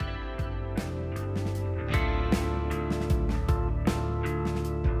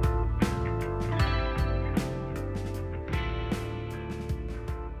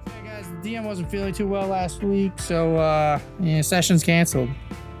DM wasn't feeling too well last week, so yeah, session's canceled.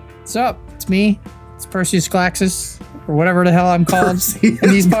 What's up? It's me. It's Perseus Glaxus, or whatever the hell I'm called in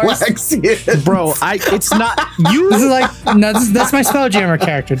these parts. Bro, it's not you. This is like no, that's my Spelljammer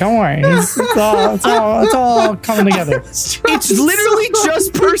character. Don't worry, it's all coming together. It's literally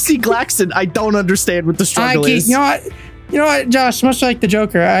just Percy Glaxon. I don't understand what the struggle is. You know what, Josh? Much like the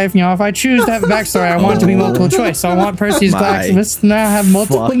Joker, if I choose to have a backstory, I want it to be multiple choice. So I want Perseus Glaxus to now have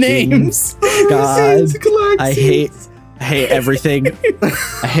multiple names. God, I hate everything.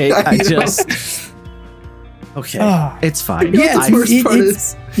 I just. Okay, it's fine. Yeah, the worst part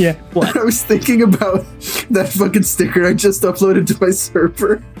is, yeah. What? I was thinking about that fucking sticker I just uploaded to my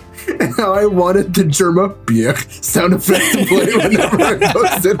server, and how I wanted the Germa sound effect to play whenever I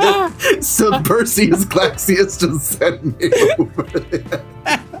posted it. So Perseus Glaxius just sent me over there.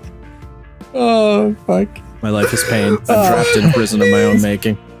 Oh fuck! My life is pain. I'm trapped in prison of my own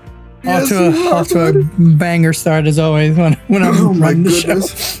making. Off to a banger start as always when I'm running the show.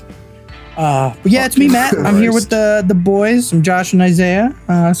 But yeah, it's me, Matt. I'm here with the boys. I'm Josh and Isaiah.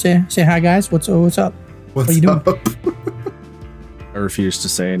 Say hi, guys. What's up? What are you doing? I refuse to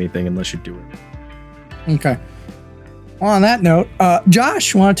say anything unless you do it. Okay. Well, on that note,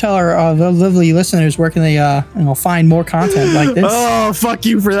 Josh, want to tell our the lovely listeners where can they find more content like this? Oh, fuck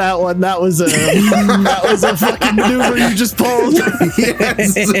you for that one. That was a fucking maneuver you just pulled.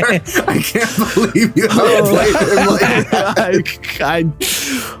 Yes, sir. I can't believe you played him like that.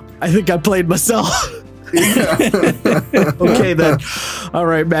 I think I played myself. Okay then. All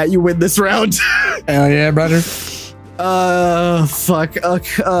right, Matt, you win this round. Hell yeah, brother. Fuck.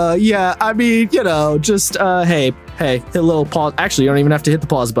 Yeah, I mean, just hey, hit a little pause. Actually, you don't even have to hit the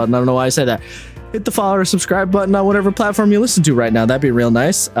pause button. I don't know why I said that. Hit the follow or subscribe button on whatever platform you listen to right now. That'd be real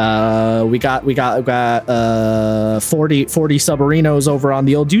nice. We got 40 subarinos over on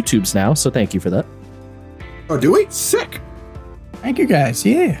the old YouTubes now, so thank you for that. Oh, do we? Sick. Thank you, guys.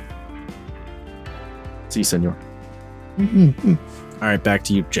 Yeah. See, senor. Mm-hmm. All right, back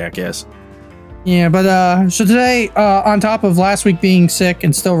to you, jackass. Yeah, but so today, on top of last week being sick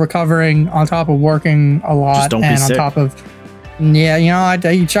and still recovering, on top of working a lot, just don't and be on sick. top of,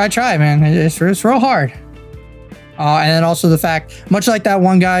 I try, man. It's real hard. And then also the fact, much like that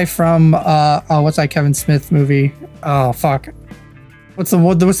one guy from what's that Kevin Smith movie? Oh fuck, what's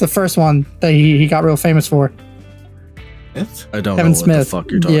the first one that he got real famous for? I don't Kevin know Smith. what the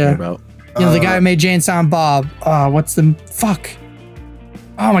fuck you're talking about. You know, the guy who made Jay and Silent Bob. What's the fuck?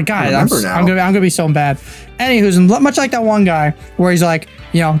 Oh my god, I'm gonna be so bad. Anywho's much like that one guy where he's like,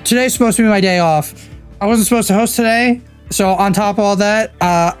 today's supposed to be my day off. I wasn't supposed to host today, so on top of all that,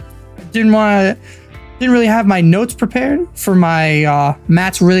 didn't really have my notes prepared for my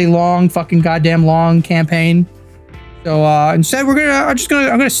Matt's really long, fucking goddamn long campaign. So instead, I'm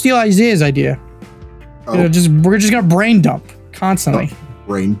gonna steal Isaiah's idea. We're just gonna brain dump constantly.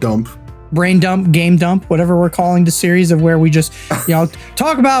 Brain dump. Brain dump, game dump, whatever we're calling the series of where we just,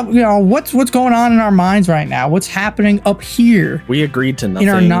 talk about, what's going on in our minds right now, what's happening up here. We agreed to nothing,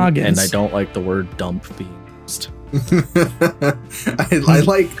 in our noggins. And I don't like the word dump being used.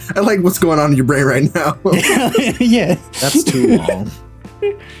 I like what's going on in your brain right now. Yeah, that's too long.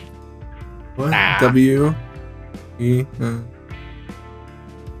 What? W E.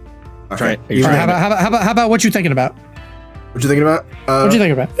 Okay. How about what you thinking about? What you thinking about? What you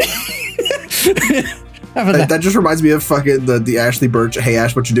thinking about? That just reminds me of fucking the Ashley Birch. Hey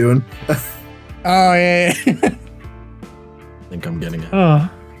Ash, what you doing? Oh yeah. I think I'm getting it. Oh.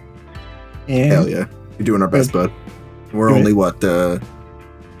 Yeah. Hell yeah, you're doing our best, bud. We're only what 3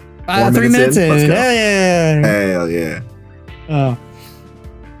 minutes in. Let's go. Hell yeah. Hell yeah. Oh.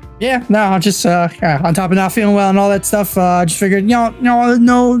 Yeah, no, I'm just on top of not feeling well and all that stuff. I just figured, no,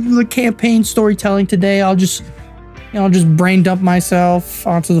 the campaign storytelling today. I'll just brain dump myself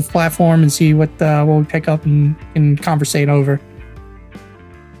onto the platform and see what we pick up and conversate over.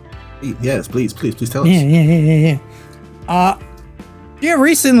 Yes, please tell us. Yeah.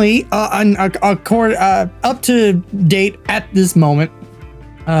 Recently, up to date at this moment,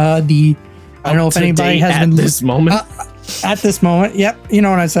 I don't know if anybody has been this moment. At this moment, yep, you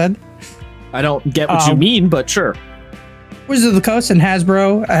know what I said. I don't get what you mean, but sure. Wizards of the Coast and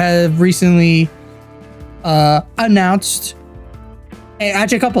Hasbro have recently announced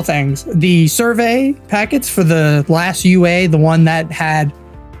actually a couple things. The survey packets for the last UA, the one that had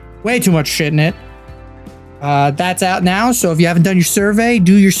way too much shit in it, that's out now. So if you haven't done your survey,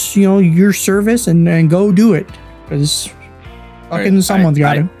 do your service and go do it, because fucking someone's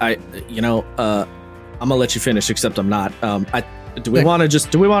got it. I'm gonna let you finish, except I'm not. Do we want to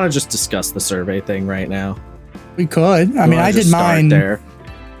just discuss the survey thing right now? We could. I mean, I did mine there.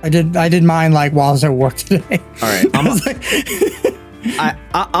 I did mine like while I was at work today. All right,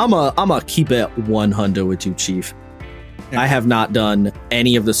 I'm a keep it 100 with you, Chief. Yeah. I have not done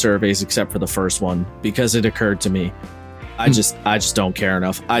any of the surveys except for the first one because it occurred to me. I just don't care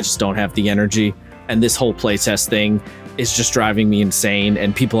enough. I just don't have the energy, and this whole playtest thing is just driving me insane,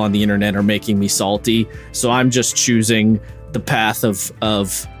 and people on the internet are making me salty. So I'm just choosing the path of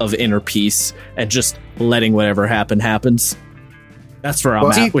inner peace and just letting whatever happens. That's where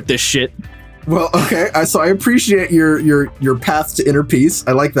I'm at with this shit. Well, okay. So I appreciate your path to inner peace.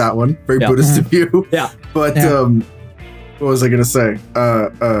 I like that one. Very Buddhist of you. Yeah. But what was I gonna say?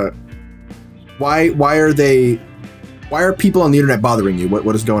 Why are people on the internet bothering you?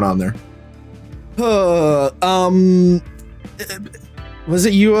 What is going on there? Was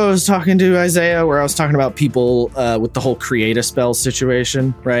it you I was talking to, Isaiah, where I was talking about people with the whole create a spell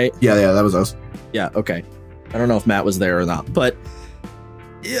situation, right? Yeah, that was us. Yeah, okay. I don't know if Matt was there or not, but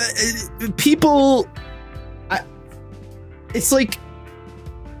people, it's like,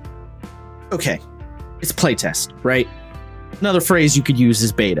 okay, it's playtest, right? Another phrase you could use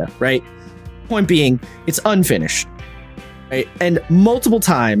is beta, right? Point being, it's unfinished, right? And multiple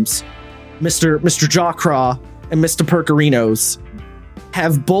times, Mr. Jawcraw and Mr. Percarinos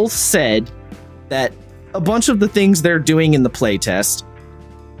have both said that a bunch of the things they're doing in the playtest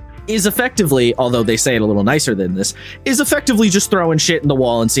is effectively, although they say it a little nicer than this, is effectively just throwing shit in the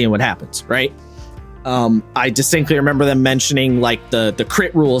wall and seeing what happens, right? I distinctly remember them mentioning like the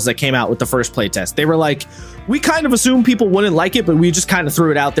crit rules that came out with the first playtest. They were like, we kind of assumed people wouldn't like it, but we just kind of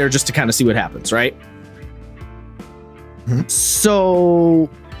threw it out there just to kind of see what happens, right? Mm-hmm. So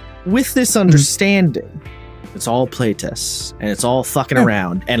with this understanding, it's all playtests and it's all fucking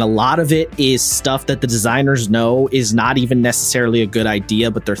around. And a lot of it is stuff that the designers know is not even necessarily a good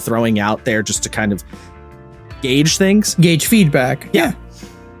idea, but they're throwing out there just to kind of gauge things. Gauge feedback. Yeah.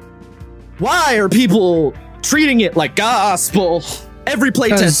 Why are people treating it like gospel? Every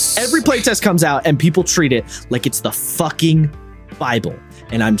playtest comes out and people treat it like it's the fucking Bible.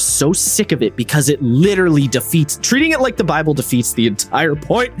 And I'm so sick of it because it literally treating it like the Bible defeats the entire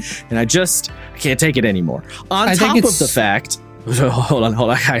point. And I can't take it anymore. On top of the fact, hold on,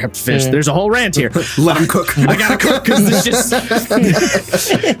 I have to finish. There's a whole rant here. Let him cook. I gotta cook because this just.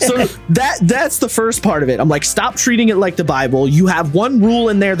 So that's the first part of it. I'm like, stop treating it like the Bible. You have one rule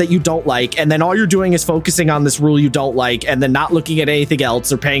in there that you don't like, and then all you're doing is focusing on this rule you don't like, and then not looking at anything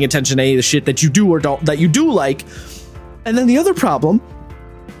else or paying attention to any of the shit that you do or don't that you do like. And then the other problem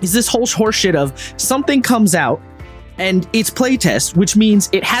is this whole horseshit of something comes out and it's playtest, which means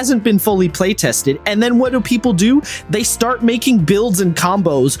it hasn't been fully playtested. And then what do people do? They start making builds and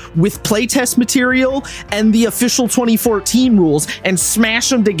combos with playtest material and the official 2014 rules and smash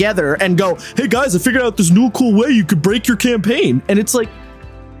them together and go, hey guys, I figured out this new cool way you could break your campaign. And it's like,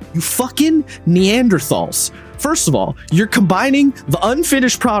 you fucking Neanderthals. First of all, you're combining the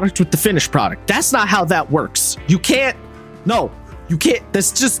unfinished product with the finished product. That's not how that works. You can't. No, you can't.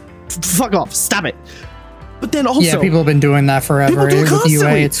 That's just fuck off. Stop it. But then also, people have been doing that forever with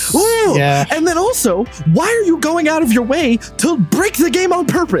UA. Yeah. And then also, why are you going out of your way to break the game on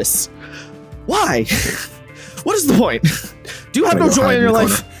purpose? Why? What is the point? Do you have no joy in your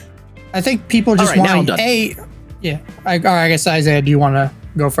life? I think people just want yeah. I guess Isaiah, do you want to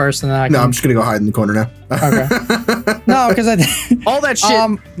go first? And then I'm just gonna go hide in the corner now. Okay. No, because all that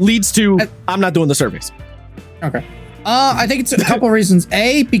shit leads to I'm not doing the surveys. Okay. I think it's a couple of reasons.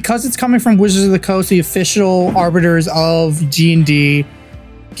 A, because it's coming from Wizards of the Coast, the official arbiters of D&D.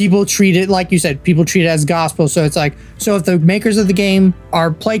 People treat it, like you said, people treat it as gospel. So it's like, so if the makers of the game are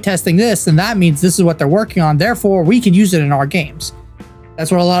playtesting this, then that means this is what they're working on. Therefore, we can use it in our games.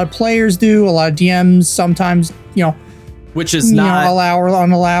 That's what a lot of players do. A lot of DMs sometimes, which is not allow or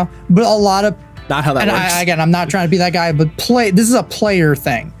unallow, but a lot of not how that works. Again, I'm not trying to be that guy, but this is a player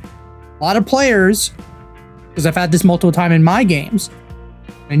thing. A lot of players, because I've had this multiple times in my games,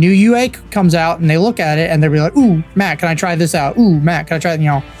 a new UA comes out and they look at it and they'll be like, ooh, Matt, can I try this out? Ooh, Matt, can I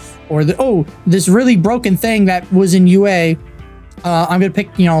try, or this really broken thing that was in UA. I'm going to pick,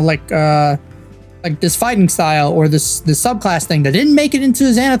 like this fighting style or this subclass thing that didn't make it into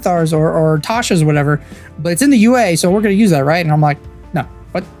Xanathar's or Tasha's or whatever, but it's in the UA, so we're going to use that, right? And I'm like, no,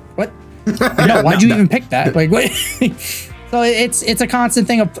 what? No, why'd you even pick that? Like, what? So it's a constant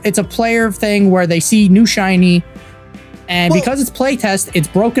thing. It's a player thing where they see new shiny, and because it's playtest, it's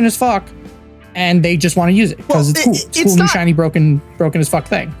broken as fuck, and they just want to use it because it's cool. It's cool, new shiny broken as fuck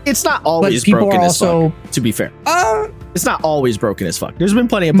thing. It's not always broken as fuck, to be fair. It's not always broken as fuck. There's been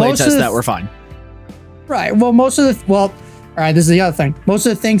plenty of playtests that were fine. Right. Well, all right, this is the other thing. Most of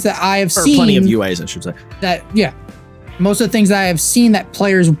the things that I have seen, plenty of UAs, I should say. most of the things that I have seen that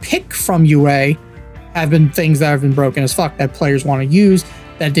players pick from UA have been things that have been broken as fuck that players want to use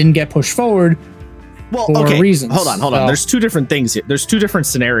that didn't get pushed forward for reasons. Hold on. There's two different things here. There's two different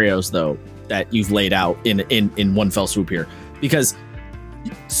scenarios though that you've laid out in one fell swoop here. Because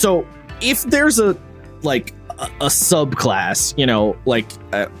so if there's a subclass, you know, like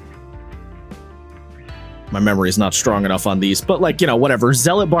my memory is not strong enough on these, but like, you know, whatever,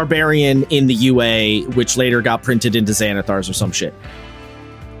 Zealot Barbarian in the UA, which later got printed into Xanathars or some shit.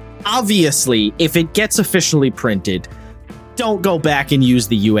 Obviously, if it gets officially printed, don't go back and use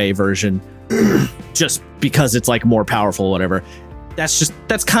the UA version just because it's like more powerful or whatever.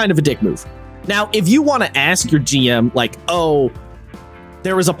 That's kind of a dick move. Now, if you want to ask your GM, like, oh,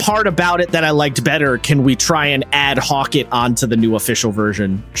 there was a part about it that I liked better, can we try and ad hoc it onto the new official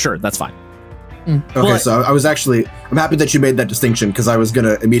version? Sure, that's fine. Okay, so I'm happy that you made that distinction, because I was going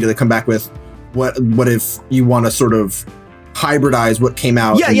to immediately come back with what if you want to sort of hybridize what came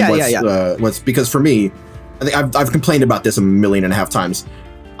out what's because for me, I think I've complained about this 1.5 million times.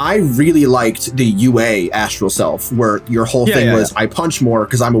 I really liked the UA Astral Self, where your whole thing was I punch more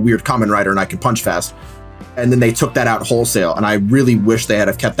because I'm a weird common rider and I can punch fast. And then they took that out wholesale, and I really wish they had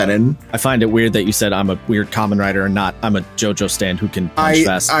have kept that in. I find it weird that you said I'm a weird common rider and not I'm a JoJo stand who can punch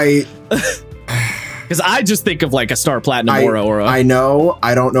fast. Because I just think of like a Star Platinum Aura. I know.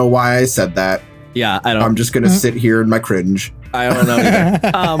 I don't know why I said that. Yeah, I don't. I'm just gonna sit here in my cringe. I don't know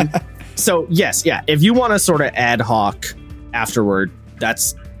either. So yes, if you want to sort of ad hoc afterward,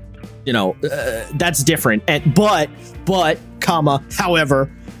 that's, you know, that's different. And but however,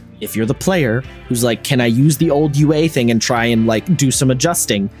 if you're the player who's like, can I use the old UA thing and try and like do some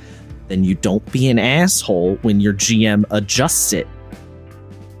adjusting, then you don't be an asshole when your GM adjusts it.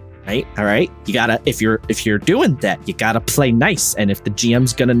 Right? All right. You gotta, if you're doing that, you gotta play nice. And if the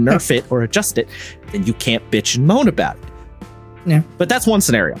GM's gonna nerf it or adjust it, then you can't bitch and moan about it. Yeah. But that's one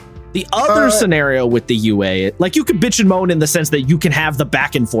scenario. The other scenario with the UA, like, you could bitch and moan in the sense that you can have the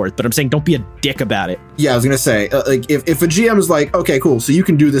back and forth, but I'm saying don't be a dick about it. Yeah, I was gonna say, like, if a GM is like, okay, cool, so you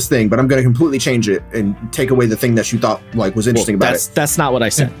can do this thing, but I'm gonna completely change it and take away the thing that you thought like was interesting about it. That's not what I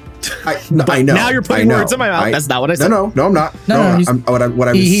said. I know. Now you're putting words in my mouth. That's not what I said. No, I'm not. What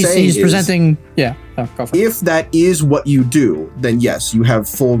I was saying he's presenting. Yeah. Oh, go for it. If that is what you do, then yes, you have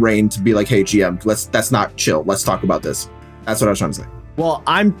full reign to be like, hey, GM, that's not chill. Let's talk about this. That's what I was trying to say. Well,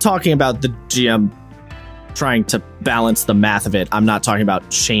 I'm talking about the GM trying to balance the math of it. I'm not talking about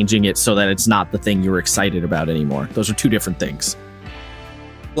changing it so that it's not the thing you were excited about anymore. Those are two different things.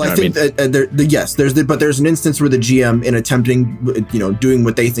 Well, I think that but there's an instance where the GM, in attempting, you know, doing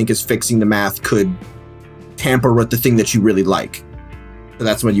what they think is fixing the math, could tamper with the thing that you really like. So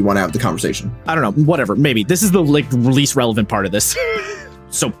that's when you want to have the conversation. I don't know. Whatever. Maybe this is the least relevant part of this.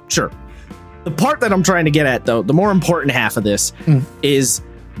 So sure. The part that I'm trying to get at, though, the more important half of this is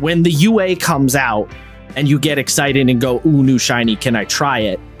when the UA comes out and you get excited and go, ooh, new shiny, can I try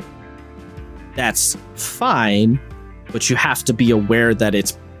it? That's fine, but you have to be aware that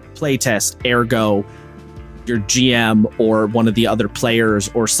it's playtest, ergo your GM or one of the other players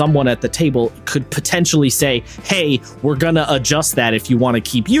or someone at the table could potentially say, hey, we're going to adjust that if you want to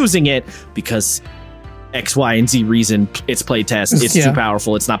keep using it because X, Y, and Z reason, it's playtest, it's too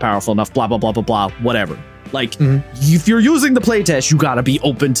powerful, it's not powerful enough, blah, blah, blah, blah, blah, whatever. Like, if you're using the playtest, you gotta be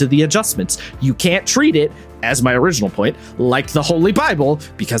open to the adjustments. You can't treat it, as my original point, like the Holy Bible,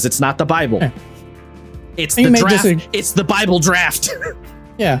 because it's not the Bible. Yeah. It's the draft. It's the Bible draft.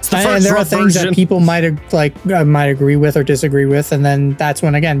 Yeah, and there are things that people might agree with or disagree with, and then that's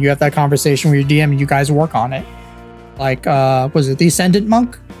when, again, you have that conversation with your DM and you guys work on it. Like, was it the Ascendant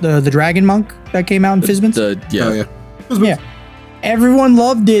Monk? The Dragon Monk that came out in Fizban's? Yeah. Everyone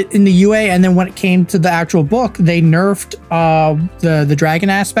loved it in the UA, and then when it came to the actual book, they nerfed the dragon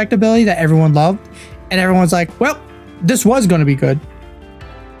aspect ability that everyone loved, and everyone's like, well, this was going to be good.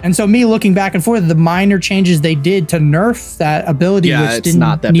 And so me looking back and forth, the minor changes they did to nerf that ability, which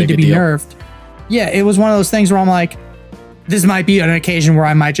didn't need to be nerfed. Yeah, it was one of those things where I'm like, this might be an occasion where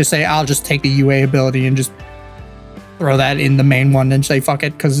I might just say, I'll just take the UA ability and just throw that in the main one and say fuck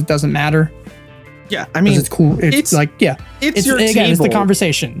it because it doesn't matter. Yeah, I mean, it's cool. It's like, yeah, it's your again, table. It's the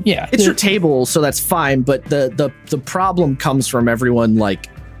conversation. Yeah, it's your table, so that's fine. But the problem comes from everyone like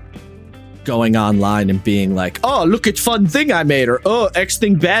going online and being like, oh, look at fun thing I made, or oh, X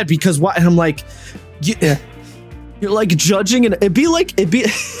thing bad because what? And I'm like, you're like judging, and it'd be like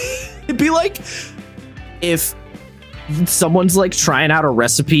if someone's like trying out a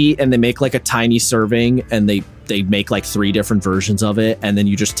recipe and they make like a tiny serving and they make like 3 different versions of it, and then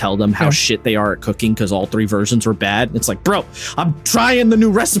you just tell them how shit they are at cooking because all 3 versions were bad. It's like, bro, I'm trying the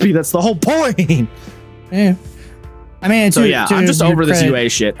new recipe. That's the whole point. Yeah. I mean, I'm just over this UA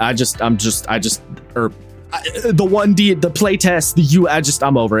shit. The 1D, the playtest,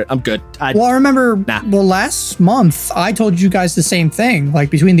 I'm over it. I'm good. I remember, last month I told you guys the same thing. Like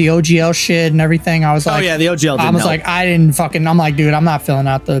between the OGL shit and everything, I was like, oh yeah, the OGL. I was like, I'm like, dude, I'm not filling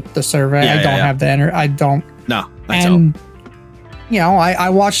out the survey. I don't have the energy. I don't. No. And you know, I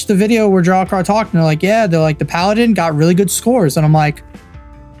watched the video where Drawcar talked, and they're like, the Paladin got really good scores, and I'm like,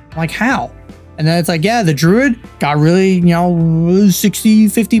 how? And then it's like, yeah, the Druid got really, 60,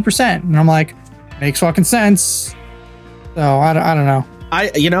 50%. And I'm like, makes fucking sense. So I don't know.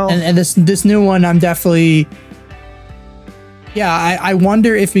 And this new one, I'm definitely, I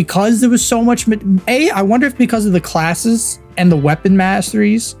wonder if because there was so much, I wonder if because of the classes and the weapon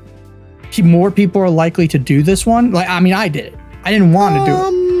masteries, more people are likely to do this one. Like, I mean, I did it. I didn't want to do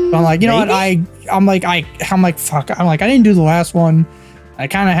it. But I'm like, you know what? I'm like, fuck. I'm like, I didn't do the last one. I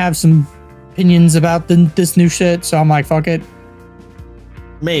kind of have some opinions about this new shit, so I'm like, fuck it.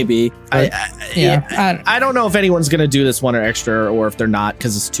 Maybe. I don't know if anyone's gonna do this one or extra, or if they're not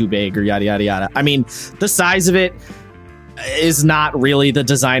because it's too big or yada yada yada. I mean, the size of it is not really the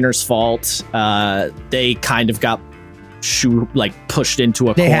designer's fault. They kind of got pushed into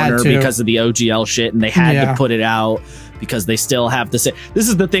a corner because of the OGL shit, and they had to put it out because they still have the same. This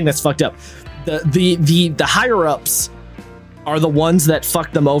is the thing that's fucked up. The higher ups are the ones that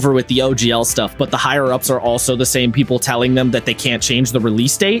fuck them over with the OGL stuff, but the higher ups are also the same people telling them that they can't change the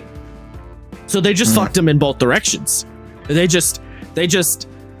release date. So they just fucked them in both directions. They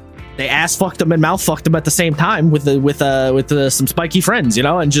ass fucked them and mouth fucked them at the same time with some spiky friends,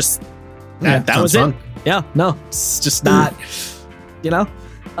 and just that was fun. Yeah, no, it's just not,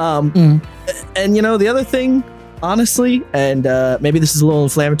 And the other thing, honestly, and maybe this is a little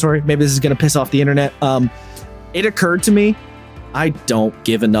inflammatory, maybe this is gonna piss off the internet. It occurred to me, I don't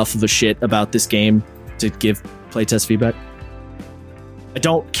give enough of a shit about this game to give playtest feedback. I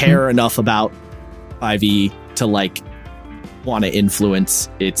don't care enough about 5e to want to influence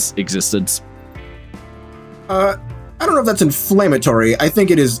its existence. I don't know if that's inflammatory. I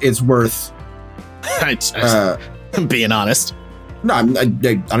think it's worth. I'm being honest. No,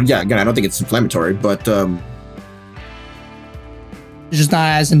 again, I don't think it's inflammatory, but just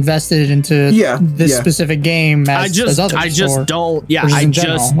not as invested into this specific game as others. I just don't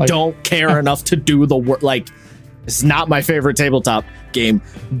care enough to do the work. It's not my favorite tabletop game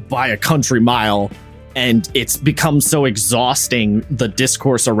by a country mile, and it's become so exhausting, the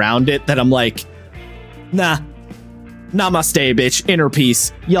discourse around it, that I'm like, nah, namaste, bitch, inner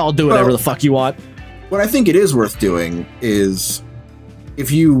peace. Y'all do whatever the fuck you want. What I think it is worth doing is, if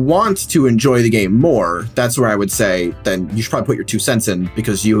you want to enjoy the game more, that's where I would say then you should probably put your 2 cents in,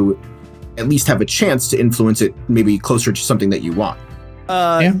 because you at least have a chance to influence it maybe closer to something that you want.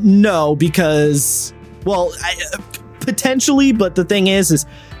 No, because, potentially, but the thing is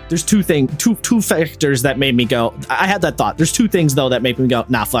there's two factors that made me go, I had that thought. There's 2 things, though, that made me go,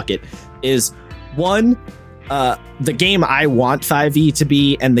 nah, fuck it. Is one, the game I want 5e to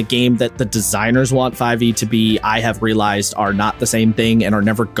be and the game that the designers want 5e to be, I have realized are not the same thing and are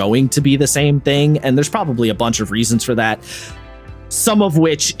never going to be the same thing. And there's probably a bunch of reasons for that. Some of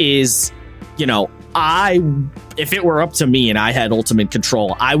which is, if it were up to me and I had ultimate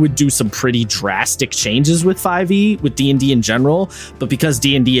control, I would do some pretty drastic changes with 5e, with D&D in general. But because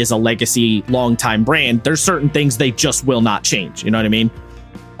D&D is a legacy, long-time brand, there's certain things they just will not change. You know what I mean?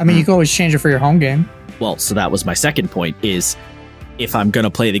 I mean, you can always change it for your home game. Well, so that was my second point, is if I'm going to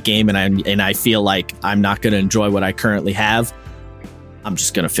play the game and I feel like I'm not going to enjoy what I currently have, I'm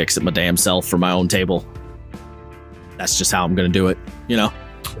just going to fix it my damn self for my own table. That's just how I'm going to do it,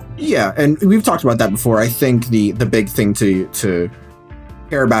 Yeah, and we've talked about that before. I think the big thing to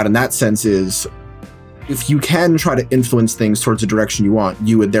care about in that sense is, if you can try to influence things towards the direction you want,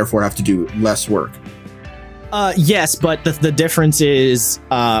 you would therefore have to do less work. Yes, but the difference is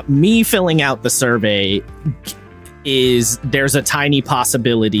me filling out the survey is there's a tiny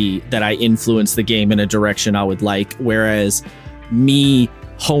possibility that I influence the game in a direction I would like, whereas me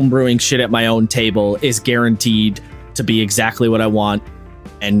homebrewing shit at my own table is guaranteed to be exactly what I want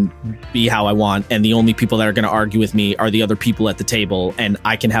and be how I want, and the only people that are going to argue with me are the other people at the table, and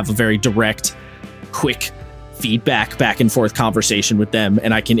I can have a very direct, quick feedback, back and forth conversation with them,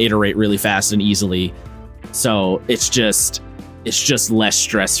 and I can iterate really fast and easily. So it's just less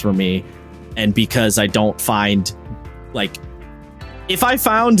stress for me. And because I don't find, if I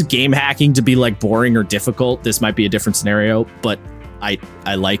found game hacking to be boring or difficult, this might be a different scenario, but I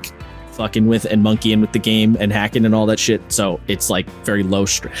like fucking with and monkeying with the game and hacking and all that shit. So it's very low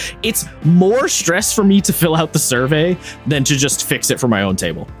stress. It's more stress for me to fill out the survey than to just fix it for my own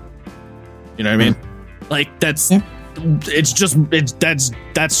table. You know what I mean? That's that's just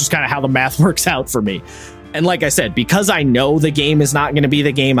kind of how the math works out for me. And like I said, because I know the game is not going to be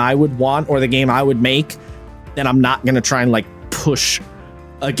the game I would want or the game I would make, then I'm not going to try and like push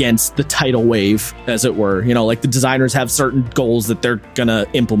against the tidal wave, as it were. You know, like the designers have certain goals that they're going to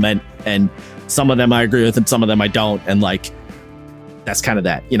implement, and some of them I agree with and some of them I don't. And like, that's kind of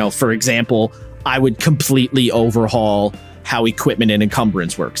that. You know, for example, I would completely overhaul how equipment and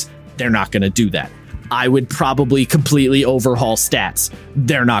encumbrance works. They're not going to do that. I would probably completely overhaul stats.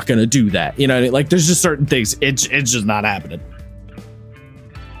 They're not going to do that. You know, like there's just certain things. It's just not happening.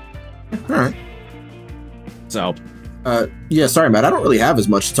 All right. So, yeah, sorry, Matt. I don't really have as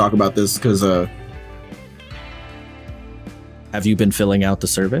much to talk about this because, have you been filling out the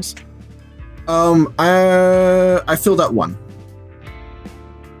surveys? I filled out one.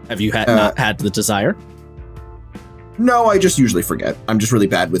 Have you not had the desire? No, I just usually forget. I'm just really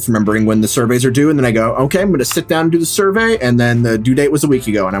bad with remembering when the surveys are due, and then I go, okay, I'm going to sit down and do the survey, and then the due date was a week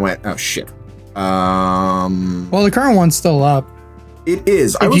ago, and I went, oh shit. Well, the current one's still up. It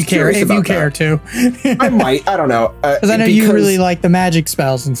is. If you care to. I might. I don't know. Because I know you really like the magic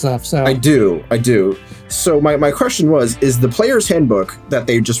spells and stuff. So I do. So my question was: is the player's handbook that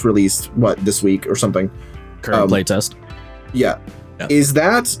they just released this week or something? Current playtest. Yeah. Is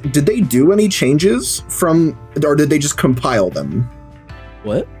that, did they do any changes from, or did they just compile them?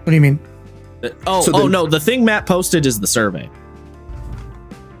 What? What do you mean? No, the thing Matt posted is the survey.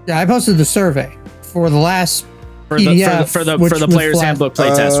 Yeah, I posted the survey for the last PDF for the player's handbook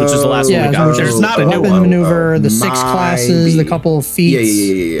playtest, which is the last one we got. There's not a new weapon one. Maneuver, the 6 classes, the couple of feats.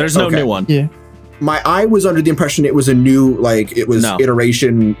 Yeah. There's no new one. Yeah. I was under the impression it was a new, like, it was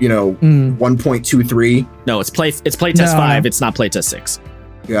iteration, 1.23. No, it's playtest 5. It's not playtest 6.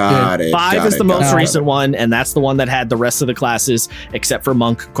 Got it. 5 is the most recent one, and that's the one that had the rest of the classes except for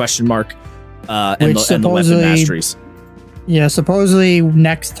monk ? And the weapon masteries. Yeah, supposedly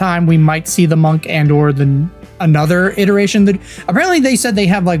next time we might see the monk and or another iteration. Apparently they said they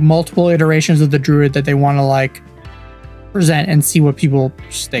have like multiple iterations of the druid that they want to like present and see what people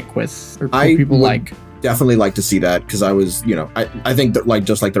stick with or what people like. Definitely like to see that, because I was, I think that, like,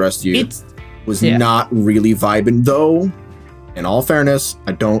 just like the rest of you, not really vibing, though. In all fairness,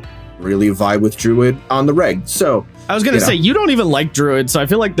 I don't really vibe with druid on the reg. So I was gonna say, you don't even like druid, so I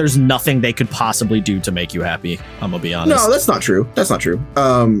feel like there's nothing they could possibly do to make you happy. I'm gonna be honest. No, that's not true.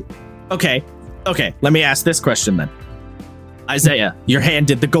 Okay. Let me ask this question then. Isaiah, you're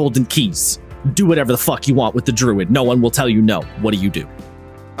handed the golden keys. Do whatever the fuck you want with the druid. No one will tell you no. What do you do?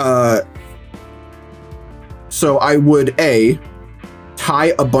 So I would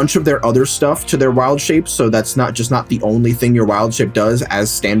tie a bunch of their other stuff to their wild shape, so that's not the only thing your wild shape does as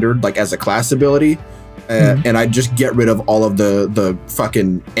standard, like as a class ability. And I'd just get rid of all of the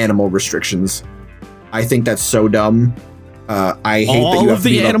fucking animal restrictions. I think that's so dumb. I hate all that you have of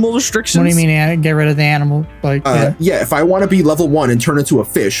the animal restrictions. What do you mean? Get rid of the animal? Like, if I want to be level 1 and turn into a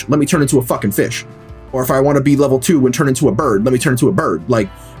fish, let me turn into a fucking fish. Or if I want to be level 2 and turn into a bird, let me turn into a bird. Like,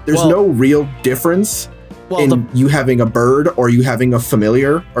 there's no real difference in you having a bird or you having a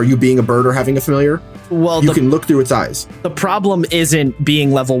familiar, or you being a bird or having a familiar. Well, you can look through its eyes. The problem isn't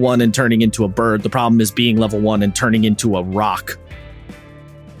being level 1 and turning into a bird. The problem is being level 1 and turning into a rock.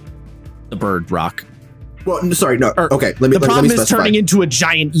 The bird rock. Well, sorry, no. Okay, the problem is turning into a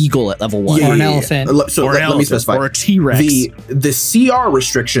giant eagle at level 1. Or an elephant. So let me specify. Or a T-Rex. The CR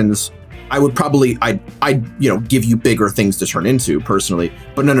restrictions, I would probably, I'd give you bigger things to turn into, personally.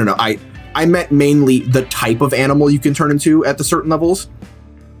 But no. I meant mainly the type of animal you can turn into at the certain levels.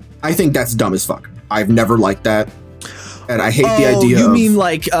 I think that's dumb as fuck. I've never liked that. And I hate the idea you mean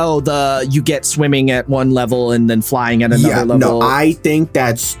like, you get swimming at one level and then flying at another level? No, I think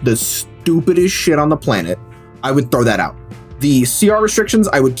that's the stupidest shit on the planet. I would throw that out. The CR restrictions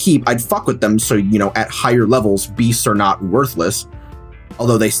I would keep. I'd fuck with them, so, at higher levels, beasts are not worthless.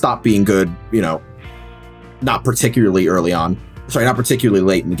 Although they stop being good, not particularly early on. Sorry, not particularly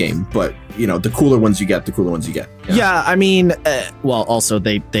late in the game, but, the cooler ones you get, the cooler ones you get. Yeah, I mean, also,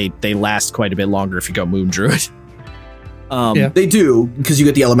 they last quite a bit longer if you go Moon Druid. They do, because you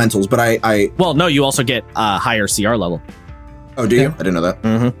get the elementals, but Well, no, you also get a higher CR level. Oh, do you? I didn't know that.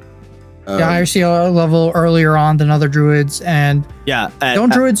 Mm-hmm. Higher CR level earlier on than other druids, and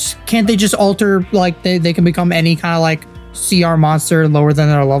don't druids, can't they just alter, like, they can become any kind of, like, CR monster lower than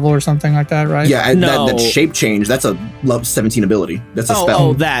their level or something like that, right? Yeah, that shape change, that's a level 17 ability. That's a spell.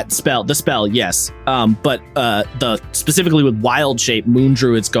 Oh, that spell. The spell, yes. But specifically with wild shape, Moon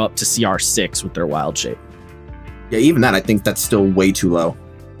Druids go up to CR 6 with their wild shape. Yeah, even that, I think that's still way too low.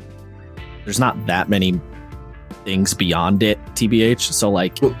 There's not that many things beyond it, TBH. So,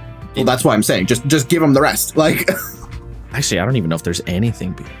 like... Well, that's why I'm saying, just give them the rest. Like... Actually, I don't even know if there's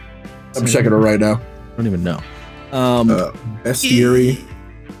anything. I'm checking it right now. I don't even know. Bestiary.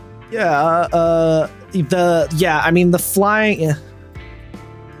 Yeah. I mean, the flying.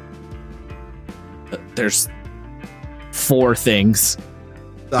 There's 4 things.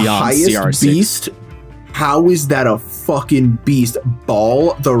 The highest CR6. beast. How is that a fucking beast?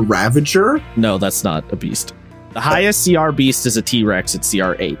 Ball the Ravager? No, that's not a beast. The highest CR beast is a T-Rex at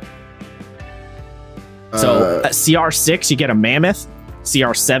CR8. So at CR6, you get a mammoth.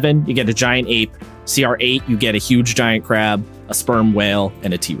 CR7, you get a giant ape. CR8, you get a huge giant crab, a sperm whale,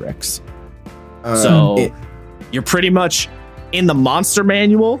 and a T-Rex. You're pretty much in the monster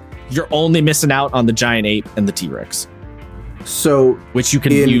manual. You're only missing out on the giant ape and the T-Rex. So, which you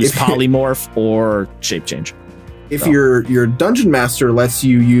can use polymorph or shape change. If your dungeon master lets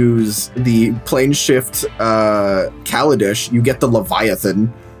you use the plane shift Kaladesh, you get the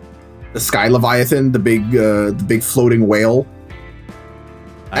Leviathan, the Sky Leviathan, the big floating whale.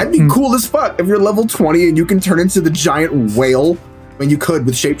 That'd be cool as fuck if you're level 20 and you can turn into the giant whale. I mean, you could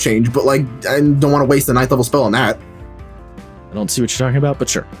with shape change, but like, I don't want to waste the 9th level spell on that. I don't see what you're talking about, but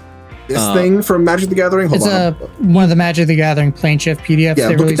sure. This thing from Magic the Gathering? Hold on. One of the Magic the Gathering plane shift PDFs. Yeah,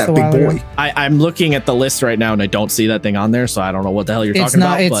 look at that big boy. I'm looking at the list right now and I don't see that thing on there, so I don't know what the hell you're talking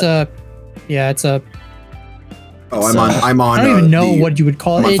about. It's a. Oh, I'm on. I don't even know what you would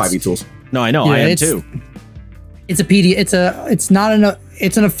call it. I'm on 5e tools. No, I know. I am too. It's a PDF.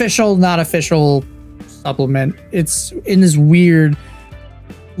 It's an official, not official supplement. It's in this weird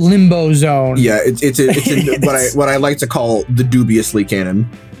limbo zone. Yeah, it's in what I like to call the dubiously canon.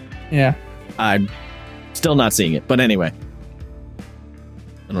 Yeah, I'm still not seeing it, but anyway,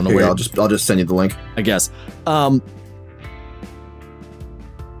 I don't know where. I'll just send you the link, I guess. I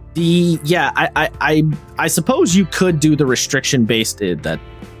suppose you could do the restriction based. That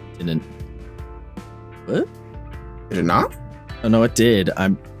didn't. What? Did it not? Oh no, it did.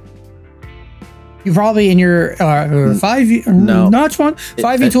 You probably in your 5e. No, it's fun.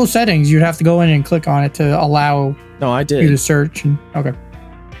 5e tool settings. You'd have to go in and click on it to allow. No, I did. You to search. Okay.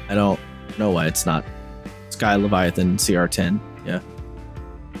 I don't know why it's not Sky Leviathan CR10. Yeah.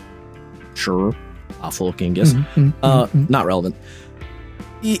 Sure. Awful looking, guess. Not relevant.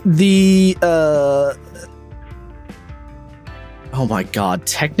 Oh my god,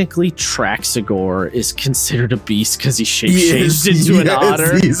 technically Traxagor is considered a beast because he shape-changed into an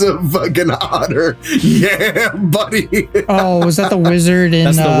otter. He's a fucking otter. Yeah, buddy. Oh, was that the wizard in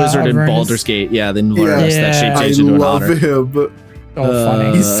That's the wizard in Baldur's Gate. Yeah, the Inverness that shape-changed into an otter. I love him. Oh,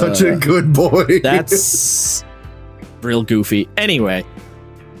 funny. He's such a good boy. That's real goofy. Anyway.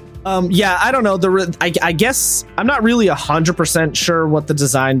 I don't know. I guess I'm not really 100% sure what the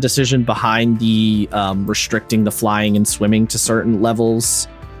design decision behind the restricting the flying and swimming to certain levels.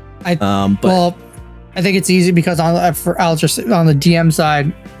 I think it's easy because I'll just on the DM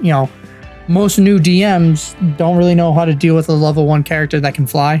side, most new DMs don't really know how to deal with a level 1 character that can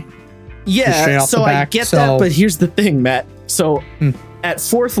fly. Yeah, so I get that, but here's the thing, Matt. So at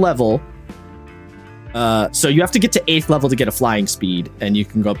 4th level. So you have to get to 8th level to get a flying speed, and you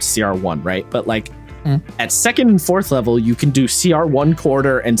can go up to CR1, right? But like at 2nd and 4th level, you can do CR1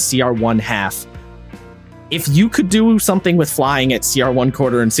 quarter and CR1 half. If you could do something with flying at CR1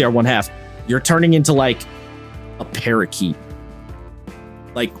 quarter and CR1 half, you're turning into like a parakeet.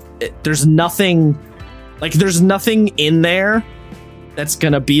 Like there's nothing in there that's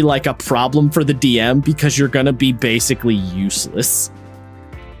gonna be like a problem for the DM because you're gonna be basically useless.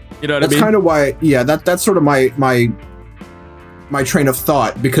 You know what I mean? That's kind of why, that's sort of my train of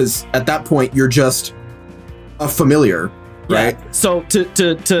thought, because at that point you're just a familiar, right? So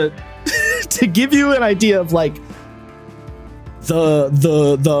to give you an idea of like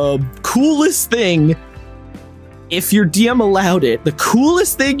the coolest thing, if your DM allowed it, the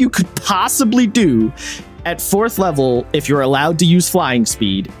coolest thing you could possibly do at 4th level, if you're allowed to use flying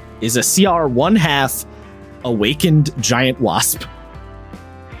speed, is a CR1 half awakened giant wasp.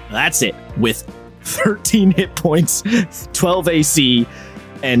 That's it, with 13 hit points, 12 AC,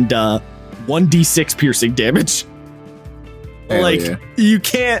 and 1d6 piercing damage. You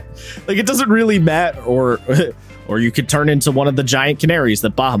can't, it doesn't really matter, or you could turn into one of the giant canaries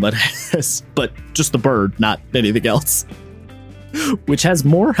that Bahamut has, but just the bird, not anything else, which has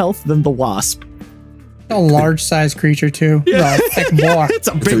more health than the wasp. A large-sized creature too. Yeah. It's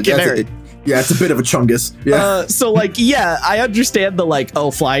a big canary. It's a bit of a chungus. Yeah. I understand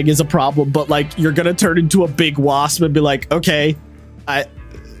the flying is a problem, but you're gonna turn into a big wasp and be like, okay,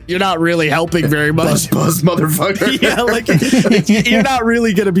 you're not really helping very much. Buzz, motherfucker. You're not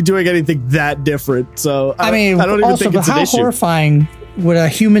really gonna be doing anything that different. So I don't even think it's an issue. How horrifying with a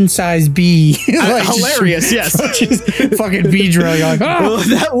human-sized bee. Like, hilarious, yes. Fucking bee drill. You're like, oh. Well,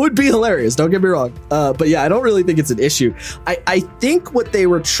 that would be hilarious. Don't get me wrong. But yeah, I don't really think it's an issue. I think what they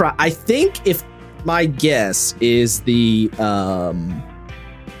were I think if my guess is the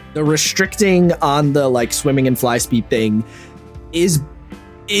restricting on the like swimming and fly speed thing is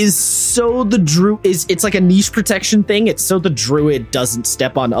so the druid it's like a niche protection thing. It's so the druid doesn't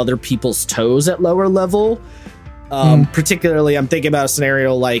step on other people's toes at lower level. Particularly, I'm thinking about a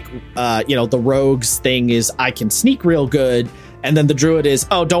scenario like, the rogues thing is I can sneak real good, and then the druid is,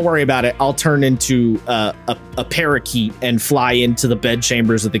 oh, don't worry about it. I'll turn into a parakeet and fly into the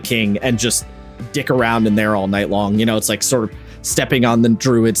bedchambers of the king and just dick around in there all night long. It's like sort of stepping on the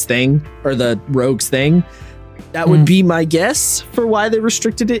druid's thing or the rogue's thing. That would be my guess for why they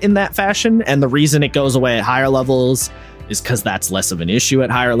restricted it in that fashion. And the reason it goes away at higher levels is because that's less of an issue at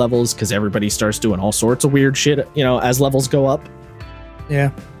higher levels, because everybody starts doing all sorts of weird shit, as levels go up.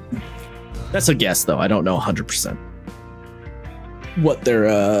 Yeah. That's a guess, though. I don't know 100% what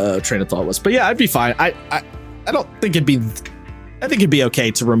their train of thought was. But yeah, I'd be fine. I don't think I think it'd be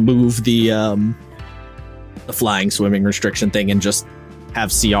okay to remove the flying swimming restriction thing and just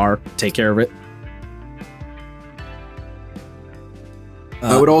have CR take care of it.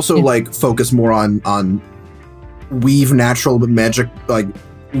 I would also focus more on weave natural magic, like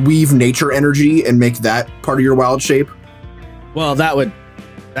weave nature energy and make that part of your wild shape. Well,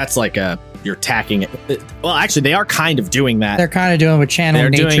 that's like you're attacking it. Well, actually, they are kind of doing that. They're kind of doing it with channel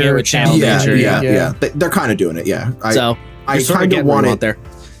nature. They're doing it with channel nature. Yeah. They're kind of doing it. Yeah. I kind of want it there.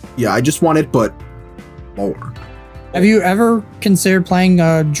 Yeah, I just want it, but more. Have you ever considered playing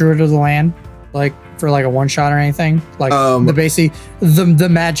Druid of the Land, like for like a one shot or anything? Like the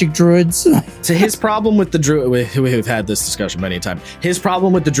magic druids. So his problem with the druid, we've had this discussion many times. His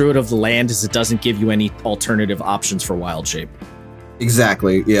problem with the Druid of the Land is it doesn't give you any alternative options for wild shape.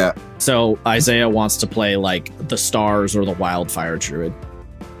 Exactly. Yeah. So Isaiah wants to play like the Stars or the Wildfire Druid.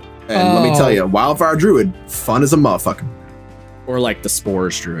 And let me tell you, Wildfire Druid, fun as a motherfucker. Or like the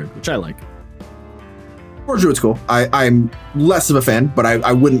Spores Druid, which I like. Spores Druid's cool. I'm less of a fan, but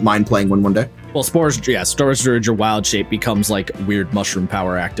I wouldn't mind playing one day. Well, Spores Druid, your wild shape becomes like weird mushroom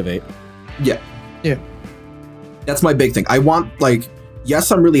power activate. Yeah. Yeah. That's my big thing. I want,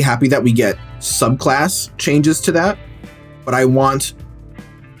 yes, I'm really happy that we get subclass changes to that, but I want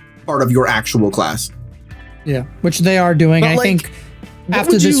part of your actual class. Yeah, which they are doing. I think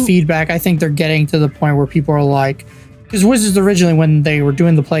after this feedback, I think they're getting to the point where people are like, because Wizards originally, when they were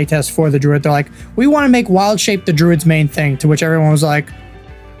doing the playtest for the Druid, they're like, we want to make wild shape the Druid's main thing, to which everyone was like,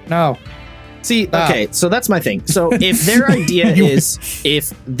 no. See, okay, so that's my thing. So if their idea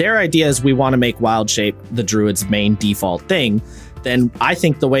is we want to make wild shape the Druid's main default thing, then I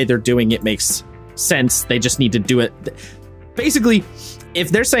think the way they're doing it makes sense. They just need to do it. Basically, if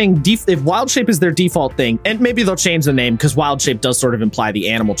they're saying if wild shape is their default thing, and maybe they'll change the name because wild shape does sort of imply the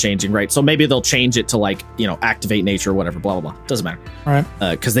animal changing, right? So maybe they'll change it to activate nature or whatever, blah, blah, blah. Doesn't matter. All right.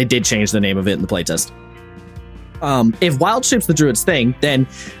 Because they did change the name of it in the playtest. If wild shape's the Druid's thing, then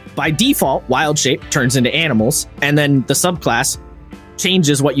by default, wild shape turns into animals, and then the subclass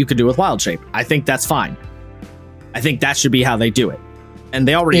changes what you could do with wild shape. I think that's fine. I think that should be how they do it. And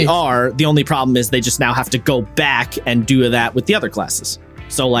they already are. The only problem is they just now have to go back and do that with the other classes.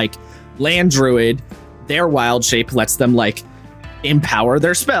 So like Land Druid, their wild shape lets them empower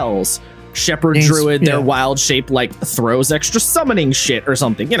their spells. Shepherd Druid, their wild shape throws extra summoning shit or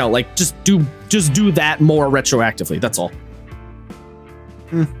something. Just do that more retroactively. That's all.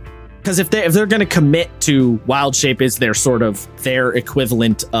 Because if they're going to commit to wild shape is their sort of their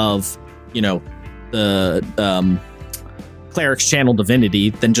equivalent of the Cleric's Channel Divinity,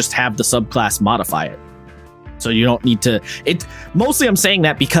 then just have the subclass modify it. So you don't need to. Mostly I'm saying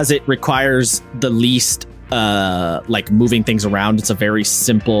that because it requires the least moving things around. It's a very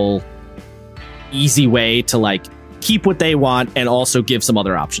simple, easy way to keep what they want and also give some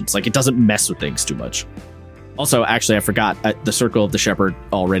other options. It doesn't mess with things too much. Also, actually, I forgot, the Circle of the Shepherd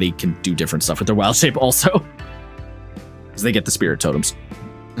already can do different stuff with their wild shape also. Because they get the spirit totems.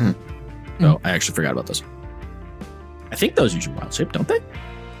 So I actually forgot about those. I think those use your wild shape, don't they?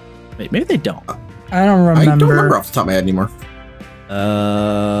 Maybe they don't. I don't remember. I don't remember off the top of my head anymore.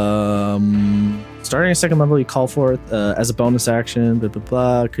 Starting a second level, you call for it as a bonus action, blah,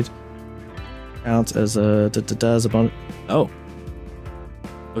 blah, blah. Counts as a bonus. Oh,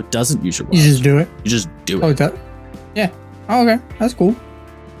 it doesn't use your wild. You just do it? You just do it. Oh, it does? Yeah. Oh, okay. That's cool.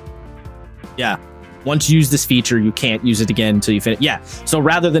 Yeah. Once you use this feature, you can't use it again until you finish. Yeah. So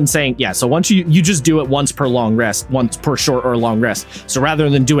rather than saying, so once you just do it once per long rest, once per short or long rest. So rather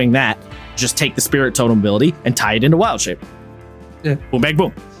than doing that, just take the spirit totem ability and tie it into wild shape. Yeah. Boom, bang,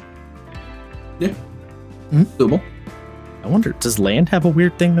 boom. Yeah. Doable. I wonder, does land have a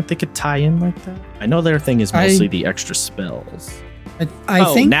weird thing that they could tie in like that? I know their thing is mostly the extra spells.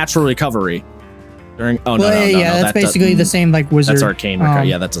 I think natural recovery. During no, that's basically the same like wizard. That's arcane recovery.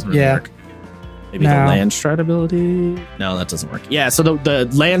 Yeah, that doesn't really work. Maybe the land stride ability. No, that doesn't work. Yeah, so the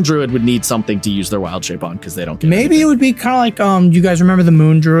land druid would need something to use their wild shape on because they don't get maybe anything. It would be kind of like you guys remember the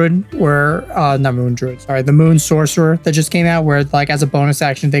moon druid where not moon druid, sorry, the moon sorcerer that just came out where like as a bonus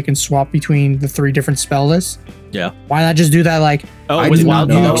action they can swap between the 3 different spell lists. Yeah. Why not just do that like with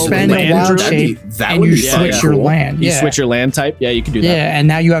wild you expend a wild shape and you switch your land. You switch your land type. Yeah, you can do that. Yeah, and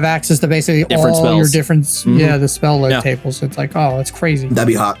now you have access to basically different all spells. your different the spell load tables. So it's like, oh, it's crazy. That'd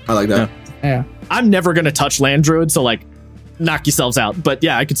be hot. I like that. Yeah. I'm never gonna touch land druid, so like knock yourselves out. But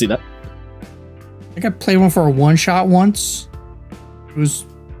yeah, I could see that. I think I played one for a one-shot once. It was,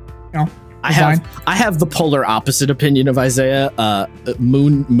 I have the polar opposite opinion of Isaiah.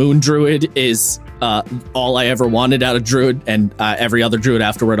 Moon druid is all I ever wanted out of druid, and every other druid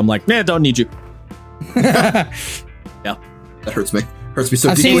afterward, I'm like, man, don't need you. Yeah, that hurts me. Hurts me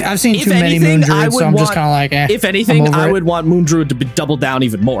so deeply. I've seen too many moon druids, so I'm just kind of like, if anything, I would want moon druid to be doubled down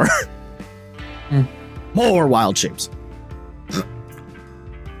even more. More wild shapes.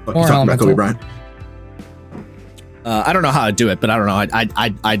 More elemental. Brian. I don't know how to do it, but I don't know.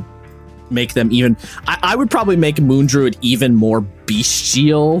 I'd make them even. I would probably make moon druid even more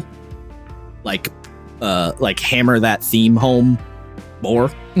bestial, like hammer that theme home more.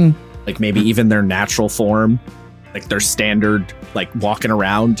 Like maybe even their natural form, like their standard, like walking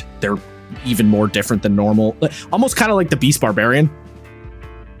around, they're even more different than normal. Almost kind of like the beast barbarian.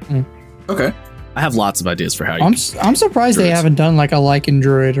 Okay. I have lots of ideas for how you. I'm surprised they haven't done like a Lycan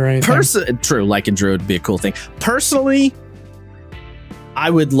druid or anything. True, Lycan druid would be a cool thing. Personally, I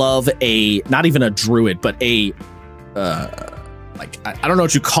would love not even a druid, but I don't know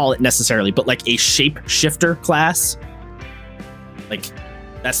what you call it necessarily, but like a shapeshifter class. Like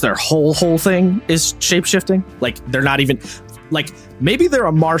that's their whole thing is shapeshifting. Like they're not even like maybe they're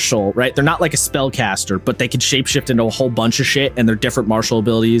a martial, right? They're not like a spellcaster, but they can shapeshift into a whole bunch of shit, and their different martial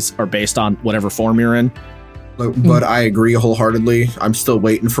abilities are based on whatever form you're in. But I agree wholeheartedly. I'm still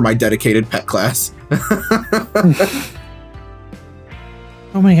waiting for my dedicated pet class.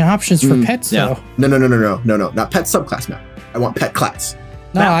 So many options for pets, though. No. Not pet subclass, man. I want pet class.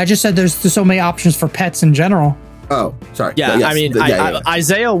 No, I just said there's so many options for pets in general. Oh, sorry. Yeah, yes. I mean,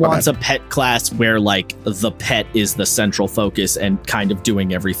 Isaiah wants a pet class where, like, the pet is the central focus and kind of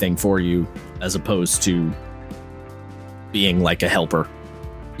doing everything for you, as opposed to being like a helper.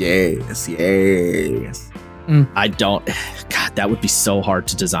 Yes. I don't. God, that would be so hard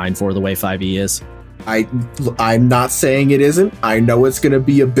to design for the way 5e is. I'm not saying it isn't. I know it's going to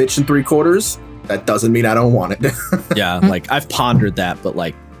be a bitch in 3/4. That doesn't mean I don't want it. Yeah, like, I've pondered that, but,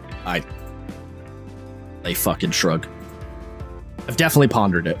 like, they fucking shrug. I've definitely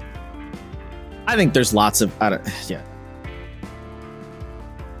pondered it. I think there's lots of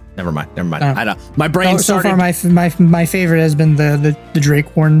Never mind. I don't. My brain started. So far, my favorite has been the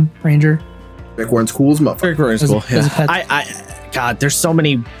Drakehorn Ranger. Drakehorn's cool as motherfucker. Drakehorn's cool. Yeah. God, there's so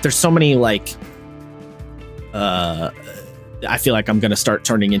many like. I feel like I'm gonna start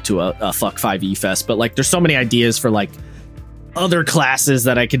turning into a fuck 5e fest, but like, there's so many ideas for like other classes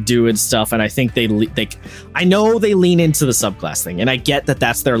that I could do and stuff, and I think I know they lean into the subclass thing, and I get that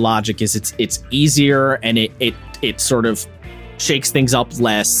that's their logic. Is it's easier and it sort of shakes things up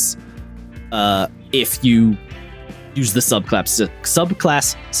less if you use the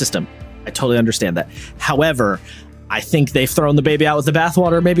subclass system. I totally understand that. However, I think they've thrown the baby out with the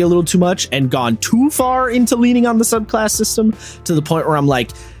bathwater maybe a little too much and gone too far into leaning on the subclass system to the point where I'm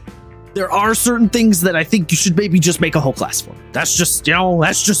like, there are certain things that I think you should maybe just make a whole class for. That's just,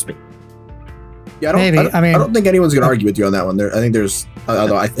 that's just me. Yeah, I don't think anyone's going to argue with you on that one. I think there's,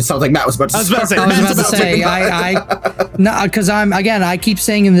 although it sounds like Matt was about to say. I was about to say, no, because I keep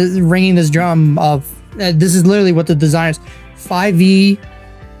saying ringing this drum of, this is literally what the design is. 5e,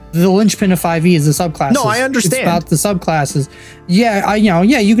 the linchpin of 5e is the subclasses. No, I understand. It's about the subclasses. Yeah,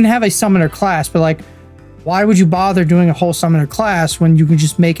 you can have a summoner class, but like, why would you bother doing a whole summoner class when you can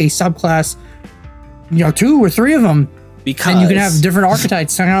just make a subclass, 2 or 3 of them? Because and you can have different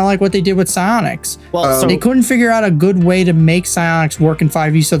archetypes, kind of like what they did with psionics. Well, they couldn't figure out a good way to make psionics work in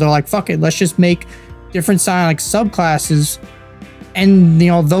 5e, so they're like, fuck it, let's just make different psionic subclasses. And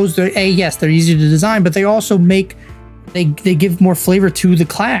those yes, they're easy to design, but they also they give more flavor to the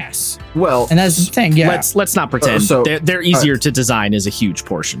class. Well, and that's the thing. Yeah, let's not pretend they're easier to design is a huge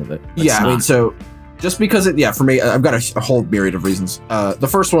portion of it. I mean, so just because for me, I've got a whole myriad of reasons. The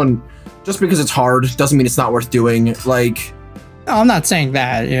first one, just because it's hard doesn't mean it's not worth doing. Like, No, I'm not saying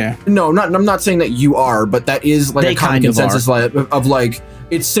that. Yeah. No, I'm not saying that you are, but that is like a common consensus of like,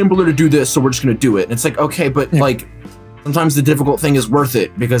 it's simpler to do this, so we're just going to do it. And it's like, okay, but like sometimes the difficult thing is worth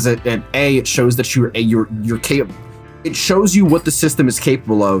it because it shows that you're capable. It shows you what the system is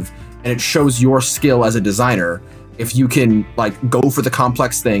capable of, and it shows your skill as a designer if you can like go for the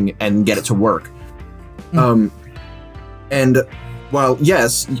complex thing and get it to work. And while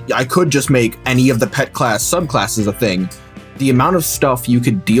yes, I could just make any of the pet class subclasses a thing, the amount of stuff you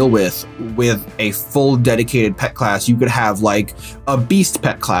could deal with a full dedicated pet class, you could have like a beast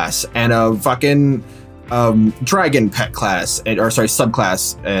pet class and a fucking dragon pet class, or sorry,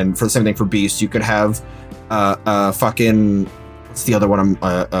 subclass, and for the same thing for beast, you could have fucking what's the other one?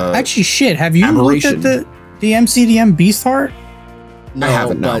 Actually, shit. Have you looked at the MCDM Beast Heart? No, I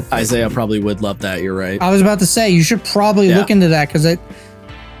haven't. No. But Isaiah probably would love that. You're right. I was about to say you should probably look into that because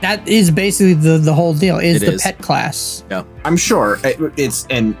that is basically the whole deal. Is the pet class? Yeah, I'm sure it's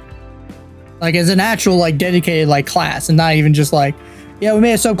like as an actual like dedicated like class, and not even just like we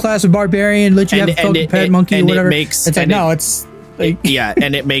made a subclass of barbarian, let you have a pet monkey or whatever. It's like it's like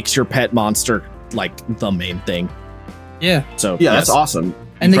and it makes your pet monster like the main thing. Yeah. So that's awesome.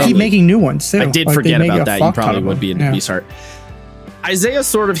 And they keep making new ones too. I did forget about that. You probably would be into Beast Heart. Isaiah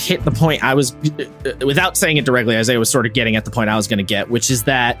sort of hit the point I was, without saying it directly, Isaiah was sort of getting at the point I was going to get, which is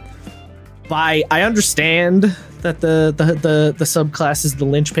that I understand that the subclass is the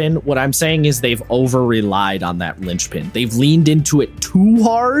linchpin. What I'm saying is they've over-relied on that linchpin. They've leaned into it too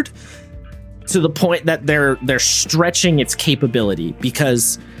hard to the point that they're stretching its capability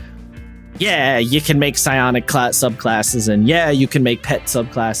because you can make psionic subclasses and you can make pet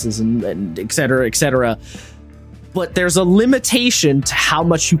subclasses and et cetera, et cetera. But there's a limitation to how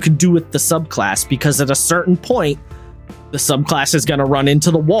much you can do with the subclass because at a certain point, the subclass is going to run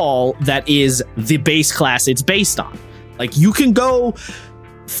into the wall that is the base class it's based on. Like you can go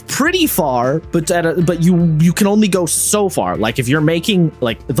pretty far, but you can only go so far. Like if you're making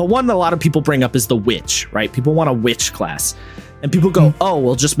like the one that a lot of people bring up is the witch, right? People want a witch class, and people go, "Oh,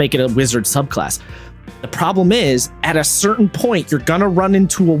 we'll just make it a wizard subclass." The problem is, at a certain point, you're gonna run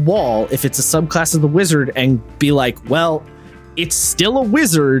into a wall if it's a subclass of the wizard and be like, well, it's still a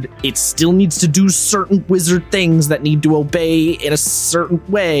wizard. It still needs to do certain wizard things that need to obey in a certain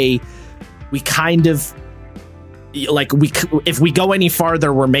way. We kind of, like, if we go any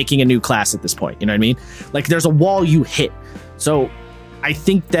farther, we're making a new class at this point. You know what I mean? Like, there's a wall you hit. So I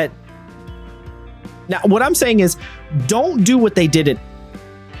think that, now what I'm saying is, don't do what they did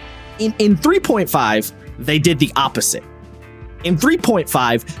in 3.5, they did the opposite. In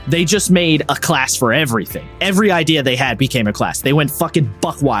 3.5, they just made a class for everything. Every idea they had became a class. They went fucking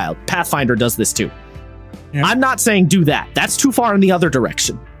buck wild. Pathfinder does this too. Yeah. I'm not saying do that. That's too far in the other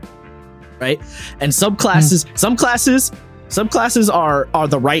direction. Right? And subclasses, some classes are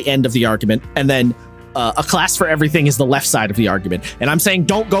the right end of the argument, and then a class for everything is the left side of the argument. And I'm saying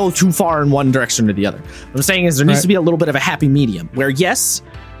don't go too far in one direction or the other. What I'm saying is there needs to be a little bit of a happy medium where, yes,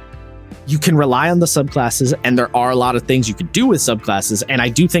 you can rely on the subclasses, and there are a lot of things you can do with subclasses, and I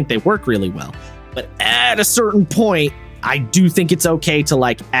do think they work really well. But at a certain point, I do think it's okay to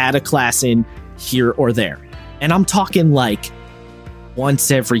like add a class in here or there. And I'm talking like once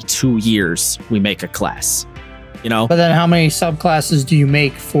every 2 years we make a class, you know? But then how many subclasses do you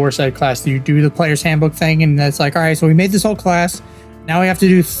make for said class? Do you do the player's handbook thing? And that's like, all right, so we made this whole class. Now we have to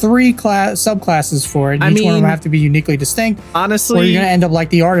do 3 subclasses for it. Each one of them have to be uniquely distinct. Honestly, or you're going to end up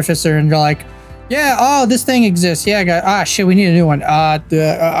like the artificer and go like, this thing exists. Shit, we need a new one.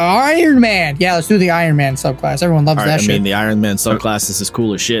 The Iron Man. Yeah, let's do the Iron Man subclass. Everyone loves that shit. I mean, the Iron Man subclass is as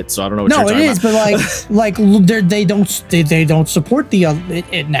cool as shit, so I don't know what you're talking about. No, it is, but like they don't support the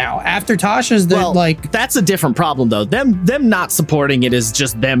it now. After Tasha's, that's a different problem though. Them not supporting it is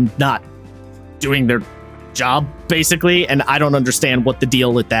just them not doing their job basically, and I don't understand what the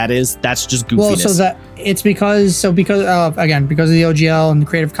deal with that is. That's just goofiness. Well, so that it's because of the OGL and the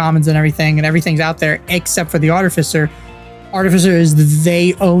Creative Commons and everything's out there except for the Artificer. Artificer is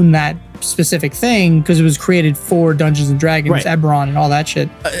they own that specific thing because it was created for Dungeons and Dragons, Eberron, and all that shit.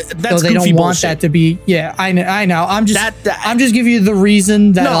 That's so they don't want that to be. Yeah, I know. I'm just giving you the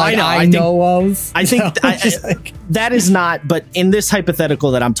reason that I know of. I think that is not. But in this hypothetical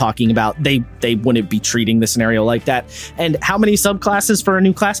that I'm talking about, they wouldn't be treating the scenario like that. And how many subclasses for a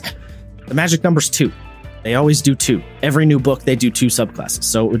new class? The magic number's 2. They always do 2. Every new book they do 2 subclasses,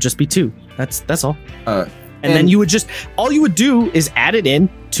 so it would just be 2. That's all. And then all you would do is add it in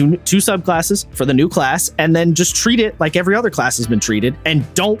two subclasses for the new class, and then just treat it like every other class has been treated, and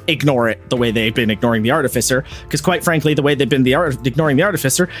don't ignore it the way they've been ignoring the Artificer, because quite frankly, the way they've been ignoring the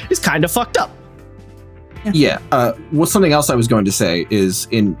Artificer is kind of fucked up. Yeah. Well, something else I was going to say is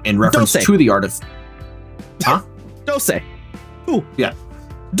in reference to the art of. Huh? Don't say. Ooh. Yeah.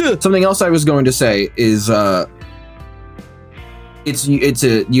 Duh. Something else I was going to say is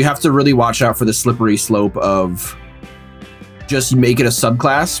you have to really watch out for the slippery slope of just make it a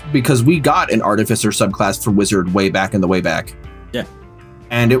subclass, because we got an artificer subclass for wizard way back in the way back. Yeah.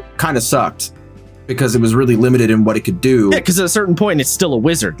 And it kind of sucked because it was really limited in what it could do. Yeah, because at a certain point it's still a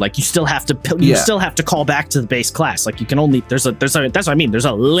wizard. Like you still have to still have to call back to the base class. Like you can only that's what I mean. There's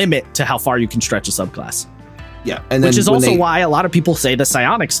a limit to how far you can stretch a subclass. Yeah, and which is also why a lot of people say the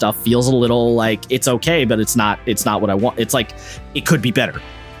psionic stuff feels a little like it's okay, but it's not what I want. It's like it could be better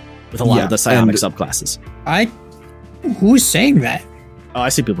with a lot of the psionic subclasses. Who's saying that? Oh, I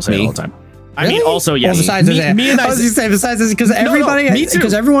see people say it all the time. Really? I mean, also, yeah. Well, besides me and I was just saying, besides this, because everybody,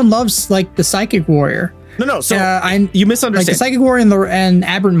 because everyone loves like the psychic warrior. No. So you misunderstand. Like the psychic warrior and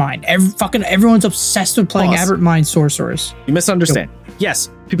aberrant mind. Everyone's obsessed with playing aberrant mind sorcerers. You misunderstand.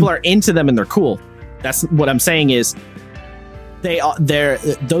 Yes, people are into them and they're cool. That's what I'm saying is those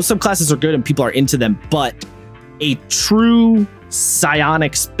subclasses are good and people are into them, but a true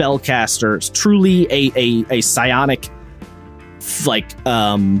psionic spellcaster is truly a psionic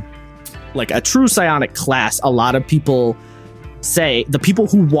like a true psionic class. A lot of people say the people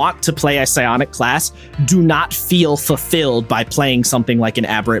who want to play a psionic class do not feel fulfilled by playing something like an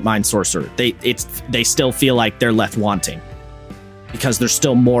aberrant mind sorcerer. They still feel like they're left wanting because there's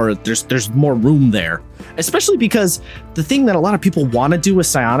still more there's more room there, especially because the thing that a lot of people want to do with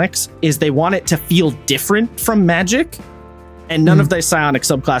psionics is they want it to feel different from magic. And none of the psionic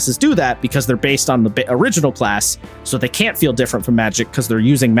subclasses do that because they're based on the original class, so they can't feel different from magic because they're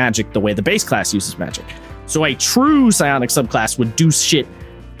using magic the way the base class uses magic. So a true psionic subclass would do shit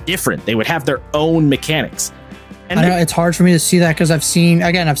different. They would have their own mechanics. And I know it's hard for me to see that because I've seen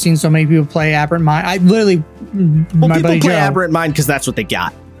so many people play aberrant mind. I literally, my buddy Joe, play aberrant mind because that's what they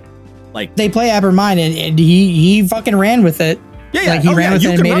got. Like they play aberrant mind, and he fucking ran with it. Yeah, like he ran with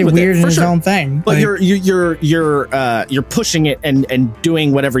it and made it weird in his own thing. But like, you're pushing it and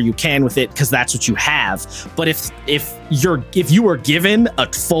doing whatever you can with it because that's what you have. But if you were given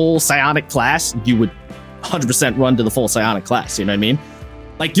a full psionic class, you would 100% run to the full psionic class. You know what I mean?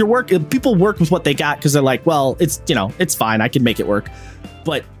 Like people work with what they got because they're like, well, it's fine. I can make it work.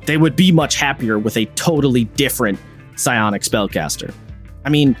 But they would be much happier with a totally different psionic spellcaster. I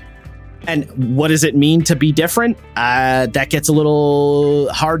mean. And what does it mean to be different? That gets a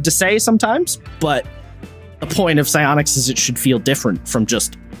little hard to say sometimes, but the point of psionics is it should feel different from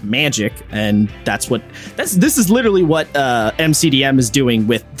just magic, and this is literally what MCDM is doing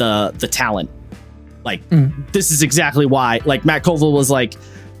with the talent. Like this is exactly why. Like Matt Colville was like,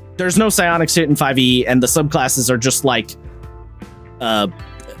 "There's no psionics hit in 5e, and the subclasses are just like."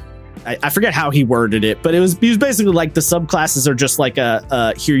 I forget how he worded it, but he was basically like the subclasses are just like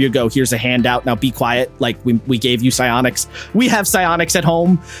here you go, here's a handout, now be quiet. Like we gave you psionics. We have psionics at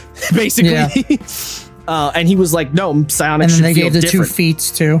home, basically. Yeah. And he was like, no, psionics should feel different. And then they gave the different. 2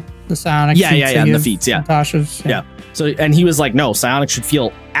 feats too. The psionics. Yeah, and the feats, yeah. Natasha's, yeah. So, and he was like, no, psionics should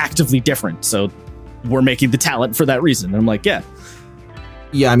feel actively different. So we're making the talent for that reason. And I'm like, yeah.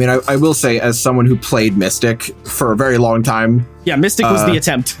 Yeah, I mean, I will say, as someone who played Mystic for a very long time. Yeah, Mystic was the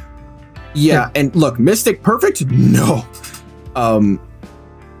attempt. Yeah, and look, Mystic perfect? No.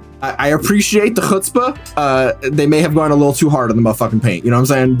 I appreciate the chutzpah. They may have gone a little too hard on the motherfucking paint, you know what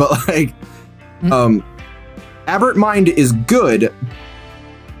I'm saying? But like, Aberrant Mind is good,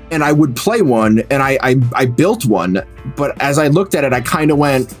 and I would play one, and I built one, but as I looked at it, I kind of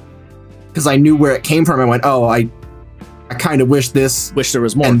went, because I knew where it came from, I went, oh, I kind of wish there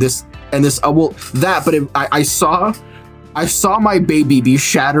was more. And this, but I saw my baby be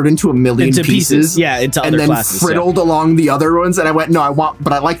shattered into a million pieces. Yeah, into other classes. And then friddled along the other ones. And I went, no,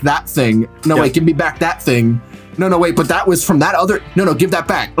 but I like that thing. No, wait, give me back that thing. No, wait, but that was from that other. No, give that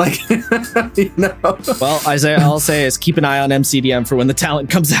back. Like, you know. Well, Isaiah, I'll say is keep an eye on MCDM for when the talent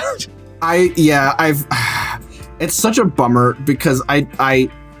comes out. It's such a bummer because I'm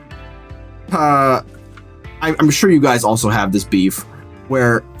sure you guys also have this beef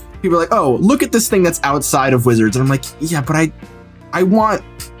where people are like, oh, look at this thing that's outside of Wizards. And I'm like, yeah, but I want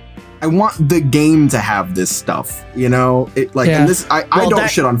the game to have this stuff, you know? And this, I don't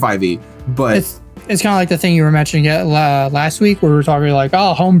shit on 5e, but it's kind of like the thing you were mentioning last week where we were talking like,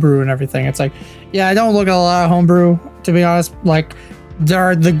 oh, homebrew and everything. It's like, yeah, I don't look at a lot of homebrew, to be honest. Like, there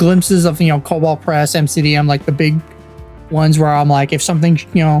are the glimpses of, Cobalt Press, MCDM, like the big ones where I'm like, if something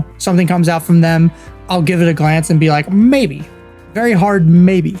comes out from them, I'll give it a glance and be like, maybe. Very hard,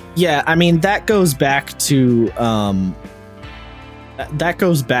 maybe. Yeah, I mean, that goes back to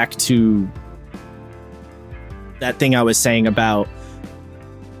that thing I was saying about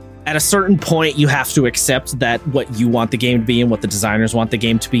at a certain point, you have to accept that what you want the game to be and what the designers want the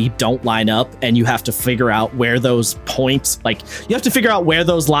game to be don't line up, and you have to figure out where those points, like you have to figure out where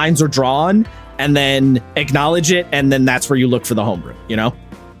those lines are drawn, and then acknowledge it, and then that's where you look for the homebrew. You know?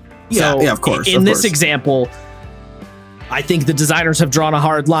 Yeah, so yeah, of course. In this example, I think the designers have drawn a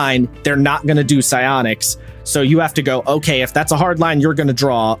hard line. They're not going to do psionics. So you have to go, okay, if that's a hard line you're going to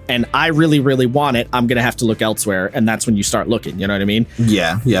draw and I really, really want it, I'm going to have to look elsewhere. And that's when you start looking. You know what I mean?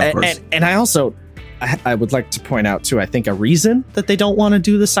 Yeah, yeah, of course. And I also, I would like to point out too, I think a reason that they don't want to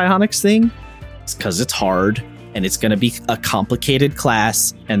do the psionics thing is because it's hard and it's going to be a complicated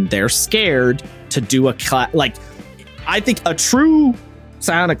class and they're scared to do a class. Like, I think a true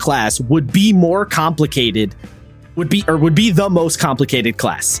psionic class would be more complicated, would be the most complicated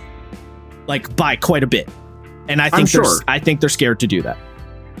class, like by quite a bit. And I think they're scared to do that.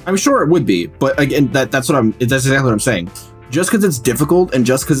 I'm sure it would be, but again, that's exactly what I'm saying. Just because it's difficult and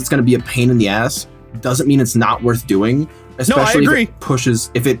just because it's going to be a pain in the ass doesn't mean it's not worth doing. Especially no, I agree.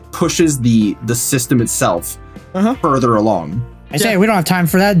 If it pushes the system itself further along. I say we don't have time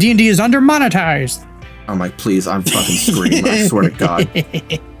for that. D&D is under monetized. I'm like, please, I'm fucking screaming. I swear to God.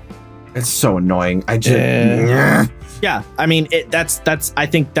 It's so annoying. I just yeah. I mean,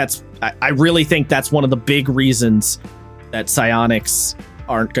 I really think that's one of the big reasons that psionics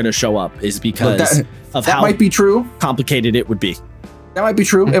aren't going to show up is because of how might be true. Complicated it would be. That might be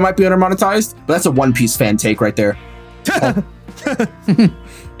true. It might be undermonetized, but that's a One Piece fan take right there. Oh.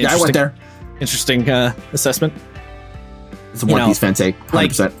 Yeah, I went there. Interesting assessment. It's a One Piece fan take.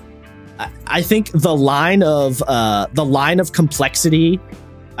 100%. I think the line of complexity,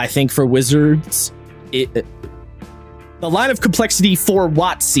 I think for Wizards, the line of complexity for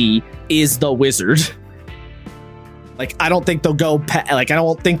WotC is the wizard. Like, I don't think they'll go. I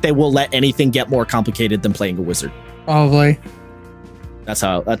don't think they will let anything get more complicated than playing a wizard. Probably. That's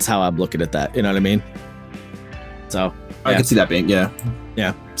how I'm looking at that. You know what I mean? So I can see that being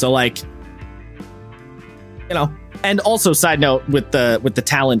yeah. So like, you know, and also side note with the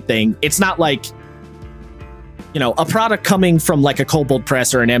talent thing, it's not like, you know, a product coming from like a Kobold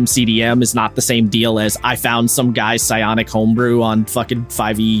Press or an MCDM is not the same deal as I found some guy's psionic homebrew on fucking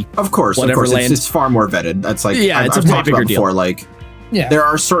 5e. Of course, it's far more vetted. That's like, yeah, it's a way bigger deal. Before, like, yeah, there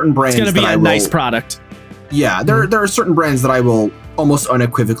are certain brands. It's gonna be a nice product. Yeah, there are certain brands that I will almost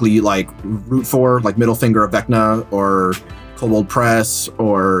unequivocally like root for, like Middle Finger of Vecna or Kobold Press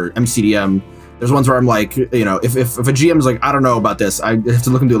or MCDM. There's ones where I'm like, you know, if a GM is like, I don't know about this, I have to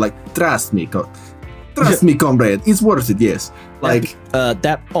look and do like, trust me, comrade, it's worth it. Yes, like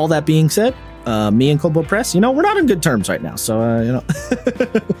All that being said, me and Kobold Press, you know, we're not on good terms right now. So you know,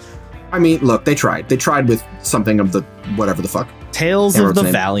 I mean, look, they tried with something of the whatever the fuck. Tales of the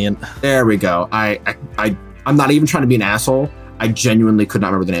Valiant. There we go. I'm not even trying to be an asshole. I genuinely could not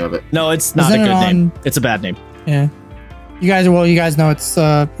remember the name of it. No, it's not a good name. It's a bad name. Yeah. You guys know it's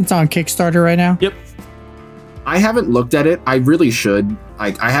on Kickstarter right now. Yep. I haven't looked at it. I really should.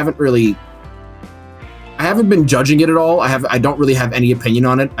 I haven't been judging it at all. I don't really have any opinion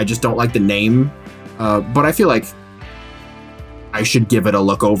on it. I just don't like the name. But I feel like I should give it a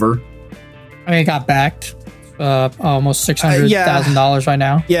look over. I mean, it got backed. Almost $600,000 right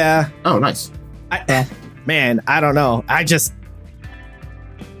now. Yeah. Oh, nice. Man, I don't know.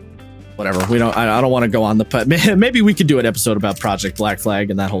 Whatever. I don't want to go on the. Maybe we could do an episode about Project Black Flag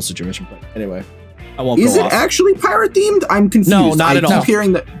and that whole situation. But anyway, I won't. Is it actually pirate themed? I'm confused. No, not at all. I keep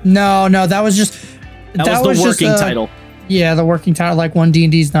hearing that. No, that was just. That was the working title. Yeah, the working title. Like when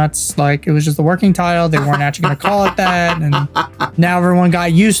D&D's nuts. Like it was just the working title. They weren't actually going to call it that, and now everyone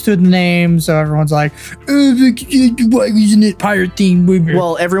got used to the name, so everyone's like, "Why isn't it pirate themed?"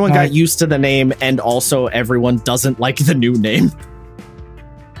 Well, everyone got used to the name, and also everyone doesn't like the new name.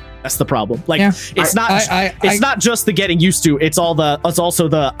 That's the problem. Like, yeah. It's not just the getting used to. It's also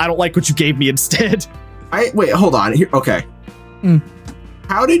the I don't like what you gave me instead. Wait, hold on. Here, okay.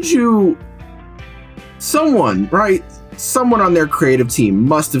 How did you? Someone on their creative team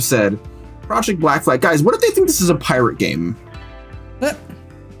must have said, Project Black Flag, guys, what if they think this is a pirate game? I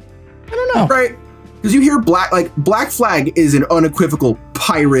don't know. Right? Because you hear Black Flag is an unequivocal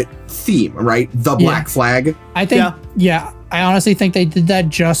pirate theme, right? The Black Flag. I think, I honestly think they did that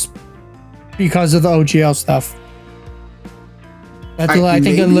just because of the OGL stuff. That's I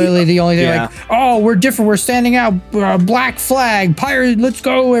think literally the only thing. Like, oh, we're different. We're standing out. Black Flag, pirate. Let's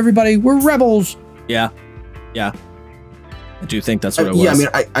go, everybody. We're rebels. Yeah. I do think that's what it was. Yeah,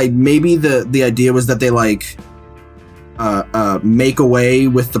 I mean, I maybe the idea was that they like make away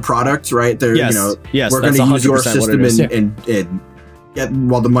with the product, right? They're we're going to use your system and get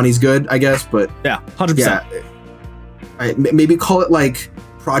while the money's good, I guess. But 100%. Maybe call it like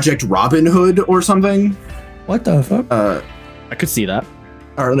Project Robin Hood or something. What the fuck? I could see that.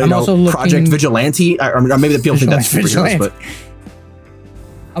 Or Project Vigilante. Or maybe the people think that's superheroes, but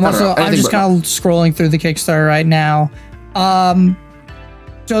I'm just kind of scrolling through the Kickstarter right now.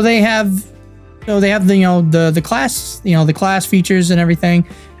 So they have the the class, the class features and everything.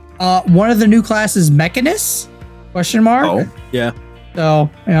 One of the new classes, Mechanist? Question mark. Oh, yeah. So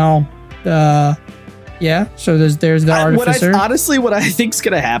yeah. So there's the artificer. What I think's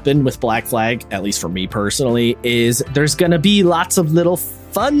gonna happen with Black Flag, at least for me personally, is there's gonna be lots of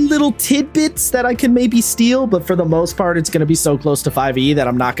fun little tidbits that I can maybe steal, but for the most part, it's gonna be so close to 5e that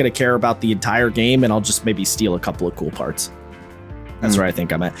I'm not gonna care about the entire game, and I'll just maybe steal a couple of cool parts. That's where I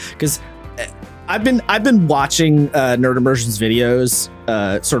think I'm at, because I've been watching Nerd Immersion's videos,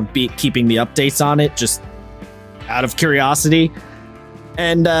 sort of keeping the updates on it, just out of curiosity.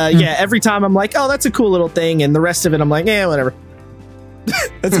 And yeah, every time I'm like, oh, that's a cool little thing, and the rest of it I'm like, yeah, whatever.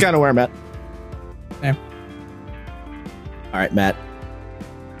 That's kind of where I'm at. Yeah. All right, Matt.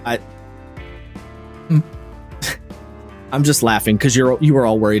 I'm just laughing because you were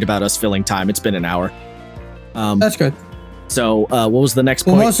all worried about us filling time. It's been an hour. That's good. So what was the next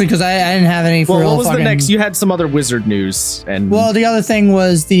point? Well, mostly because I didn't have any. Well, what was the next? You had some other wizard news, and well, the other thing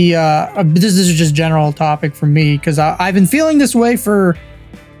was the this is just general topic for me, because I've been feeling this way for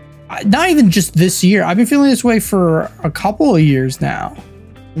not even just this year. I've been feeling this way for a couple of years now,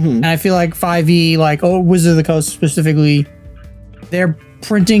 and I feel like 5e, like Wizard of the Coast specifically, they're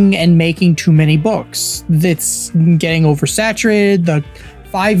printing and making too many books. It's getting oversaturated. The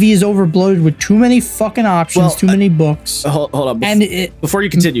 5e is overbloated with too many fucking options, too many books. Hold on. Before you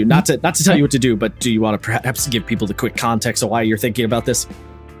continue, not to tell you what to do, but do you want to perhaps give people the quick context of why you're thinking about this?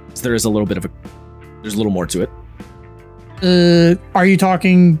 So there's a little more to it. Are you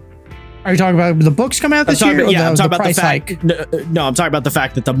talking about the books coming out this year? I'm talking about price hike. No, I'm talking about the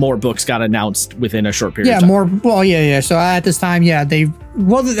fact that the more books got announced within a short period of time. Yeah. So at this time,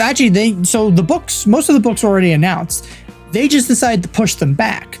 so the books, most of the books were already announced. They just decided to push them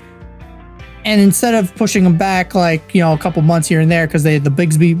back. And instead of pushing them back like, a couple months here and there, because the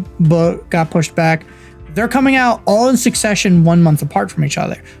Bigsby book got pushed back, they're coming out all in succession 1 month apart from each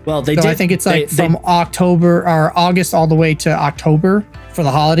other. Well, I think it's from October or August all the way to October for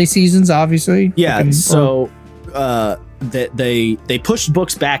the holiday seasons, obviously. Yeah, they pushed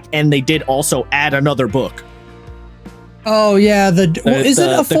books back, and they did also add another book. Oh, yeah. Is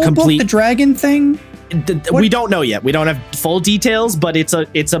it a full book, the dragon thing? We don't know yet. We don't have full details, but it's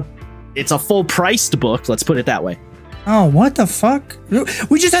a full priced book. Let's put it that way. Oh, what the fuck?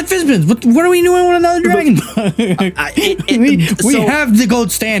 We just had Fizbins. What are we doing with another dragon book? We have the gold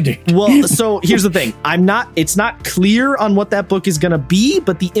standard. Well, so here's the thing. It's not clear on what that book is going to be,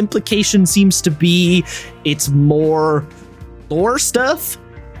 but the implication seems to be it's more lore stuff.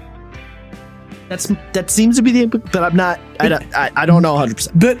 That seems to be the input, but I don't know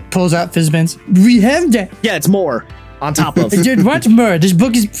 100%. But pulls out Fizbins. We have that. Yeah, it's more on top of. Dude, what more? This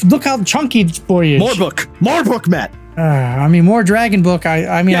book is, look how chunky this boy is. More book, Matt. More dragon book.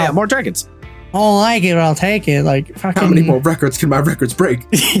 More dragons. I don't like it, but I'll take it. Like, fucking. How many more records can my records break?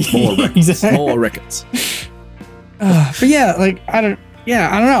 More records. Exactly. More records. But yeah, I don't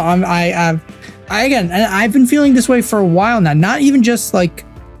know. I've been feeling this way for a while now. Not even just like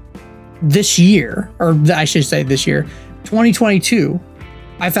this year, or I should say this year, 2022.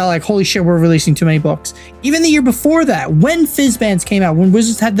 I felt like, holy shit, we're releasing too many books. Even the year before that, when Fizzbands came out, when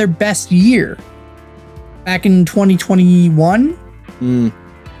Wizards had their best year, back in 2021.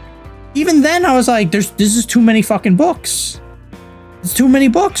 Even then, I was like, this is too many fucking books. It's too many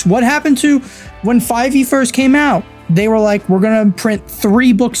books. What happened to when 5e first came out? They were like, we're going to print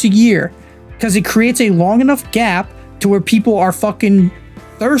 3 books a year because it creates a long enough gap to where people are fucking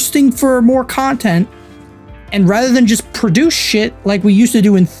thirsting for more content. And rather than just produce shit like we used to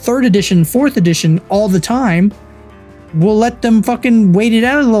do in 3rd edition, 4th edition all the time, we'll let them fucking wait it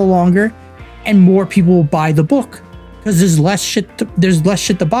out a little longer, and more people will buy the book because there's less shit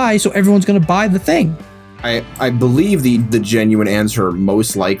to buy, so everyone's gonna buy the thing. I believe the genuine answer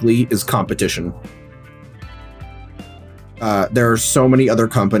most likely is competition. There are so many other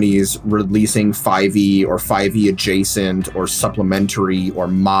companies releasing 5e or 5e adjacent or supplementary or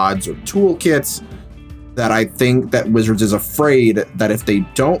mods or toolkits that I think that Wizards is afraid that if they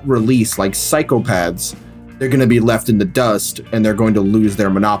don't release like psychopaths, they're going to be left in the dust and they're going to lose their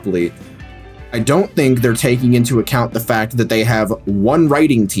monopoly. I don't think they're taking into account the fact that they have one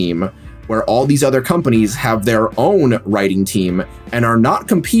writing team where all these other companies have their own writing team and are not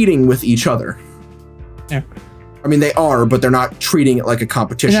competing with each other. Yeah. I mean, they are, but they're not treating it like a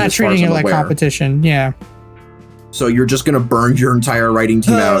competition. They're not treating it like competition, yeah. So you're just gonna burn your entire writing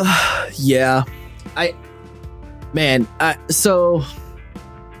team out. Yeah, so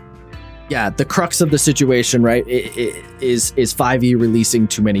yeah, the crux of the situation, right, is 5e releasing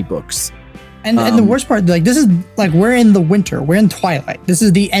too many books. And the worst part, like, this is like, we're in the winter, we're in Twilight. This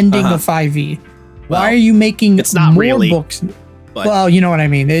is the ending of 5e. Why are you making more books? But, well, you know what I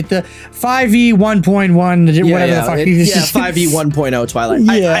mean. The 5e 1.1, whatever the fuck. 5e 1.0 Twilight.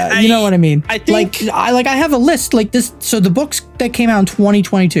 Yeah, you know what I mean. I think I have a list like this. So the books that came out in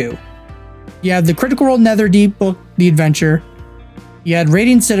 2022, you have the Critical Role Netherdeep book, The Adventure. You had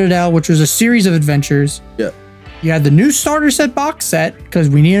Radiant Citadel, which was a series of adventures. Yeah. You had the new starter set box set, because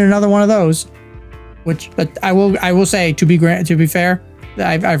we need another one of those. Which, but I will say, to be fair,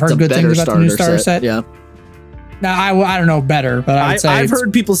 I've heard good things about the new starter set. Yeah. Now I don't know better, but I've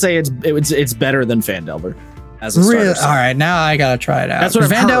heard people say it's better than Phandelver as a starter set. All right, now I gotta try it out. That's what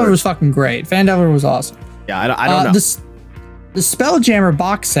Phandelver was fucking great. Phandelver was awesome. Yeah, I don't know. The Spelljammer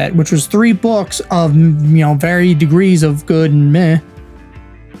box set, which was 3 books of varied degrees of good and meh,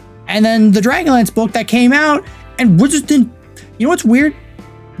 and then the Dragonlance book that came out, and Wizards didn't. You know what's weird?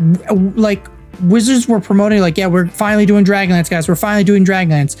 Like, Wizards were promoting, like, yeah, we're finally doing Dragonlance, guys. We're finally doing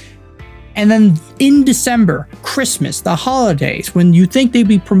Dragonlance. And then in December, Christmas, the holidays, when you think they'd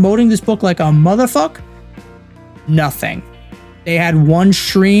be promoting this book like a motherfucker, nothing. They had one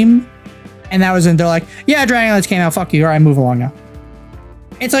stream, and that was it. They're like, yeah, Dragonlance came out, fuck you. All right, move along now.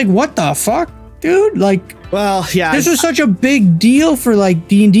 It's like, what the fuck, dude? Like, well, yeah, this was such a big deal for, like,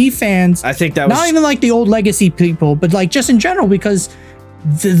 D&D fans. I think that was not even like the old legacy people, but like just in general, because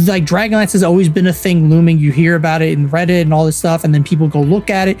like Dragonlance has always been a thing looming. You hear about it in Reddit and all this stuff, and then people go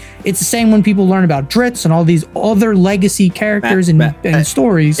look at it. It's the same when people learn about Dritz and all these other legacy characters and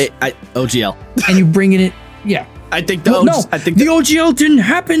stories. OGL, and you bring it in. Yeah, I think the OGL didn't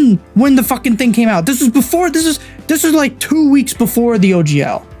happen when the fucking thing came out. This was before. This was like 2 weeks before the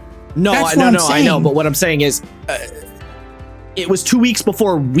OGL. No, I know. But what I'm saying is, it was 2 weeks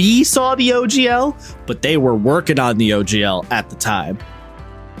before we saw the OGL, but they were working on the OGL at the time.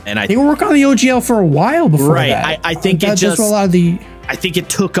 And they were working on the OGL for a while before that. Right. I think I think it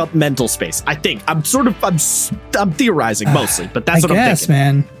took up mental space. I'm theorizing mostly, but that's what I'm thinking.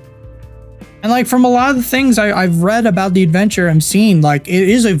 Man. And like from a lot of the things I've read about the adventure, I'm seeing, like, it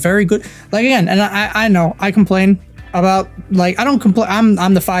is a very good, like, again, and I know I complain about, like, I don't complain.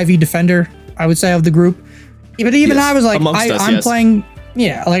 I'm the 5e defender, I would say, of the group. But even I was like, I'm playing.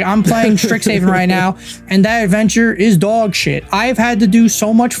 Yeah, like, I'm playing Strixhaven right now, and that adventure is dog shit. I've had to do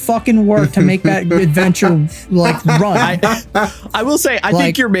so much fucking work to make that adventure, like, run. I will say, I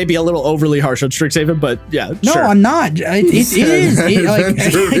think you're maybe a little overly harsh on Strixhaven, but yeah, no, sure. I'm not. It is.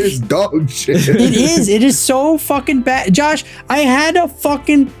 Adventure is dog shit. It is. It is so fucking bad. Josh, I had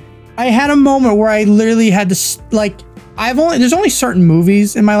a moment where I literally had to, like, there's only certain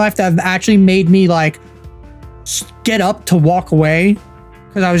movies in my life that have actually made me, like, get up to walk away.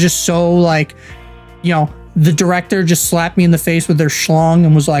 Because I was just so, like, the director just slapped me in the face with their schlong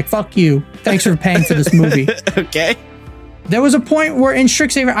and was like, fuck you. Thanks for paying for this movie. Okay. There was a point where in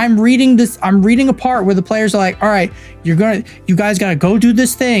Strixhaven, I'm reading a part where the players are like, all right, you guys got to go do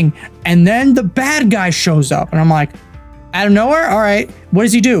this thing. And then the bad guy shows up. And I'm like, out of nowhere? All right. What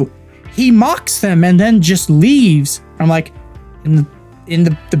does he do? He mocks them and then just leaves. I'm like, in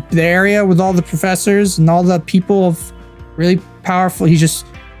the area with all the professors and all the people of really powerful, he just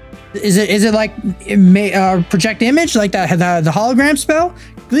is it like project image, like that the hologram spell?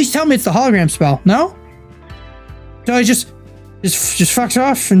 At least tell me it's the hologram spell. No, so he just fucks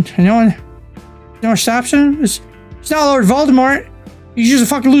off, and no one stops him. It's not Lord Voldemort. He's just a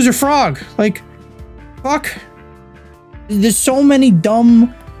fucking loser frog. Like, fuck. There's so many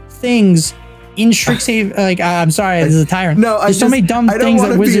dumb things in Strixhaven. Like, I'm sorry, this is a tyrant. No, there's so many dumb things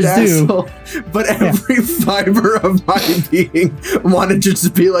that Wizards do. But every fiber of my being wanted to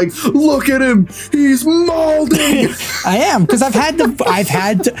just be like, look at him, he's molding. I am, because I've had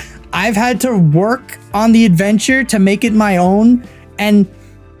to work on the adventure to make it my own. And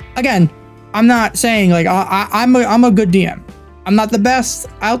again, I'm not saying, like, I'm a good DM. I'm not the best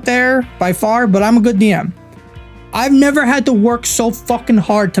out there by far, but I'm a good DM. I've never had to work so fucking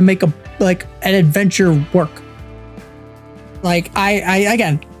hard to make an adventure work. Like,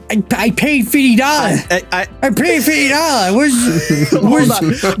 I paid $50. I paid $50.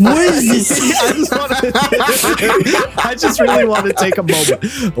 What is this? I just really want to take a moment.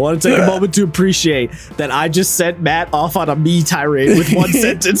 I want to take a moment to appreciate that I just sent Matt off on a me tirade with one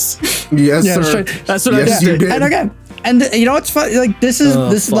sentence. Yes, sir. That's what I just did. And again, and you know what's funny? Like, this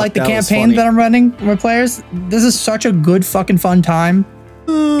is like the campaign that I'm running with my players. This is such a good fucking fun time.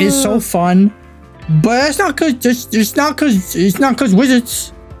 It's so fun. But it's not because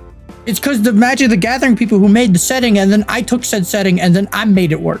wizards. It's because the Magic the Gathering people who made the setting, and then I took said setting, and then I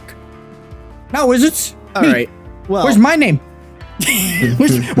made it work. Not wizards. All right. Well, where's my name?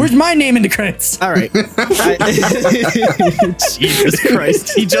 where's my name in the credits? All right. Jesus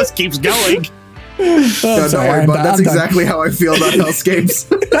Christ. He just keeps going. Don't worry about that's exactly how I feel about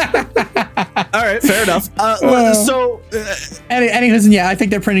Hellscapes. All right, fair enough. Yeah, I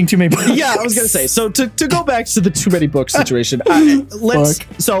think they're printing too many books. Yeah, I was gonna say. So to go back to the too many books situation,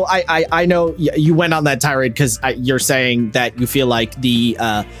 So I know you went on that tirade because you're saying that you feel like the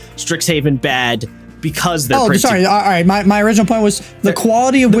Strixhaven bad because they're printing. Sorry. All right, my original point was the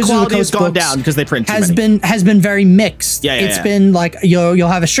quality of Wizards of the Coast has gone books down because they print too has many. been very mixed. Yeah, It's been like you'll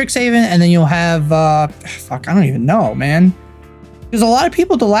have a Strixhaven and then you'll have I don't even know, man. Because a lot of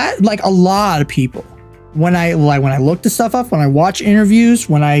people when I look this stuff up, when I watch interviews,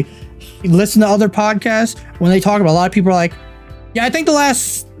 when I listen to other podcasts, when they talk about, a lot of people are like, yeah, I think the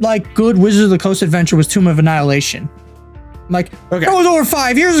last like good Wizards of the Coast adventure was Tomb of Annihilation. I'm like, okay, that was over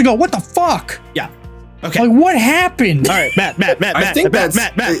 5 years ago. What the fuck? Yeah. Okay. Like, what happened? All right, Matt,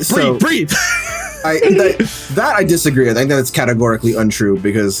 breathe. I disagree. I think that's categorically untrue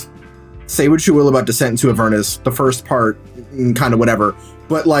because say what you will about Descent into Avernus, the first part, kind of whatever,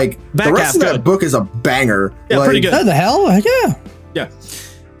 but like the rest of that book is a banger. Yeah, like, pretty good. Oh, the hell? Yeah. Yeah.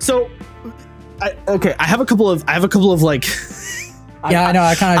 So, I have a couple of like. Yeah, I know.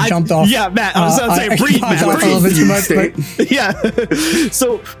 I kind of jumped off. Yeah, Matt. I was going to say, breathe, Matt. A little bit too much, but yeah.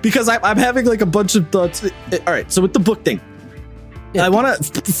 So, because I'm having like a bunch of thoughts. All right. So with the book thing, yeah.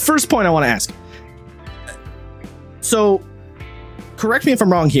 First point I want to ask. So, correct me if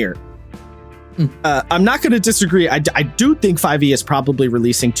I'm wrong here. I'm not going to disagree. I do think 5e is probably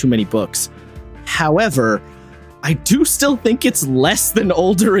releasing too many books. However, I do still think it's less than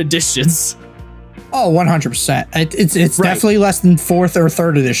older editions. Oh, 100%. It's right. Definitely less than 4th or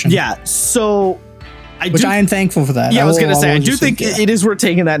 3rd edition. Yeah, so I am thankful for that. Yeah, I was going to say, I do think it is worth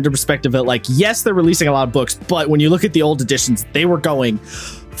taking that into perspective that, like, yes, they're releasing a lot of books, but when you look at the old editions, they were going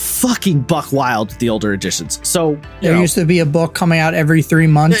fucking buck wild with the older editions. So there used to be a book coming out every 3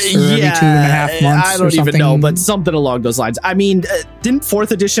 months or every 2.5 months. I don't even know, but something along those lines. I mean, didn't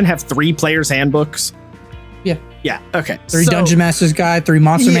 4th edition have 3 players' handbooks? Yeah. Yeah. Okay. 3 Dungeon Master's Guide, 3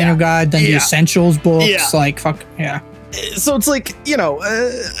 Monster Manual Guide, then the Essentials books. Yeah. Like, fuck. Yeah. So it's like,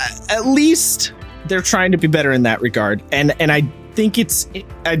 at least they're trying to be better in that regard. And I do think it's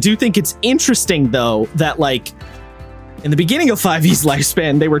interesting, though, that, like, in the beginning of 5e's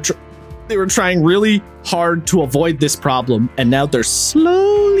lifespan, they were trying really hard to avoid this problem. And now they're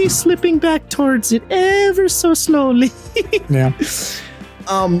slowly slipping back towards it ever so slowly. Yeah.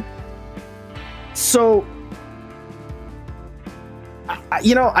 So,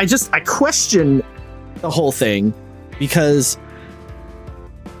 I question the whole thing because,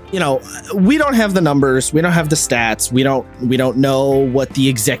 we don't have the numbers, we don't have the stats, we don't know what the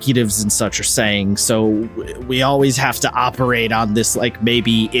executives and such are saying. So we always have to operate on this, like,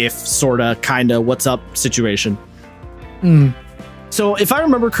 maybe if sorta kinda what's up situation. So if I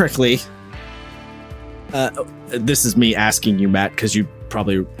remember correctly, this is me asking you, Matt, because you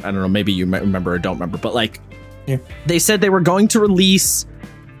probably, I don't know, maybe you might remember or don't remember, but like, they said they were going to release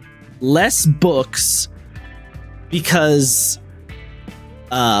less books because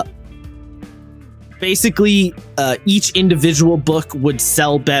basically each individual book would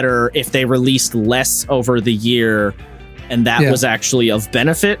sell better if they released less over the year, and that was actually of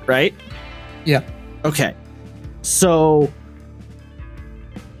benefit, right? Yeah. Okay. So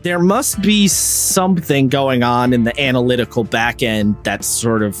there must be something going on in the analytical back end that's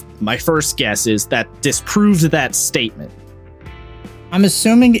sort of, my first guess is, that disproved that statement. I'm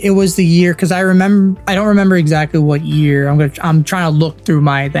assuming it was the year, because I don't remember exactly what year. I'm trying to look through the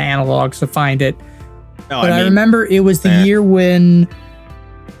analogs to find it. I remember it was the year when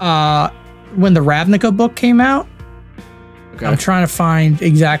the Ravnica book came out. Okay. I'm trying to find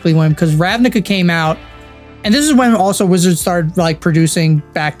exactly when, because Ravnica came out, and this is when also Wizards started like producing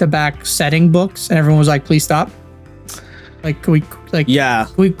back-to-back setting books, and everyone was like, "Please stop." Like, can we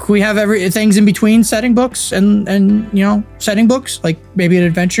have things in between setting books and setting books, like maybe an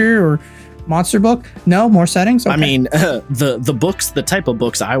adventure or monster book? No, more settings. Okay. I mean, the books, the type of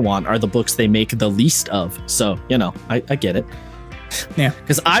books I want are the books they make the least of. So I get it. Yeah,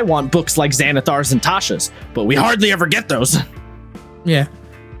 because I want books like Xanathar's and Tasha's, but we hardly ever get those. Yeah.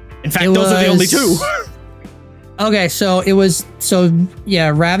 In fact, those are the only 2. Okay, so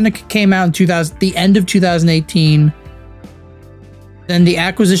Ravnica came out in the end of 2018. Then the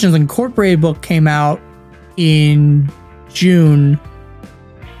Acquisitions Incorporated book came out in June.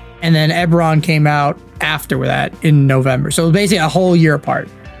 and then Eberron came out after that in November. So basically a whole year apart.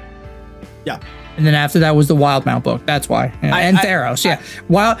 Yeah. And then after that was the Wildmount book. That's why. Yeah. And Theros.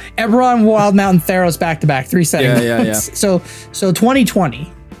 Eberron, Wildmount, and Theros back to back. 3 setting. Yeah. So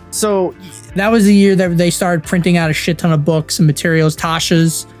 2020. So that was the year that they started printing out a shit ton of books and materials.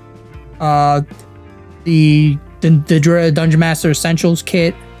 Tasha's, the Dungeon Master Essentials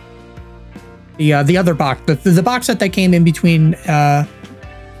kit, the other box, the box set that came in between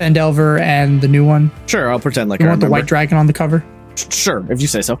Vandelver and the new one. Sure, I'll pretend like I want the white dragon on the cover. Sure, if you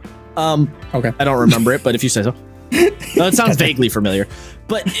say so. Okay. I don't remember it, but if you say so. No, it sounds vaguely familiar,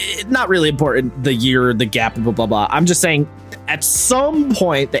 but not really important. The year, the gap, blah, blah, blah. I'm just saying at some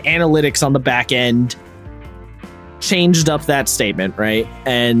point, the analytics on the back end changed up that statement, right?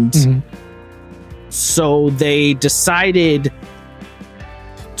 And so they decided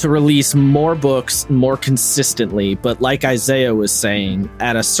to release more books more consistently. But like Isaiah was saying,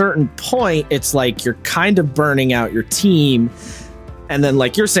 at a certain point, it's like you're kind of burning out your team. And then,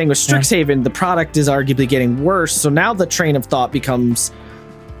 like you're saying with Strixhaven, the product is arguably getting worse. So now the train of thought becomes,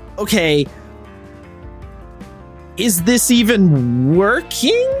 okay, is this even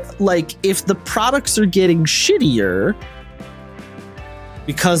working? Like, if the products are getting shittier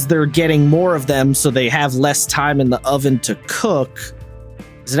because they're getting more of them, so they have less time in the oven to cook,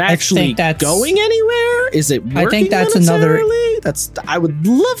 is it actually going anywhere? Is it working? I think that's I would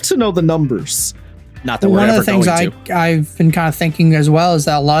love to know the numbers. Not that one of the things I've been kind of thinking as well is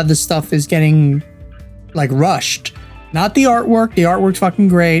that a lot of this stuff is getting like rushed. Not the artwork. The artwork's fucking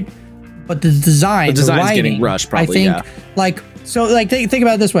great, but the design, the design's getting rushed. Probably, I think. Think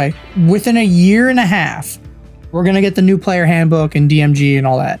about it this way: within a year and a half, we're gonna get the new player handbook and DMG and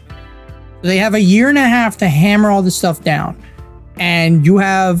all that. They have a year and a half to hammer all this stuff down, and you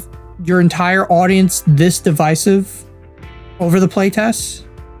have your entire audience this divisive over the playtests.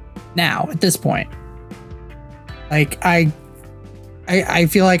 Now, at this point. Like I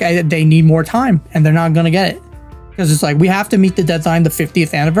feel like they need more time, and they're not gonna get it because it's like we have to meet the deadline, the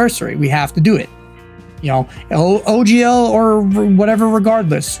 50th anniversary. We have to do it, you know, OGL or whatever.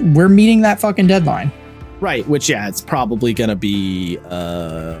 Regardless, we're meeting that fucking deadline. Right. Which it's probably gonna be bit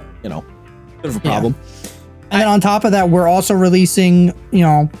of a problem. Yeah. And then on top of that, we're also releasing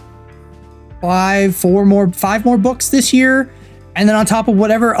 5 more books this year. And then on top of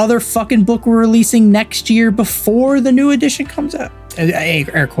whatever other fucking book we're releasing next year before the new edition comes out,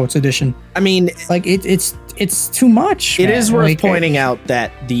 air quotes edition. I mean, like it's too much. It is worth pointing out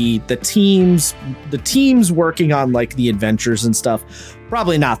that the teams working on like the adventures and stuff,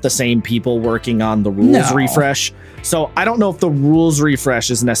 probably not the same people working on the rules refresh. So I don't know if the rules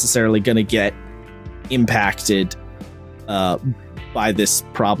refresh is necessarily going to get impacted by this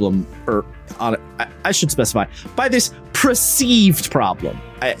problem, or I should specify, by this perceived problem.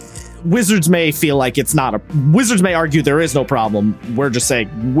 Wizards may feel like it's not a... Wizards may argue there is no problem. We're just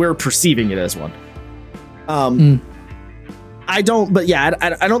saying we're perceiving it as one. I don't... But yeah,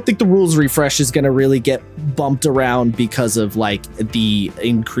 I don't think the rules refresh is going to really get bumped around because of like the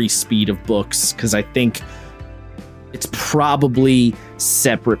increased speed of books, because I think it's probably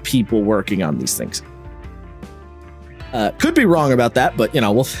separate people working on these things. Could be wrong about that, but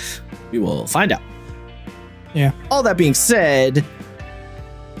we will find out. Yeah. All that being said,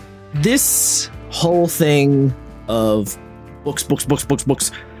 this whole thing of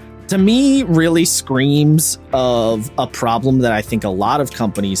books, to me really screams of a problem that I think a lot of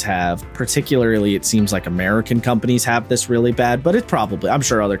companies have. Particularly, it seems like American companies have this really bad, but I'm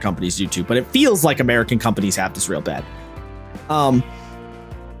sure other companies do too, but it feels like American companies have this real bad.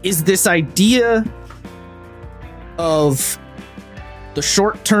 Is this idea of the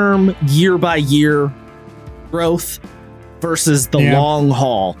short-term, year-by-year growth versus the long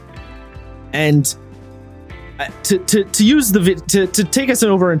haul. And to take us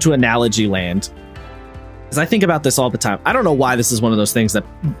over into analogy land, because I think about this all the time. I don't know why this is one of those things that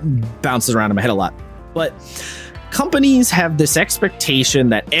bounces around in my head a lot, but companies have this expectation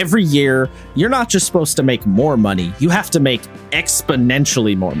that every year you're not just supposed to make more money, you have to make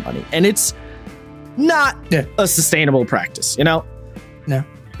exponentially more money. And it's not a sustainable practice, No.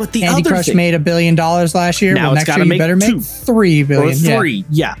 But the Candy Crush made $1 billion last year. Now well, it's got to make better make $3 billion. Or 3,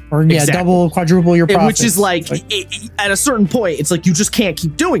 Or exactly. Double, quadruple your profits. Which is like at a certain point, it's like you just can't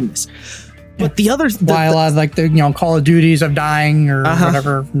keep doing this. But the other... Why a lot of like the Call of Duties of dying or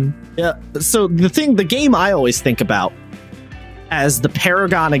whatever. Yeah. So the game I always think about as the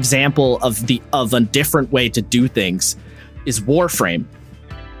paragon example of a different way to do things is Warframe.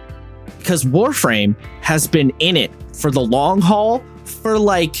 Because Warframe has been in it for the long haul for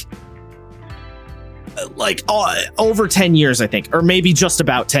like like over 10 years, I think, or maybe just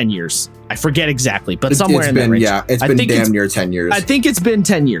about 10 years. I forget exactly, but somewhere in that range. Yeah, it's been damn near 10 years. I think it's been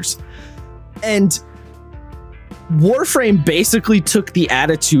 10 years. And Warframe basically took the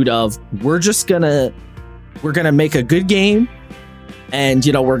attitude of, we're gonna make a good game, and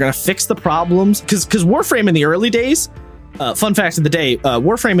we're gonna fix the problems. Because Warframe in the early days, fun fact of the day,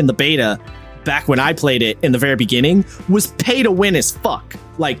 Warframe in the beta, back when I played it in the very beginning, was pay to win as fuck.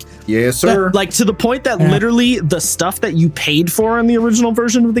 Like, yes, sir. Like to the point that literally the stuff that you paid for in the original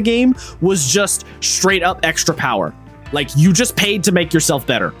version of the game was just straight up extra power. Like, you just paid to make yourself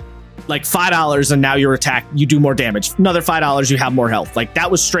better. Like $5 and now your attack, you do more damage. Another $5, you have more health. Like,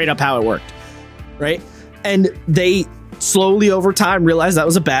 that was straight up how it worked, right? And they slowly over time realized that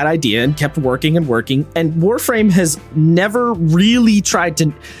was a bad idea and kept working and working. And Warframe has never really tried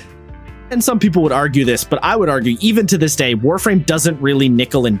to... And some people would argue this, but I would argue even to this day, Warframe doesn't really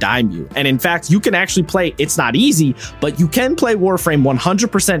nickel and dime you. And in fact, you can actually play, it's not easy, but you can play Warframe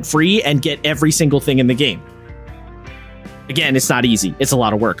 100% free and get every single thing in the game. Again, it's not easy. It's a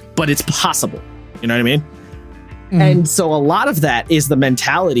lot of work, but it's possible. You know what I mean? Mm-hmm. And so a lot of that is the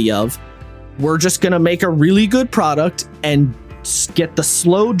mentality of, we're just going to make a really good product and get the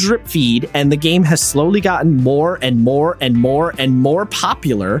slow drip feed. And the game has slowly gotten more and more and more and more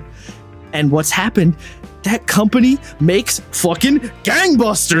popular. And what's happened, that company makes fucking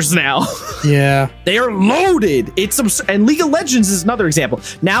gangbusters now. Yeah. They are loaded. And League of Legends is another example.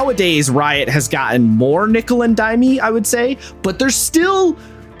 Nowadays, Riot has gotten more nickel and dimey, I would say, but they're still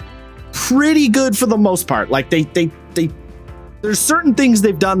pretty good for the most part. Like, there's certain things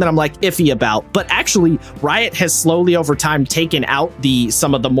they've done that I'm like iffy about, but actually Riot has slowly over time taken out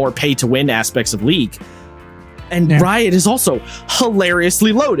some of the more pay to win aspects of League. And Riot is also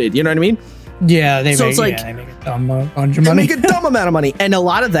hilariously loaded. You know what I mean? Yeah, they make a dumb bunch of money. They make a dumb amount of money. And a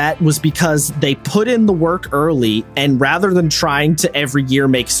lot of that was because they put in the work early, and rather than trying to every year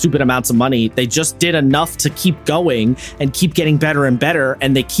make stupid amounts of money, they just did enough to keep going and keep getting better and better.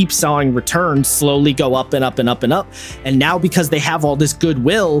 And they keep selling returns slowly go up and up and up and up. And now because they have all this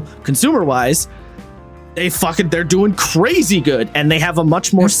goodwill consumer wise, they're doing crazy good. And they have a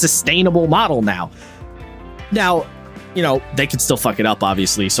much more sustainable model now. Now, they could still fuck it up,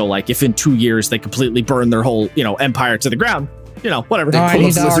 obviously. So, like, if in 2 years they completely burn their whole, empire to the ground, whatever. I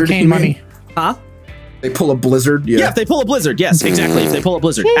need the arcane money. Huh? They pull a Blizzard? Yeah, if they pull a Blizzard. Yes, exactly. If they pull a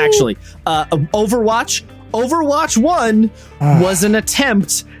Blizzard. Actually, Overwatch 1 was an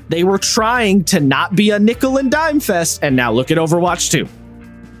attempt. They were trying to not be a nickel and dime fest. And now look at Overwatch 2.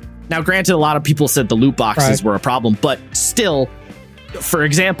 Now, granted, a lot of people said the loot boxes were a problem, but still... For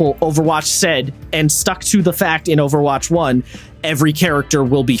example, Overwatch said and stuck to the fact in Overwatch 1, every character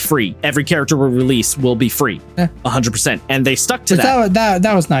will be free. Every character will release will be free. 100%. And they stuck to that.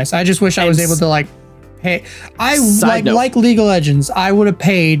 That was nice. I just wish I was able to pay. I like League of Legends. I would have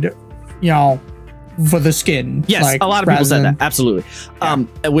paid, for the skin. Yes, a lot of people said that. Absolutely. Yeah.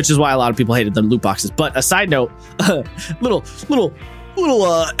 Which is why a lot of people hated the loot boxes. But a side note, little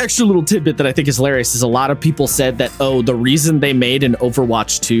extra little tidbit that I think is hilarious is a lot of people said that, the reason they made an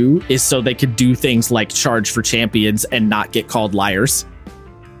Overwatch 2 is so they could do things like charge for champions and not get called liars.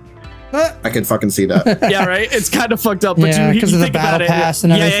 I can fucking see that. Yeah, right? It's kind of fucked up, but you because of the think battle about pass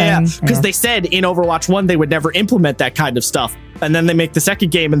and everything. Yeah. Because they said in Overwatch 1 they would never implement that kind of stuff. And then they make the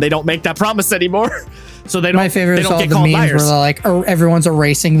second game and they don't make that promise anymore. So they don't. My favorite is all the memes liars. where everyone's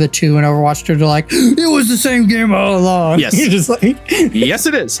erasing the 2 in Overwatch 2. They're like, it was the same game all along. Yes. You're just like, yes,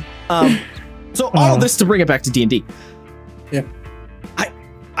 it is. So all of this to bring it back to D&D. Yeah.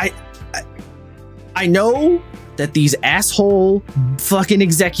 I know that these asshole fucking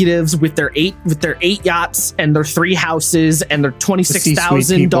executives with their eight yachts and their 3 houses and their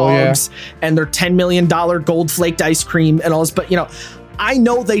 26,000 dogs and their $10 million gold flaked ice cream and all this, but I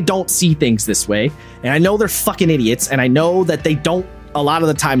know they don't see things this way, and I know they're fucking idiots, and I know that they don't a lot of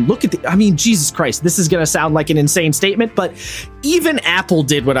the time look at Jesus Christ, this is going to sound like an insane statement, but even Apple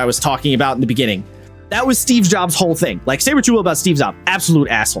did what I was talking about in the beginning. That was Steve Jobs' whole thing. Like, say what you will about Steve Jobs, absolute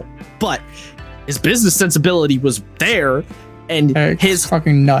asshole, but his business sensibility was there, and his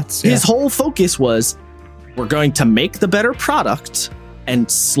fucking nuts. His whole focus was, we're going to make the better product, and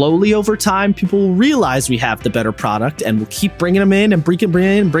slowly over time, people will realize we have the better product, and we'll keep bringing them in and bringing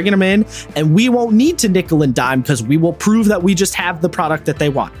them in, and we won't need to nickel and dime because we will prove that we just have the product that they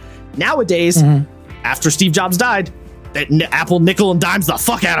want. Nowadays, after Steve Jobs died, Apple nickel and dimes the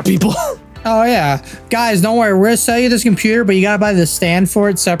fuck out of people. Oh yeah, guys, don't worry. We're gonna sell you this computer, but you gotta buy the stand for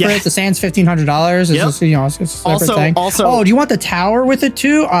it separate. Yeah. The stand's $1,500. It's just, it's a separate thing. Also, do you want the tower with it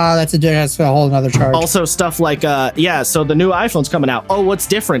too? That's a whole other charge. Also, stuff like so the new iPhone's coming out. Oh, what's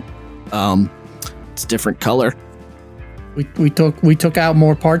different? It's a different color. We took out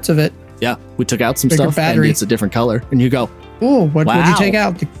more parts of it. Yeah, we took out some Bigger stuff, battery. and it's a different color. And you go, oh, what did you take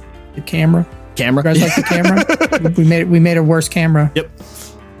out? The camera. Camera. You guys like the camera? we made a worse camera. Yep.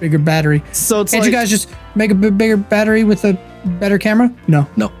 Bigger battery. So it's Can't you guys just make a bigger battery with a better camera? No.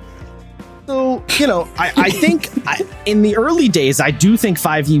 So, you know, I think in the early days, I do think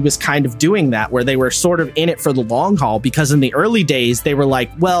 5e was kind of doing that, where they were sort of in it for the long haul, because in the early days, they were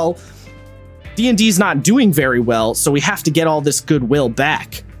like, well, D&D's not doing very well, so we have to get all this goodwill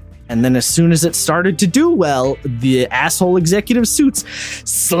back. And then as soon as it started to do well, the asshole executive suits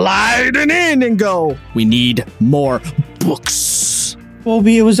sliding in and go, we need more books. Well,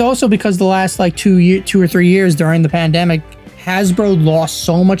 it was also because the last like 2 or 3 years during the pandemic, Hasbro lost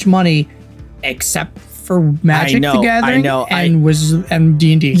so much money, except for Magic the Gathering and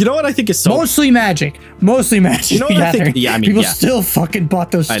D&D. You know what I think is so mostly Magic. You know what I think? Yeah, I mean, people still fucking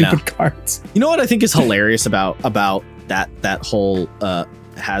bought those stupid cards. You know what I think is hilarious about that whole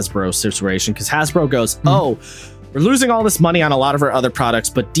Hasbro situation? Because Hasbro goes, oh, we're losing all this money on a lot of our other products,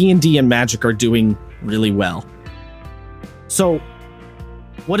 but D&D and Magic are doing really well. So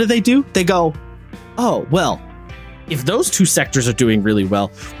what do? They go, oh, well, if those two sectors are doing really well,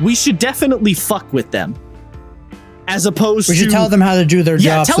 we should definitely fuck with them. As opposed to... We should tell them how to do their job.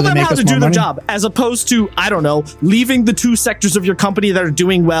 Yeah, tell them how to do their job. As opposed to, I don't know, leaving the two sectors of your company that are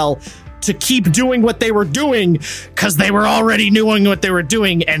doing well to keep doing what they were doing because they were already doing what they were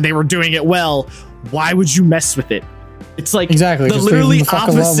doing and they were doing it well. Why would you mess with it? It's like exactly the literally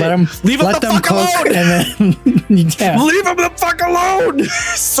opposite. Leave them the fuck alone. And then, leave them the fuck alone.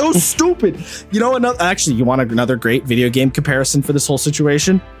 So stupid. You know, actually, you want another great video game comparison for this whole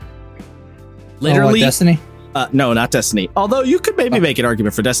situation? Literally, Destiny? No, not Destiny. Although you could maybe make an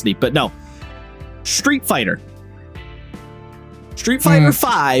argument for Destiny, but no. Street Fighter. Street Fighter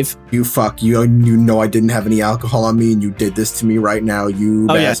 5. You fuck. You know I didn't have any alcohol on me and you did this to me right now, you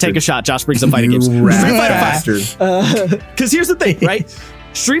bastard. Yeah, take a shot. Josh brings up fighting games. Street Fighter 5. Because here's the thing, right?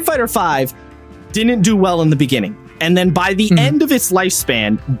 Street Fighter 5 didn't do well in the beginning. And then by the end of its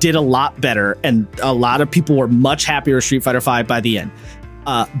lifespan, did a lot better. And a lot of people were much happier with Street Fighter 5 by the end.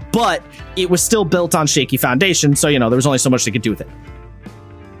 But it was still built on shaky foundation. So, you know, there was only so much they could do with it.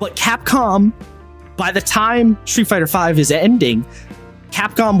 But Capcom... By the time Street Fighter 5 is ending,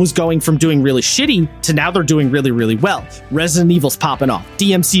 Capcom was going from doing really shitty to now they're doing really, really well. Resident Evil's popping off.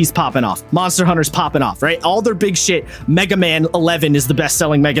 DMC's popping off. Monster Hunter's popping off, right? All their big shit. Mega Man 11 is the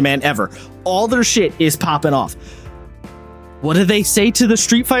best-selling Mega Man ever. All their shit is popping off. What do they say to the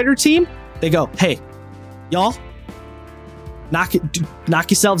Street Fighter team? They go, hey, y'all, knock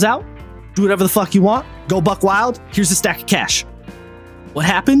yourselves out. Do whatever the fuck you want. Go buck wild. Here's a stack of cash. What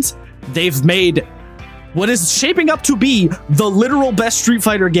happens? They've made... what is shaping up to be the literal best Street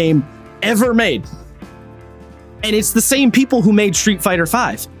Fighter game ever made. And it's the same people who made Street Fighter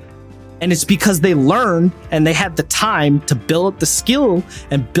 5. And it's because they learned and they had the time to build up the skill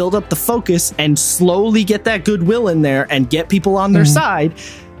and build up the focus and slowly get that goodwill in there and get people on their side.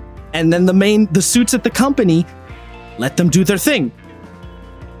 And then the suits at the company let them do their thing.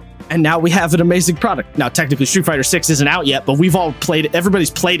 And now we have an amazing product. Now, technically, Street Fighter 6 isn't out yet, but we've all played it. Everybody's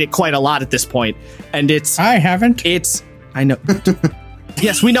played it quite a lot at this point. And it's... I haven't. I know.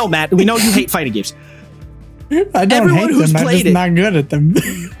 Yes, we know, Matt. We know you hate fighting games. I don't hate them. I'm just not good at them.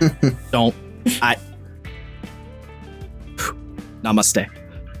 Namaste.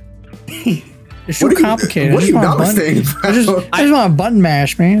 It's so complicated. What are you namaste? I just want a button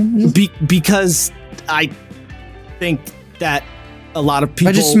mash, man. Because I think that a lot of people...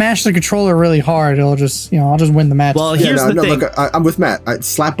 If I just smash the controller really hard, it'll just, I'll just win the match. Well, here's the thing. Look, I'm with Matt.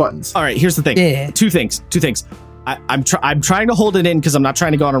 Slap buttons. All right, here's the thing. Yeah. Two things. I'm trying to hold it in because I'm not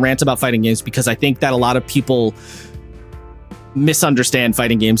trying to go on a rant about fighting games, because I think that a lot of people misunderstand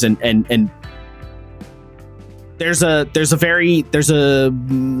fighting games and there's a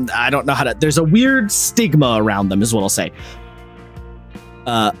weird stigma around them is what I'll say.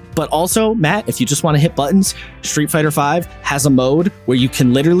 But also, Matt, if you just want to hit buttons, Street Fighter 5 has a mode where you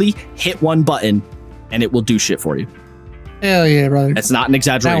can literally hit one button and it will do shit for you. Hell yeah, brother. That's not an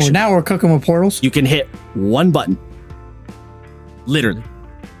exaggeration. Now we're cooking with portals. You can hit one button. Literally.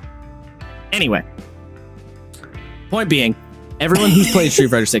 Anyway. Point being, everyone who's played Street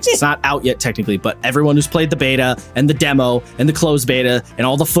Fighter 6, it's not out yet technically, but everyone who's played the beta and the demo and the closed beta and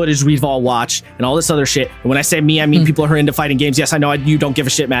all the footage we've all watched and all this other shit. And when I say me, I mean people who are into fighting games. Yes, I know you don't give a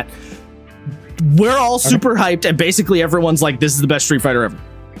shit, Matt. We're all super hyped and basically everyone's like, this is the best Street Fighter ever.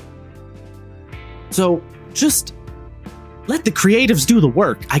 So just let the creatives do the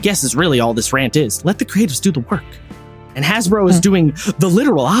work, I guess is really all this rant is. Let the creatives do the work. And Hasbro is doing the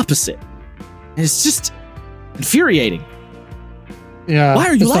literal opposite. It's just infuriating. Yeah. Why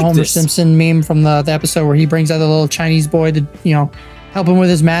are you like the Homer this? Simpson meme from the episode where he brings out the little Chinese boy to, help him with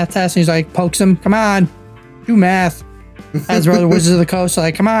his math test. And he's like, pokes him, come on, do math. As brother Wizards of the Coast,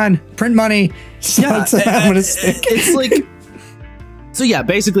 like, come on, print money. Yeah, it's like, so yeah,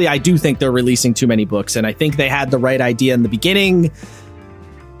 basically I do think they're releasing too many books, and I think they had the right idea in the beginning.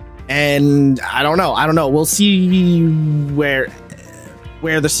 And I don't know. We'll see where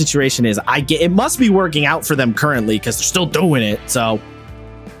the situation is. It must be working out for them currently because they're still doing it. So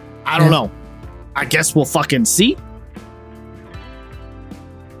I don't know. I guess we'll fucking see.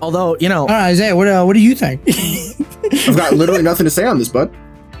 Although, Isaiah, what do you think? I've got literally nothing to say on this, bud.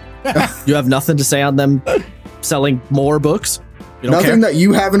 You have nothing to say on them selling more books? Nothing that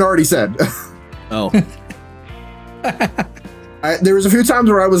you haven't already said. Oh. There was a few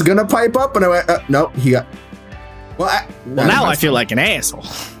times where I was gonna pipe up, and I went, no, he got. Well, now I feel like an asshole.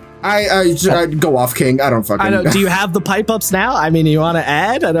 I'd go off, King. I don't fucking. Do you have the pipe ups now? I mean, you want to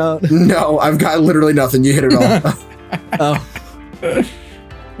add? I don't. No, I've got literally nothing. You hit it all. Oh.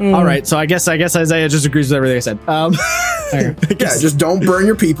 All right, so I guess Isaiah just agrees with everything I said. Yeah, just don't burn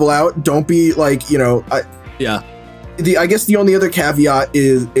your people out. Don't be like, yeah. I guess the only other caveat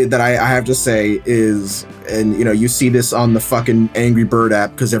is that I have to say is, and you see this on the fucking Angry Bird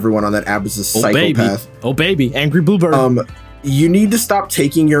app because everyone on that app is a psychopath. Oh baby, Angry Bluebird. You need to stop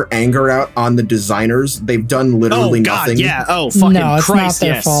taking your anger out on the designers. They've done literally nothing. Yeah. Oh fucking it's Christ, not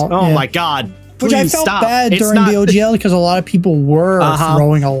their yes. fault. Oh my God. Which I felt bad during the OGL because a lot of people were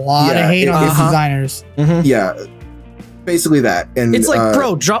throwing a lot of hate on these designers. Mm-hmm. Yeah, basically that. And it's like,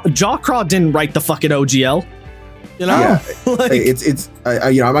 bro, Jawcraw didn't write the fucking OGL. Yeah,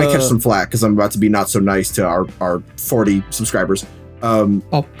 I might catch some flack because I'm about to be not so nice to our 40 subscribers.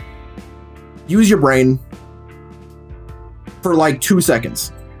 Use your brain for like 2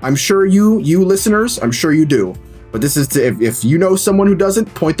 seconds. I'm sure you listeners, I'm sure you do. But this is if you know someone who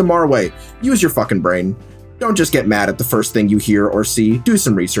doesn't, point them our way. Use your fucking brain. Don't just get mad at the first thing you hear or see. Do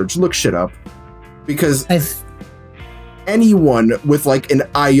some research. Look shit up. Because anyone with like an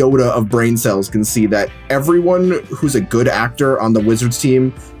iota of brain cells can see that everyone who's a good actor on the Wizards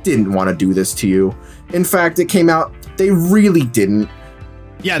team didn't want to do this to you. In fact, it came out they really didn't.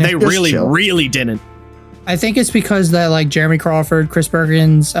 Yeah, they really didn't. I think it's because that like Jeremy Crawford, Chris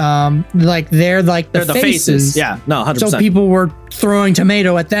Perkins, they're the faces. Yeah, no, 100%. So people were throwing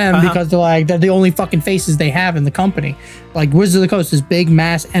tomato at them because they're the only fucking faces they have in the company. Like Wizards of the Coast, this big,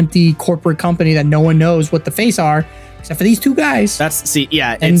 mass, empty corporate company that no one knows what the face are except for these two guys. And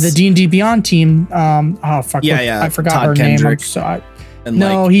the D&D Beyond team. I forgot Todd her Kendrick.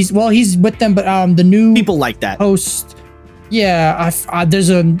 name. He's with them, but the new people like that host. Yeah, I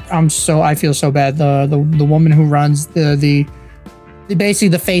feel so bad. The woman who runs the basically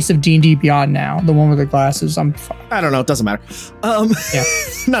the face of D&D Beyond now, the one with the glasses. I don't know. It doesn't matter. Yeah,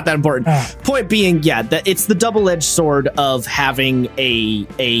 not that important. Point being, that it's the double-edged sword of having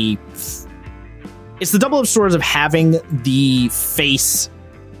it's the double-edged sword of having the face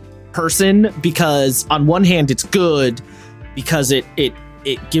person, because on one hand it's good because it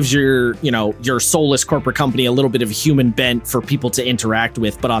gives your soulless corporate company a little bit of a human bent for people to interact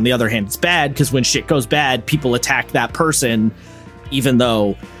with. But on the other hand, it's bad because when shit goes bad, people attack that person, even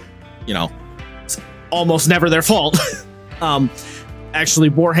though, it's almost never their fault.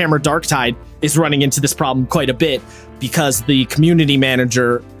 Actually, Warhammer Darktide is running into this problem quite a bit because the community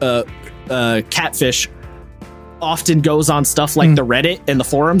manager, Catfish, often goes on stuff like the Reddit and the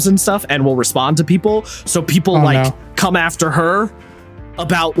forums and stuff and will respond to people. So people come after her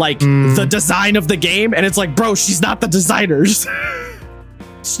about the design of the game, and it's like, bro, she's not the designers.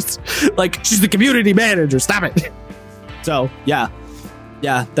 she's the community manager. Stop it. So yeah,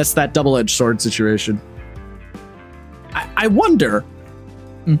 that's that double-edged sword situation. I wonder.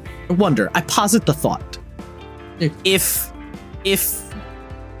 I posit the thought: if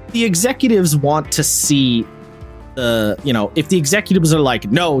the executives want to see if the executives are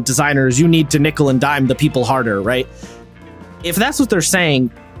like, no, designers, you need to nickel and dime the people harder, right? If that's what they're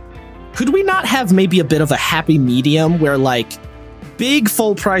saying, could we not have maybe a bit of a happy medium where big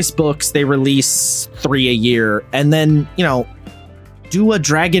full price books, they release 3 a year, and then, do a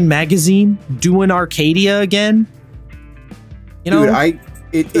Dragon magazine, do an Arcadia again? Dude,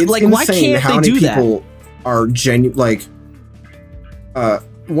 it's insane why can't how they many do people are genuine.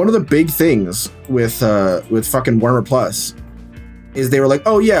 One of the big things with fucking Warhammer Plus is they were like,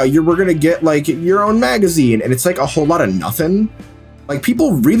 oh yeah, we're gonna get your own magazine, and it's a whole lot of nothing.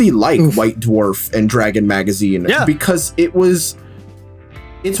 People really like White Dwarf and Dragon magazine because it was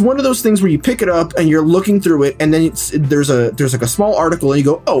it's one of those things where you pick it up and you're looking through it, and then there's like a small article, and you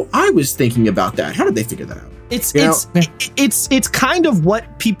go, "Oh, I was thinking about that. How did they figure that out?" It's kind of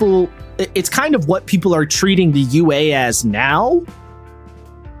what people are treating the UA as now,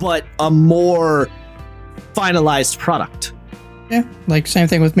 but a more finalized product. Yeah, like same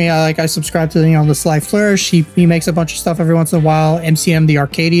thing with me. I subscribe to the Sly Flourish. He makes a bunch of stuff every once in a while. MCM the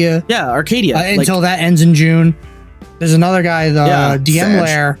Arcadia. Yeah, Arcadia. Until that ends in June. There's another guy, the DM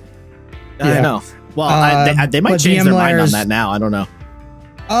Lair. I know. Well, they might change their mind on that now. I don't know.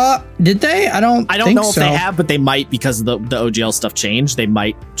 Did they? I don't know if they have, but they might, because of the OGL stuff changed. They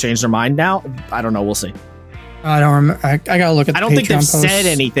might change their mind now. I don't know. We'll see. I don't remember. I gotta look at. I don't think they've said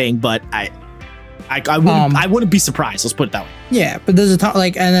anything, but I wouldn't be surprised. Let's put it that way. Yeah, but there's a ton,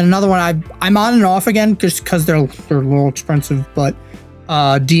 and then another one I'm on and off again because they're a little expensive, but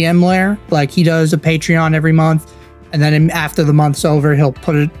DM Lair, he does a Patreon every month, and then after the month's over, he'll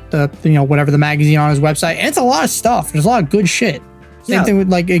put whatever the magazine on his website, and it's a lot of stuff. There's a lot of good shit. Same thing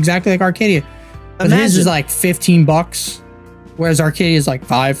with exactly like Arcadia. But his is $15, whereas Arcadia is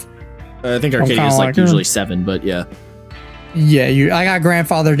 $5. I think Arcadia is usually $7, but yeah. Yeah, I got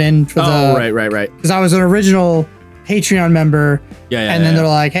grandfathered in for right. Because I was an original Patreon member. Yeah. And then they're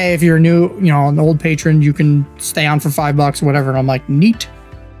like, hey, if you're new, an old patron, you can stay on for $5 or whatever. And I'm like, neat.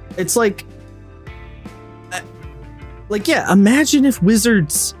 It's imagine if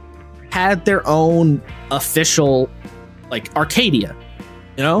Wizards had their own official Arcadia,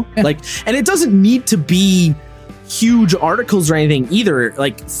 Yeah. And it doesn't need to be huge articles or anything either.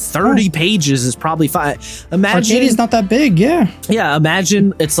 30 pages is probably fine. Imagine Arcadia's not that big. Yeah.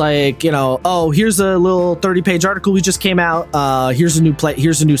 Imagine it's oh, here's a little 30-page article we just came out. Here's a new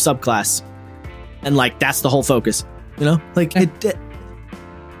subclass, and that's the whole focus. I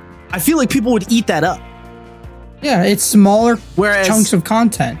feel like people would eat that up. Yeah, it's smaller chunks of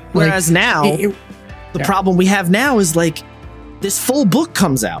content. Whereas now, the problem we have now is this full book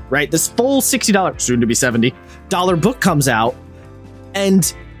comes out, right? This full $60, soon to be $70 book comes out,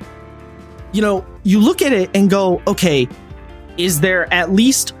 and you look at it and go, okay, is there at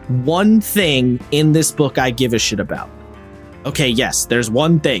least one thing in this book I give a shit about? Okay, yes, there's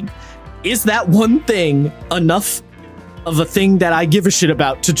one thing. Is that one thing enough of a thing that I give a shit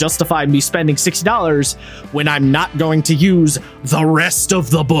about to justify me spending $60 when I'm not going to use the rest of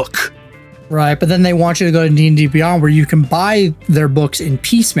the book? Right, but then they want you to go to D&D Beyond, where you can buy their books in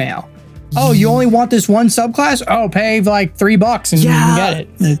piecemeal. Oh, you only want this one subclass? Oh, pay $3 and you can get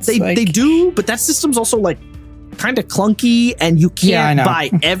it. They do, but that system's also kind of clunky, and you can't buy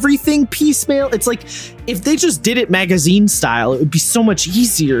everything piecemeal. It's if they just did it magazine style, it would be so much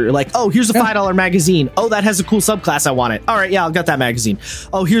easier. Oh, here's a $5 magazine. Oh, that has a cool subclass. I want it. All right, yeah, I'll get that magazine.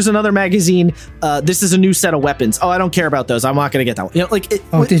 Oh, here's another magazine. This is a new set of weapons. Oh, I don't care about those. I'm not gonna get that one.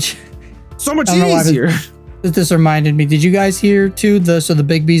 Did you? So much easier. This reminded me. Did you guys hear too? The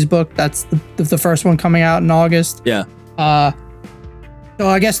Big B's book. That's the first one coming out in August. Yeah. So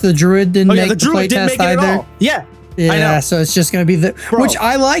I guess the Druid didn't make the playtest either. Yeah. Yeah. I know. So it's just gonna be which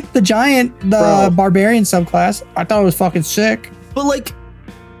I like the giant, barbarian subclass. I thought it was fucking sick. But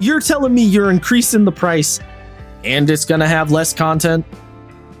you're telling me you're increasing the price, and it's gonna have less content?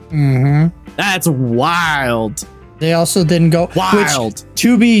 Mm-hmm. That's wild. They also didn't go wild. Which,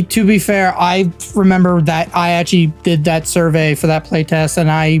 to be fair, I remember that I actually did that survey for that playtest, and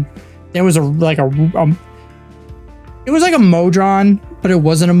there was it was like a Modron, but it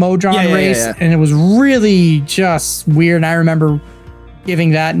wasn't a Modron race, and it was really just weird. And I remember giving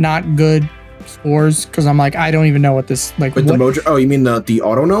that not good scores because I'm like, I don't even know what this the Modron. Oh, you mean the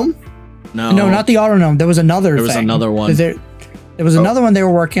Autonome? No, not the Autonome. There was another. There was another one. There was another one they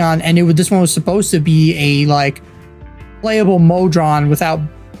were working on, and this one was supposed to be a playable Modron without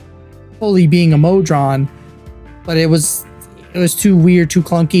fully being a Modron, but it was too weird, too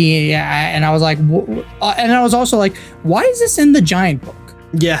clunky, and I was like, and I was also like, why is this in the giant book?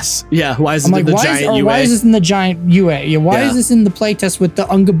 Yes, yeah. Why is it in the giant UA? Why is this in the giant UA? Yeah, why is this in the playtest with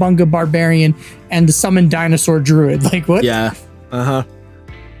the Unga Bunga Barbarian and the Summoned Dinosaur Druid? What? Yeah.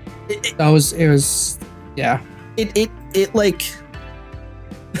 It was. Yeah.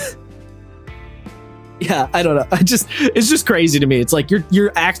 Yeah, I don't know. It's just crazy to me. It's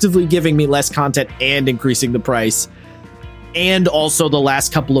you're actively giving me less content and increasing the price, and also the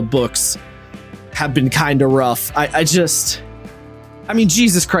last couple of books have been kind of rough. I mean,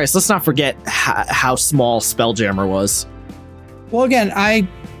 Jesus Christ, let's not forget how small Spelljammer was. Well, again,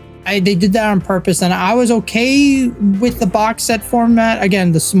 they did that on purpose, and I was okay with the box set format.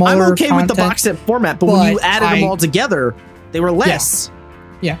 Again, the smaller. I'm okay with the box set format, but when you added them all together, they were less.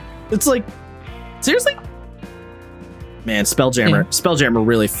 Yeah. It's seriously? Man, Spelljammer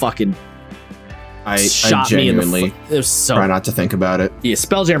really fucking shot genuinely me in the. It was so. Try not to think about it. Yeah,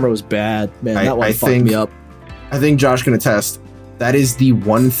 Spelljammer was bad, man. That one fucked me up. I think Josh can attest. That is the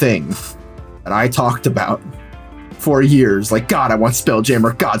one thing that I talked about for years. Like, God, I want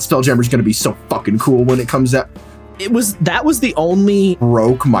Spelljammer. God, Spelljammer's gonna be so fucking cool when it comes out. That was the only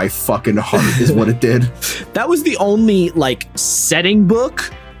broke my fucking heart is what it did. That was the only like setting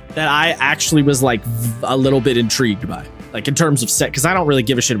book that I actually was like a little bit intrigued by, like in terms of set, because I don't really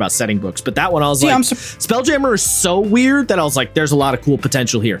give a shit about setting books, but that one I was like, Spelljammer is so weird that I was like, there's a lot of cool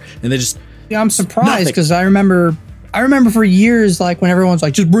potential here, and they just I'm surprised because I remember for years, like when everyone's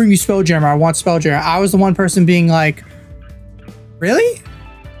like, just bring me Spelljammer, I want Spelljammer, I was the one person being like, really?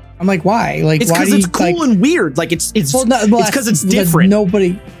 I'm like, why? Like, it's why because it's cool and weird. Like it's because it's different.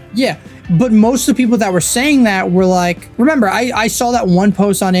 Nobody, yeah. But most of the people that were saying that were like, remember, I saw that one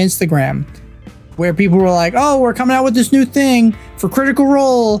post on Instagram where people were like, oh, we're coming out with this new thing for Critical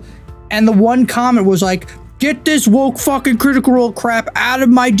Role. And the one comment was like, get this woke fucking Critical Role crap out of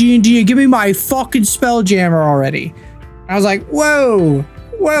my D&D and give me my fucking Spelljammer already. I was like, whoa,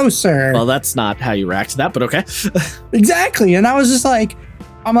 sir. Well, that's not how you react to that, but okay. Exactly. And I was just like,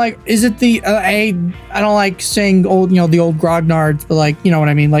 I'm like, is it the I don't like saying old, the old grognards, but like, you know what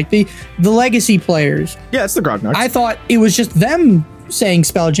I mean? Like the legacy players. Yeah, it's the grognards. I thought it was just them saying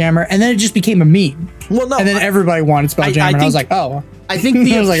Spelljammer, and then it just became a meme. Well, no. And then everybody wanted Spelljammer, and I was like, oh. I think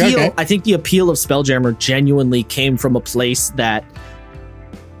the appeal, like, okay. I think the appeal of Spelljammer genuinely came from a place that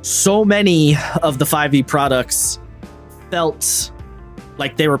so many of the 5e products felt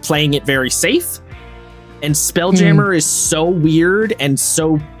like they were playing it very safe. And Spelljammer is so weird and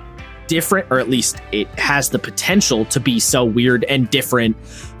so different, or at least it has the potential to be so weird and different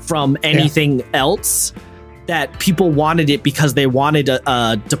from anything else, that people wanted it because they wanted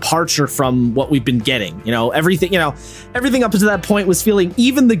a departure from what we've been getting. Everything up to that point was feeling,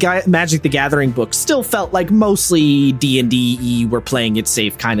 even the Magic the Gathering book still felt like mostly D&D, we're playing it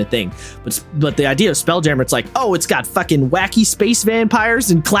safe kind of thing. But the idea of Spelljammer, it's like, oh, it's got fucking wacky space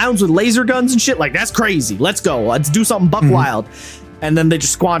vampires and clowns with laser guns and shit. Like, that's crazy. Let's go. Let's do something buck wild. And then they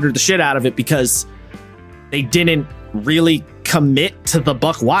just squandered the shit out of it because they didn't really commit to the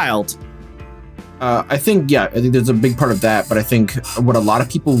buck wild. I think there's a big part of that, but I think what a lot of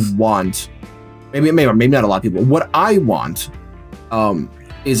people want, maybe not a lot of people, what I want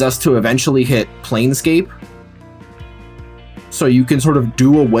is us to eventually hit Planescape, so you can sort of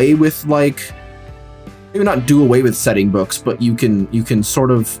do away with, like, maybe not do away with setting books, but you can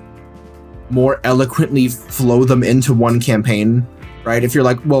sort of more eloquently flow them into one campaign, right? If you're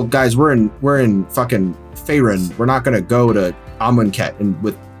like, well, guys, we're in fucking Faerun, we're not gonna go to Amonkhet, and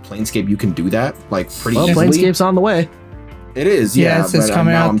with Planescape you can do that like pretty easily. Planescape's on the way. It is, it's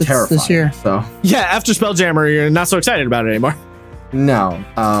coming out this year. So yeah, after Spelljammer, you're not so excited about it anymore. No,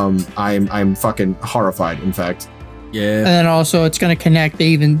 I'm fucking horrified. In fact, yeah. And then also it's going to connect.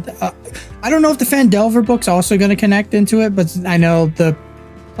 I don't know if the Fandelver book's also going to connect into it, but I know the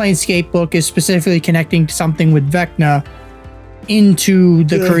Planescape book is specifically connecting to something with Vecna into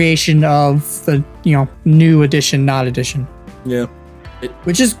the creation of the new edition, not edition. Yeah.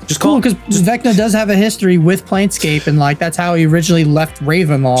 Which is just cool because Vecna does have a history with Planescape, and like that's how he originally left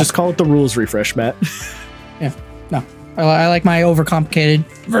Ravenloft. Just call it the rules refresh, Matt. Yeah, no, I like my overcomplicated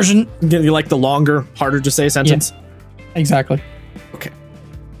version. You like the longer, harder to say sentence? Yeah, exactly. Okay.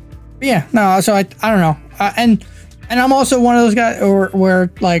 But yeah, no. So I don't know, and I'm also one of those guys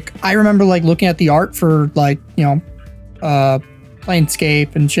where like I remember like looking at the art for like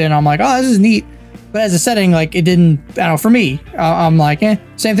Planescape and shit, and I'm like, oh, this is neat. But as a setting, like it didn't, I don't know, for me, I'm like,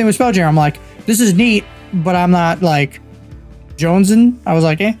 same thing with Spelljammer. I'm like, this is neat, but I'm not like jonesing. I was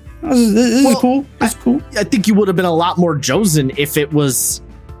like, this is cool. It's cool. I think you would have been a lot more jonesing if it was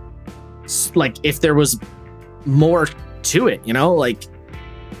like, if there was more to it, like,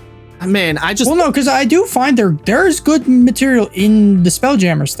 man, well, no, because I do find there's good material in the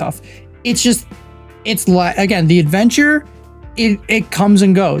Spelljammer stuff. It's just, it's like, again, the adventure, it comes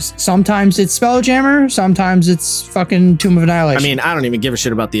and goes. Sometimes it's Spelljammer, sometimes it's fucking Tomb of Annihilation. I mean, I don't even give a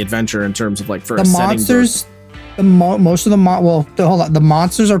shit about the adventure in terms of like for the monsters. The monsters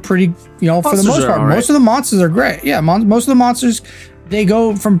are pretty, for the most part. Right. Most of the monsters are great. Yeah, most of the monsters, they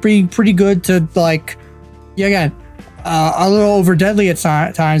go from pretty good to like, again, a little over deadly at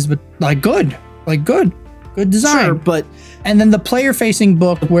times, but like good design. Sure, but and then the player facing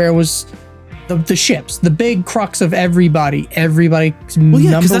book where it was the ships, the big crux of everybody's number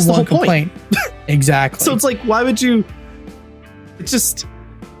one complaint. Exactly. So it's like, why would you? It's just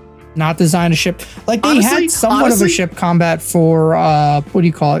not design a ship like they had somewhat of a ship combat for what do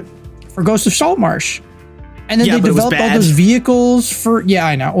you call it, for Ghost of Saltmarsh, And then they developed all those vehicles for, yeah,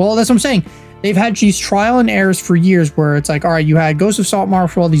 I know. Well, that's what I'm saying. They've had these trial and errors for years where it's like, all right, you had Ghost of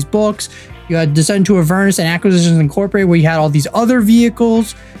Saltmarsh for all these books. You had Descent to Avernus and Acquisitions Incorporated where you had all these other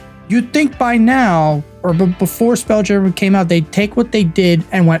vehicles. You'd think by now, or before Spelljammer came out, they'd take what they did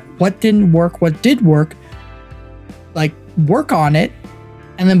and went, what didn't work, what did work, like work on it.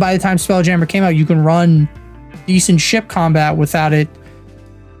 And then by the time Spelljammer came out, you can run decent ship combat without it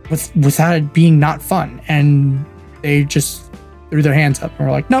being not fun. And they just threw their hands up and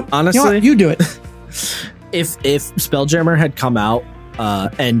were like, nope, honestly, you know what? You do it. If Spelljammer had come out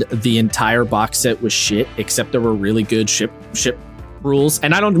and the entire box set was shit, except there were really good ship rules,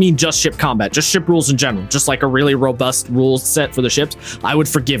 and I don't mean just ship combat, just ship rules in general, just like a really robust rules set for the ships, I would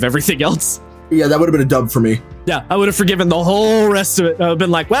forgive everything else. Yeah, that would have been a dub for me. Yeah, I would have forgiven the whole rest of it. I would have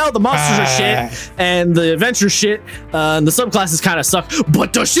been like, well, the monsters are shit, and the adventure shit, and the subclasses kind of suck,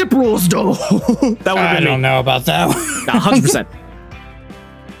 but the ship rules, though. That would have been I don't know about that. Nah, 100%.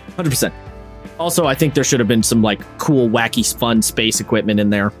 100%. Also, I think there should have been some like cool, wacky, fun space equipment in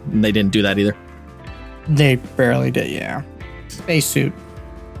there, and they didn't do that either. They barely did, yeah. Spacesuit.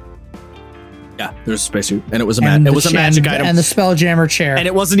 Yeah, there's a spacesuit, and it was a magic item, and the Spelljammer chair, and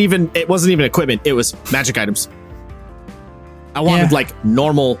it wasn't even equipment. It was magic items. I wanted like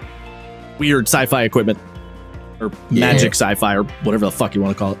normal, weird sci-fi equipment, or magic sci-fi, or whatever the fuck you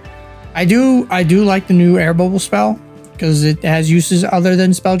want to call it. I do like the new air bubble spell because it has uses other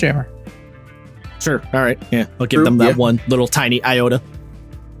than Spelljammer. Sure, all right, yeah, I'll give them that one little tiny iota.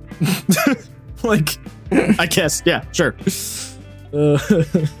 Like, I guess, yeah, sure.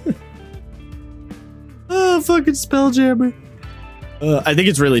 Oh, fucking Spelljammer. I think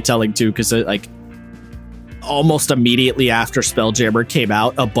it's really telling too, because like almost immediately after Spelljammer came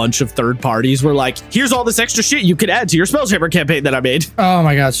out, a bunch of third parties were like, here's all this extra shit you could add to your Spelljammer campaign that I made. Oh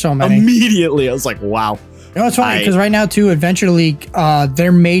my god, so many. Immediately, I was like, wow. You know, it's funny because right now too, Adventure League,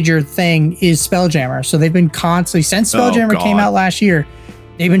 their major thing is Spelljammer. So they've been constantly, since Spelljammer came out last year,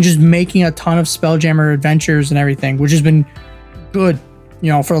 they've been just making a ton of Spelljammer adventures and everything, which has been good,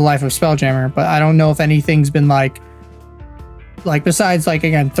 you know, for the life of Spelljammer. But I don't know if anything's been like besides like,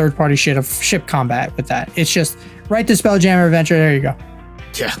 again, third party shit of ship combat with that. It's just write the Spelljammer adventure. There you go.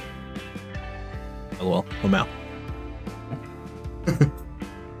 Yeah. Oh well, I'm out.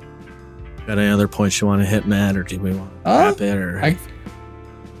 Got any other points you want to hit, Matt, or do we want to wrap it? Or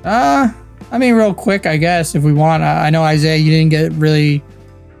I mean, real quick, I guess if we want. I know Isaiah, you didn't get really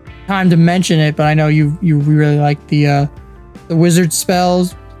time to mention it, but I know you really like the wizard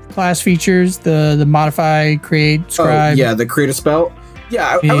spells class features, the modify, create, scribe. Oh, yeah, the create a spell.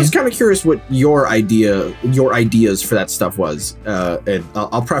 Yeah, I was kind of curious what your ideas for that stuff was, and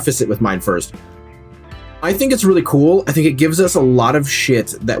I'll preface it with mine first. I think it's really cool. I think it gives us a lot of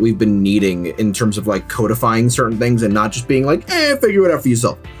shit that we've been needing in terms of like codifying certain things and not just being like, figure it out for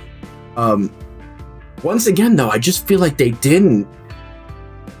yourself. Once again, though, I just feel like they didn't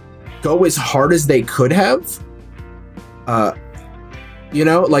go as hard as they could have. You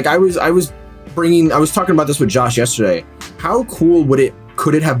know, like I was talking about this with Josh yesterday. How cool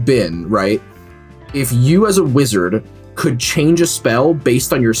could it have been, right, if you as a wizard could change a spell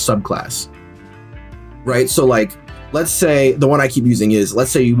based on your subclass? Right, so like, let's say the one I keep using is, let's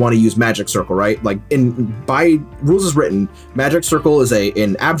say you want to use Magic Circle, right? Like, by rules as written, Magic Circle is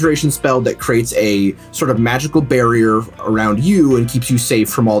an abjuration spell that creates a sort of magical barrier around you and keeps you safe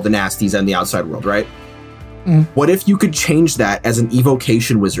from all the nasties and the outside world, right? What if you could change that as an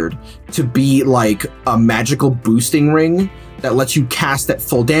evocation wizard to be like a magical boosting ring that lets you cast at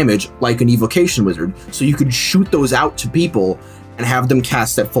full damage like an evocation wizard, so you could shoot those out to people and have them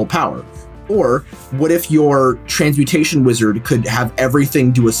cast at full power? Or what if your transmutation wizard could have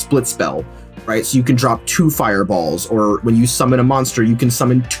everything do a split spell, right? So you can drop 2 fireballs, or when you summon a monster, you can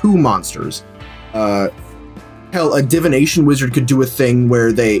summon 2 monsters. Hell, a divination wizard could do a thing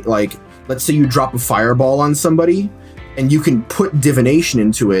where they, like, let's say you drop a fireball on somebody, and you can put divination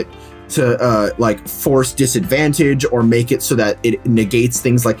into it to, like, force disadvantage or make it so that it negates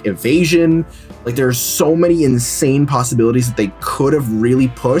things like evasion. Like, there's so many insane possibilities that they could have really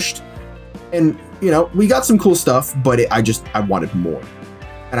pushed. And, you know, we got some cool stuff, but I wanted more.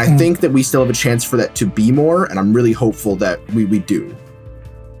 And I think that we still have a chance for that to be more, and I'm really hopeful that we do.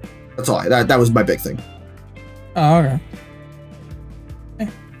 That's all. That was my big thing. Oh, okay.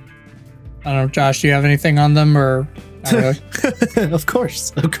 I don't know, Josh, do you have anything on them, or not really? Of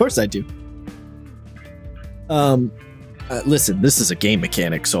course I do. Listen, this is a game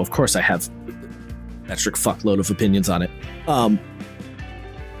mechanic, so of course I have a metric fuckload of opinions on it.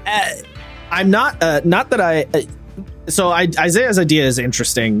 I'm not that So Isaiah's idea is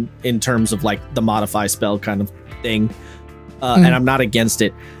interesting in terms of like the modify spell kind of thing, and I'm not against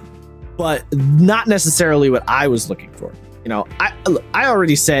it, but not necessarily what I was looking for. You know, I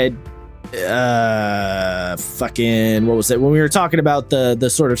already said, fucking, what was it when we were talking about the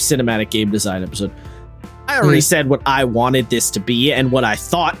sort of cinematic game design episode? I already said what I wanted this to be, and what I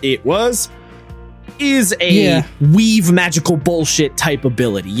thought it was is a weave magical bullshit type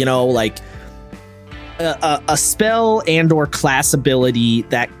ability. You know, like a spell and or class ability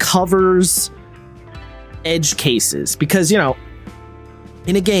that covers edge cases, because, you know,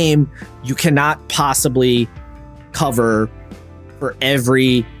 in a game you cannot possibly cover for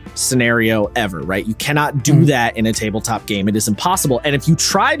every scenario ever, right? You cannot do that in a tabletop game. It is impossible. And if you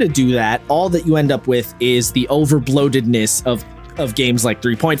try to do that, all that you end up with is the overbloatedness of games like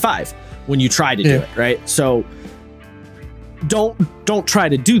 3.5 when you try to do it, right? So don't try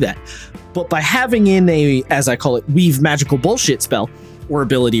to do that. But by having in a, as I call it, weave magical bullshit spell or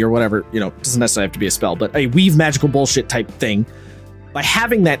ability or whatever, you know, it doesn't necessarily have to be a spell, but a weave magical bullshit type thing, by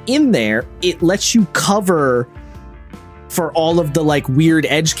having that in there, it lets you cover for all of the like weird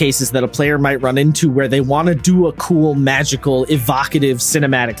edge cases that a player might run into where they want to do a cool, magical, evocative,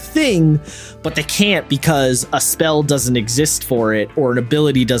 cinematic thing, but they can't because a spell doesn't exist for it, or an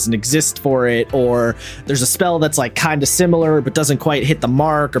ability doesn't exist for it, or there's a spell that's like kind of similar but doesn't quite hit the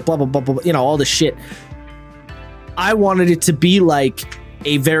mark, or blah, blah, blah, blah, you know, all this shit. I wanted it to be like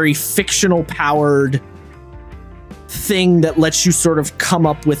a very fictional powered thing that lets you sort of come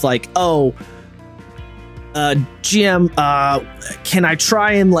up with like, oh, GM, can I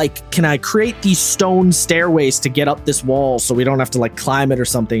try and like, can I create these stone stairways to get up this wall so we don't have to like climb it or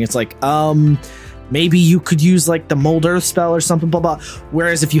something? It's like, maybe you could use like the mold earth spell or something, blah, blah.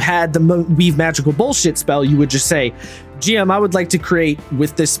 Whereas if you had the weave magical bullshit spell, you would just say, GM, I would like to create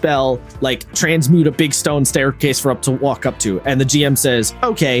with this spell, like transmute a big stone staircase for up to walk up to. And the GM says,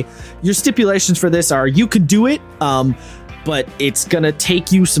 okay, your stipulations for this are you could do it, but it's gonna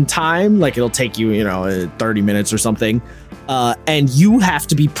take you some time, like it'll take you, you know, 30 minutes or something, and you have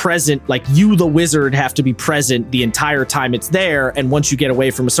to be present, like you, the wizard, have to be present the entire time it's there, and once you get away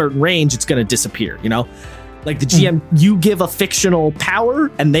from a certain range, it's gonna disappear, you know? Like the GM, you give a fictional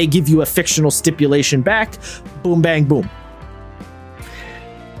power, and they give you a fictional stipulation back, boom, bang, boom.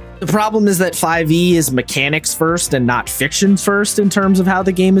 The problem is that 5e is mechanics first and not fiction first in terms of how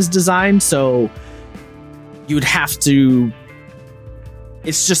the game is designed, so you'd have to,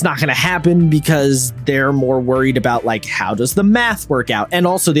 it's just not going to happen because they're more worried about like, how does the math work out? And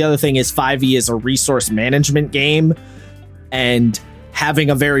also the other thing is 5e is a resource management game, and having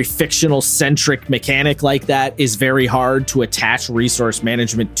a very fictional centric mechanic like that is very hard to attach resource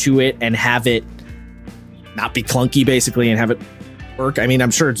management to it and have it not be clunky basically and have it work. I mean,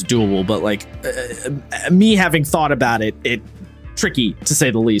 I'm sure it's doable, but like me having thought about it, it's tricky to say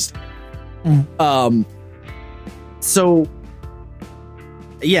the least. So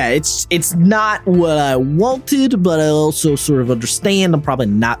yeah, it's not what I wanted, but I also sort of understand I'm probably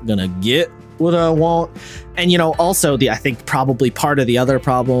not gonna get what I want. And you know, also I think probably part of the other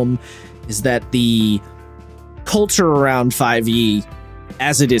problem is that the culture around 5e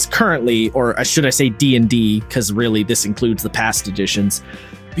as it is currently, or should I say D&D, because really this includes the past editions,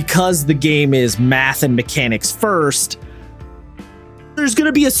 because the game is math and mechanics first, there's going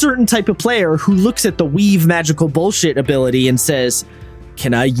to be a certain type of player who looks at the weave magical bullshit ability and says,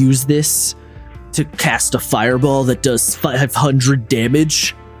 can I use this to cast a fireball that does 500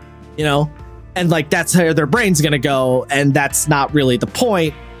 damage? You know? And like, that's how their brain's going to go. And that's not really the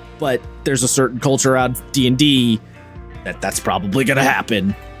point, but there's a certain culture around D&D that's probably going to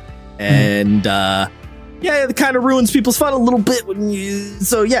happen. And, yeah, it kind of ruins people's fun a little bit when you,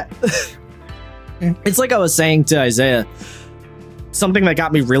 so yeah. It's like I was saying to Isaiah, something that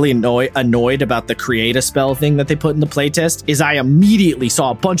got me really annoyed about the create a spell thing that they put in the playtest is I immediately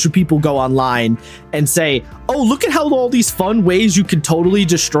saw a bunch of people go online and say, oh, look at how all these fun ways you can totally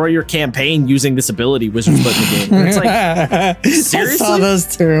destroy your campaign using this ability Wizards put in the game. And it's like, seriously? I saw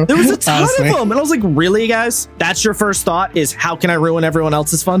those too. There was a ton of them. And I was like, really, guys? That's your first thought is, how can I ruin everyone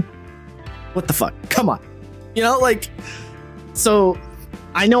else's fun? What the fuck? Come on. You know, like, so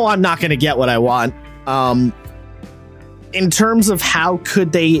I know I'm not going to get what I want. In terms of how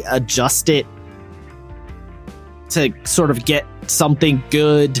could they adjust it to sort of get something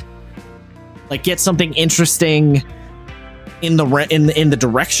good, like get something interesting in the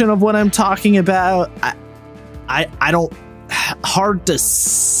direction of what I'm talking about, I don't, hard to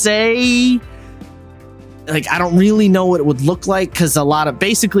say. Like, I don't really know what it would look like, because a lot of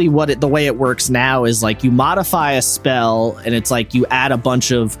basically the way it works now is like you modify a spell and it's like you add a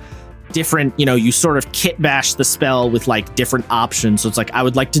bunch of different, you sort of kit bash the spell with like different options. So it's like, I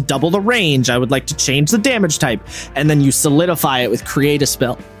would like to double the range. I would like to change the damage type. And then you solidify it with create a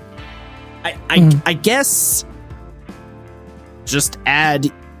spell. I guess just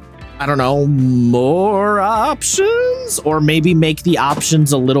add, I don't know, more options, or maybe make the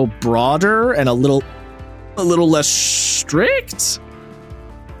options a little broader and a little less strict.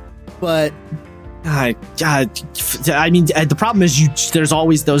 But God, I mean, the problem is there's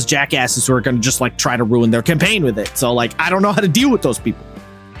always those jackasses who are going to just like try to ruin their campaign with it. So like, I don't know how to deal with those people.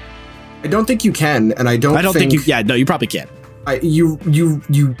 I don't think you can, and I don't think you. Yeah, no, you probably can. You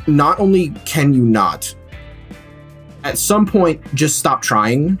not only can you not, at some point just stop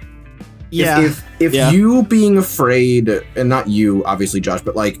trying. Yeah. If you being afraid, and not you, obviously, Josh,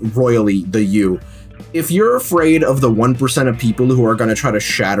 but like royally the you, if you're afraid of the 1% of people who are going to try to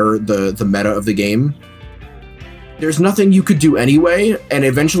shatter the meta of the game, there's nothing you could do anyway, and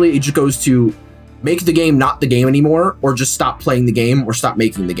eventually it just goes to make the game not the game anymore, or just stop playing the game, or stop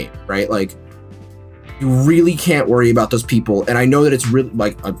making the game, right? Like, you really can't worry about those people, and I know that it's really,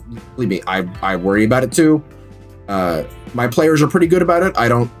 like, believe me, I worry about it too. My players are pretty good about it. I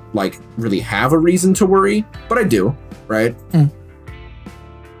don't, like, really have a reason to worry, but I do, right?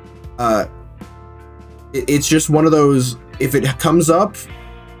 It's just one of those, if it comes up,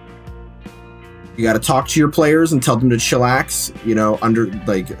 you got to talk to your players and tell them to chillax,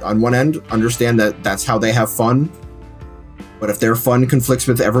 on one end, understand that that's how they have fun. But if their fun conflicts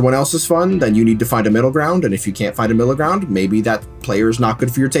with everyone else's fun, then you need to find a middle ground. And if you can't find a middle ground, maybe that player is not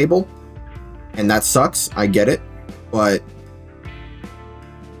good for your table. And that sucks. I get it. But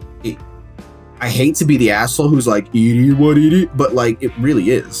I hate to be the asshole who's like, eat it, what eat it? But like, it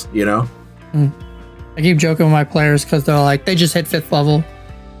really is, I keep joking with my players because they're like, they just hit 5th level.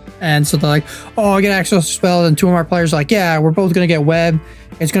 And so they're like, oh, I get access to spell. And 2 of our players are like, yeah, we're both going to get web.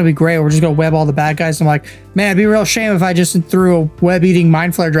 It's going to be great. We're just going to web all the bad guys. I'm like, man, it'd be a real shame if I just threw a web-eating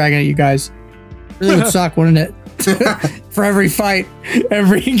Mind Flare Dragon at you guys. Really would suck, wouldn't it? For every fight,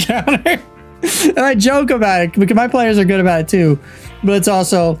 every encounter. And I joke about it because my players are good about it too. But it's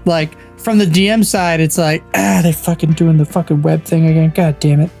also like, from the DM side, it's like, they're fucking doing the fucking web thing again. God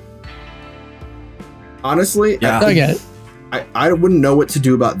damn it. Honestly, yeah. I get it. I wouldn't know what to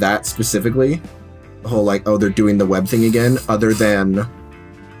do about that specifically. The whole like, oh, they're doing the web thing again, other than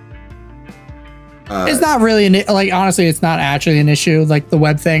it's not really honestly, it's not actually an issue, like the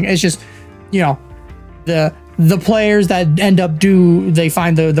web thing. It's just, the players that end up they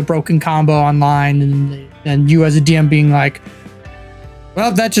find the broken combo online, and you as a DM being like,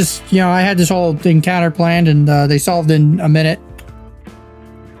 well, that just, I had this whole encounter planned and they solved in a minute.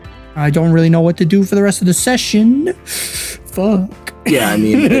 I don't really know what to do for the rest of the session. Fuck. Yeah, I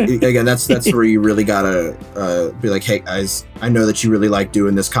mean, again, that's where you really gotta be like, hey guys, I know that you really like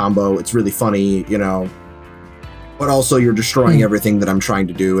doing this combo. It's really funny, but also you're destroying everything that I'm trying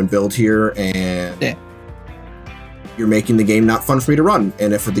to do and build here, and you're making the game not fun for me to run.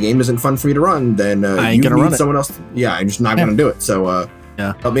 And if the game isn't fun for me to run, then I ain't gonna run someone else. Yeah, I'm just not gonna do it. So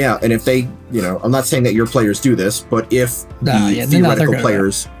help me out. And if they, I'm not saying that your players do this, but if the theoretical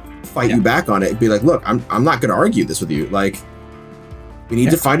players fight you back on it, be like, look, I'm not going to argue this with you. Like, we need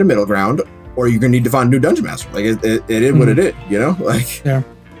to find a middle ground, or you're going to need to find a new dungeon master. Like, it is what it is, Like,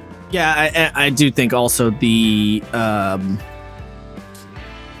 I do think also the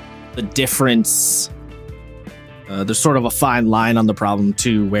difference. There's sort of a fine line on the problem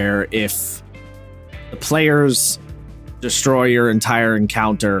too, where if the players destroy your entire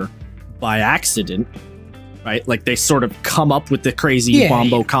encounter by accident, right? Like they sort of come up with the crazy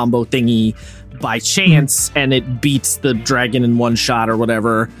combo thingy by chance, and it beats the dragon in one shot or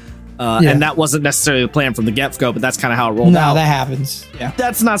whatever. And that wasn't necessarily the plan from the get-go, but that's kind of how it rolled out. No, that happens. Yeah.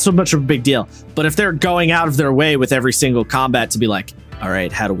 That's not so much of a big deal. But if they're going out of their way with every single combat to be like, all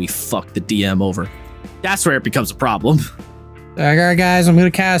right, how do we fuck the DM over? That's where it becomes a problem. All right, guys, I'm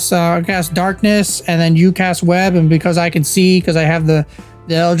going to cast Darkness, and then you cast Web, and because I can see, because I have the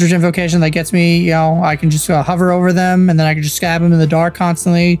Eldritch Invocation that gets me, I can just hover over them, and then I can just stab them in the dark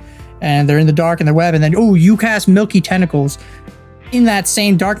constantly, and they're in the dark and they're web, and then, you cast Milky Tentacles in that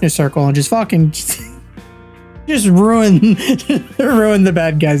same darkness circle, and just fucking just ruin the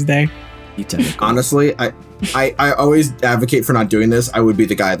bad guy's day. Honestly, I always advocate for not doing this. I would be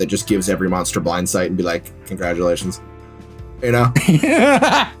the guy that just gives every monster blind sight and be like, congratulations. Because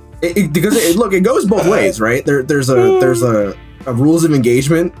it goes both ways, right? There's a rules of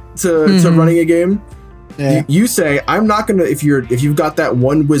engagement to running a game. Yeah. You say, I'm not gonna, if you've got that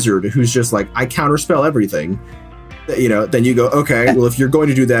one wizard who's just like, I counterspell everything, then you go, okay, well, if you're going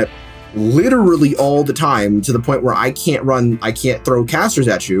to do that, literally all the time to the point where I can't throw casters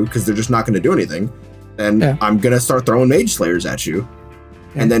at you because they're just not going to do anything, then I'm going to start throwing Mage Slayers at you.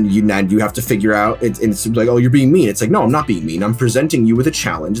 Yeah. And then you have to figure out, it's like, oh, you're being mean. It's like, no, I'm not being mean. I'm presenting you with a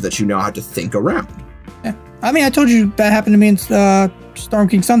challenge that you now have to think around. Yeah. I mean, I told you that happened to me in Storm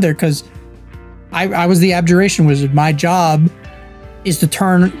King Thunder because I was the Abjuration Wizard. My job is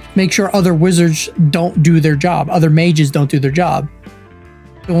to make sure other wizards don't do their job. Other mages don't do their job.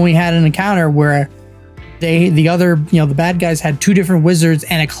 When we had an encounter where the bad guys had 2 different wizards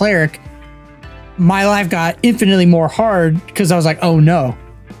and a cleric, my life got infinitely more hard because I was like, oh no.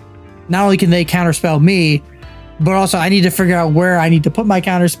 Not only can they counterspell me, but also I need to figure out where I need to put my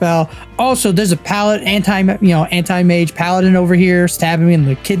counterspell. Also, there's a paladin, anti-mage paladin over here stabbing me in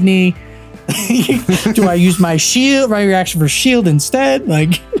the kidney. Do I use my reaction for shield instead?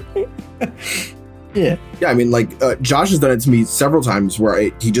 Like, yeah. Yeah, I mean, like, Josh has done it to me several times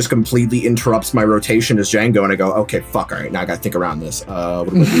where he just completely interrupts my rotation as Django, and I go, okay, fuck, all right, now I gotta think around this. What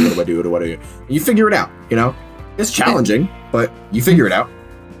do I do? You figure it out, you know? It's challenging, but you figure it out.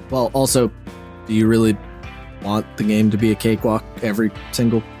 Well, also, do you really want the game to be a cakewalk every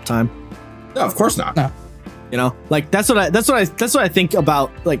single time? No, of course not. No. You know, like, that's what I think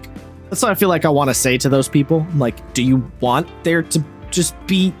about, like, that's what I feel like I want to say to those people. Like, do you want there to just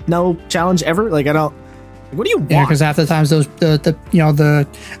be no challenge ever? Like, I don't. What do you want? Yeah, because half the times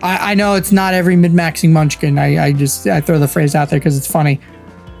I know it's not every mid-maxing munchkin. I throw the phrase out there because it's funny.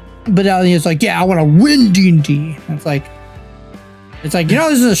 But it's like, yeah, I want to win D&D. It's like, this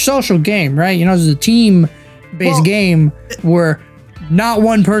is a social game, right? This is a team-based game where not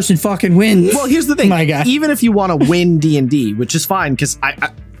one person fucking wins. Well, here's the thing. My God. Even if you want to win D&D, which is fine, because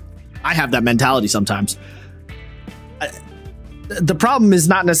I have that mentality sometimes. The problem is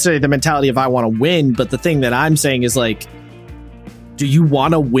not necessarily the mentality of I want to win, but the thing that I'm saying is, like, do you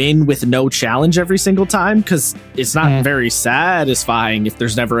want to win with no challenge every single time? Because it's not very satisfying if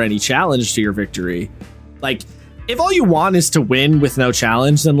there's never any challenge to your victory. Like, if all you want is to win with no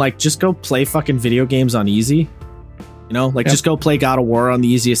challenge, then, like, just go play fucking video games on easy. You know, like, just go play God of War on the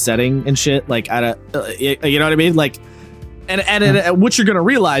easiest setting and shit. Like, you know what I mean? Like, and what you're going to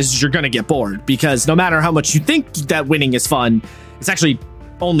realize is you're going to get bored, because no matter how much you think that winning is fun, it's actually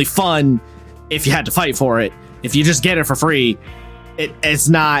only fun if you had to fight for it. If you just get it for free, it's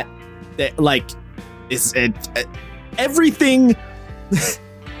not like everything.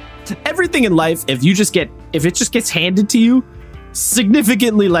 Everything in life, if it just gets handed to you,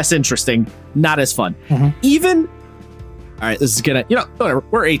 significantly less interesting, not as fun. Even, all right, this is gonna, whatever.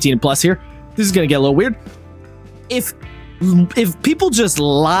 We're 18 plus here. This is gonna get a little weird. If people just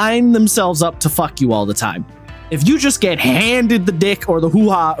line themselves up to fuck you all the time, if you just get handed the dick or the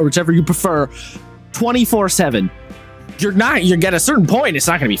hoo-ha or whichever you prefer 24/7, you're at a certain point, it's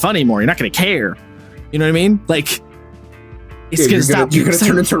not going to be fun anymore. You're not going to care. You know what I mean? Like, it's going to stop. You're going to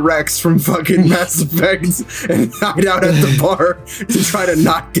turn into Rex from fucking Mass Effect and hide out at the bar to try to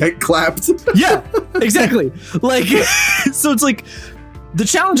not get clapped. Yeah, exactly. Like, so it's like, the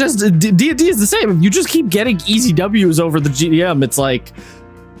challenge as D&D is the same. If you just keep getting easy W's over the GDM, it's like,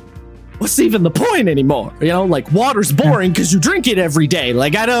 what's even the point anymore? Like, water's boring because you drink it every day.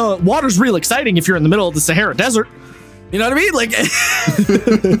 Like, I know water's real exciting if you're in the middle of the Sahara Desert. You know what I mean? Like,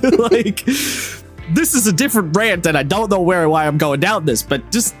 like, this is a different rant, and I don't know why I'm going down this, but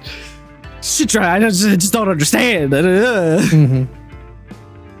just shit, I just don't understand.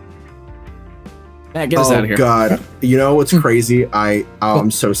 Matt, get us out of here. Oh God! You know what's crazy?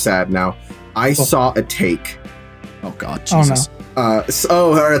 I'm so sad now. I saw a take. Oh God, Jesus. Oh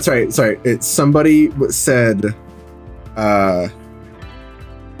no. That's right. Sorry. Somebody said. What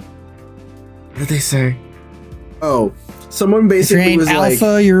did they say? Oh, someone basically if you ain't was alpha,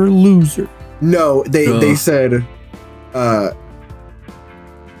 like, you're a loser. No, they said,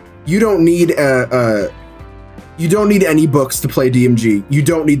 you don't need you don't need any books to play DMG. You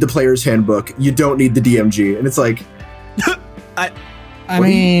don't need the player's handbook. You don't need the DMG. And it's like, I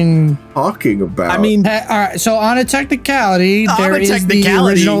mean, talking about. I mean, all right. So on a technicality, there is the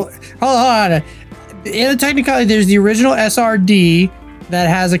original. Hold on. In a technicality, there's the original SRD that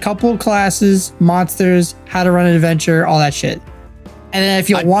has a couple of classes, monsters, how to run an adventure, all that shit. And then if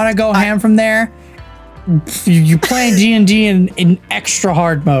you want to go ham from there, you're playing D&D in extra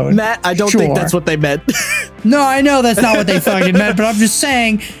hard mode. Matt, I don't think that's what they meant. No, I know that's not what they fucking meant, but I'm just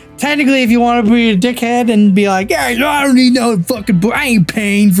saying, technically, if you want to be a dickhead and be like, yeah, I don't need no fucking book, I ain't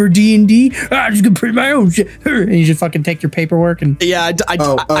paying for D&D, I'm just gonna print my own shit, and you just fucking take your paperwork and. Yeah, I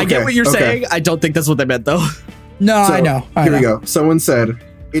get what you're saying. I don't think that's what they meant, though. No, so, I know. Here we go. Someone said,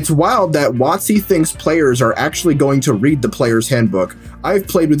 It's wild that WotC thinks players are actually going to read the player's handbook. I've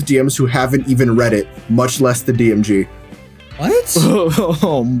played with DMs who haven't even read it, much less the DMG. What?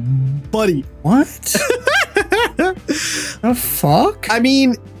 Oh, buddy. What? The fuck? I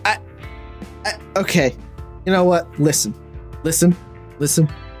mean, okay. You know what? Listen.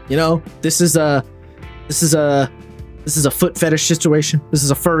 You know, this is a foot fetish situation. This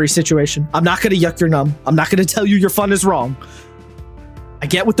is a furry situation. I'm not gonna yuck your num. I'm not gonna tell you your fun is wrong. I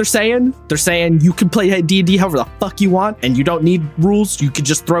get what they're saying. They're saying you can play D&D however the fuck you want, and you don't need rules. You can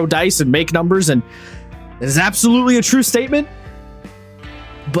just throw dice and make numbers, and it is absolutely a true statement.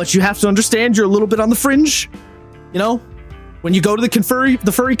 But you have to understand you're a little bit on the fringe. You know, when you go to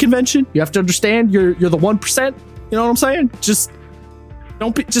the furry convention, you have to understand you're the 1%. You know what I'm saying? Just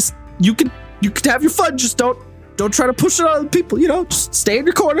don't be. Just you can have your fun. Just don't try to push it on other people. You know, just stay in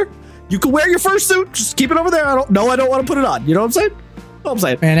your corner. You can wear your fursuit. Just keep it over there. I don't want to put it on. You know what I'm saying? What I'm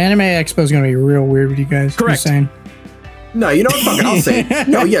saying. Man, Anime Expo is going to be real weird with you guys. Correct. Saying. No, you know what? Fucking, I'll say it.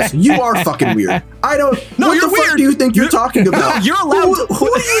 No, yes, you are fucking weird. I don't. No, what you're the fuck weird. do you think you're talking about? You're allowed. Who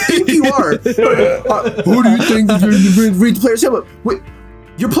do you think you are? Who do you think you read the player's handbook? Wait,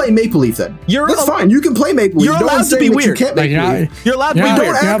 you're playing Maple Leaf then. That's fine. You can play Maple Leaf. You're allowed to be weird. You can't make You're allowed to be weird.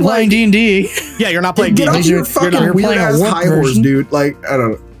 You're not playing D&D. Yeah, you're not playing Get D&D. off your fucking weird ass high horse, dude. Like, I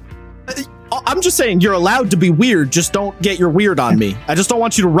don't know. I'm just saying you're allowed to be weird. Just don't get your weird on me. I just don't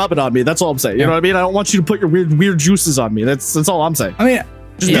want you to rub it on me. That's all I'm saying. You know what I mean? I don't want you to put your weird juices on me. That's all I'm saying. I mean,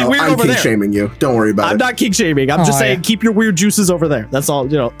 just be weird I'm over kink there. shaming you. Don't worry about it. I'm not kink shaming. I'm just saying keep your weird juices over there. That's all.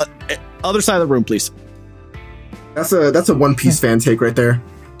 You know, other side of the room, please. That's a One Piece fan take right there.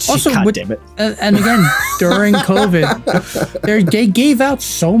 Also, God damn it. And again, during COVID, they gave out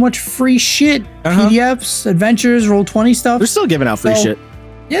so much free shit. PDFs, adventures, Roll20 stuff. They're still giving out free shit.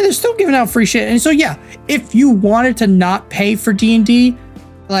 Yeah, they're still giving out free shit. And so, yeah, if you wanted to not pay for D&D,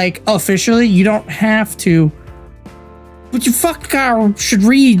 like, officially, you don't have to. But you should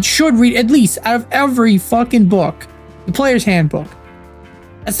read at least out of every fucking book, the player's handbook.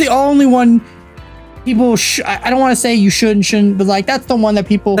 That's the only one people I don't want to say you shouldn't, but like that's the one that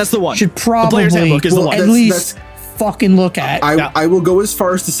people should probably at least fucking look at. I will go as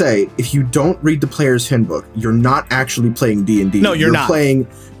far as to say, if you don't read the player's handbook, you're not actually playing D&D. No, you're not.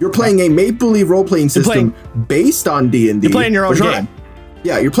 You're playing a Maple Leaf role-playing system based on D&D. You're playing your own game.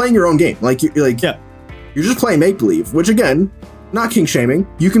 Yeah, you're playing your own game. You're just playing Maple Leaf, which again, not kink shaming.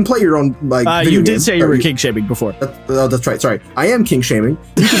 You can play your own video you did game. say you were kink shaming before. That's right. Sorry, I am kink shaming.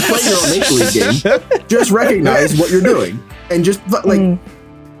 You can play your own Maple Leaf game. Just recognize what you're doing and just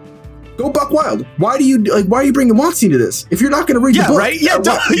go buck wild. Why are you bringing WotC to this? If you're not going to read the book, right? Yeah,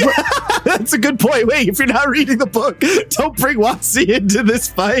 that's a good point. Wait, if you're not reading the book, don't bring WotC into this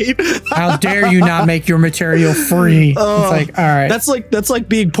fight. How dare you not make your material free? It's like, all right, that's like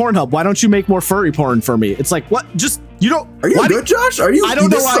being Pornhub. Why don't you make more furry porn for me? It's like, what? Just you don't. Are you good, Josh? Are you? I don't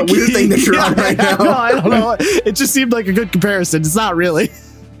know why. This is a weird thing that you're on right now. No, I don't know. It just seemed like a good comparison. It's not really.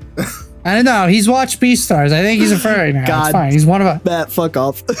 I don't know. He's watched Beastars. I think he's a furry now. God, it's fine. He's one of us. Matt, fuck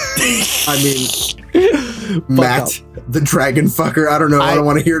off. I mean, Matt, the dragon fucker. I don't know. I don't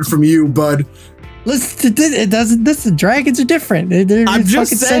want to hear it from you, bud. Listen, it doesn't. The dragons are different. They're I'm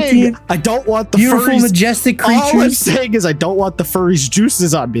just saying. Sentient, I don't want the beautiful, furries, majestic creatures. All I'm saying is I don't want the furries'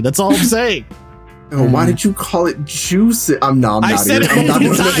 juices on me. That's all I'm saying. Oh, why did you call it juice? I'm not. I said it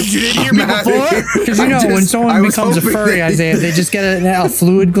multiple times. You didn't hear me before? Because when someone becomes a furry, Isaiah, they just get a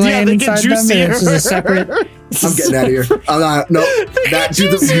fluid gland inside them, and it's just a separate. I'm getting out of here. I'm not. No,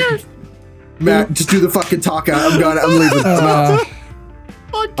 Matt, just do the fucking talk out. I'm gone. I'm leaving.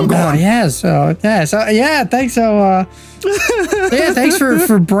 I'm gone. Thanks.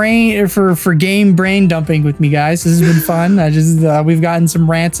 For game brain dumping with me, guys. This has been fun. We've gotten some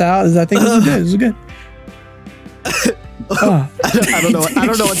rants out. I think this is good. I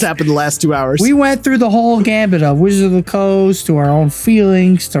don't know what's happened the last 2 hours. We went through the whole gambit of Wizard of the Coast to our own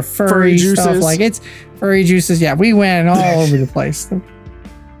feelings to furry stuff. Juices. Like it's furry juices. Yeah, we went all over the place.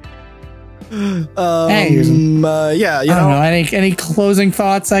 Yeah, you I don't know. Any closing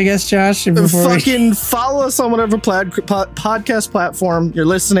thoughts, I guess, Josh? Follow us on whatever podcast platform you're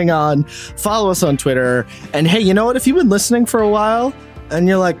listening on. Follow us on Twitter. And hey, you know what? If you've been listening for a while and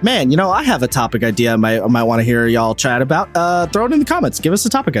you're like, man, I have a topic idea I might want to hear y'all chat about, throw it in the comments. Give us a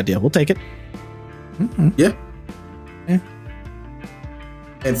topic idea. We'll take it. Mm-hmm. Yeah.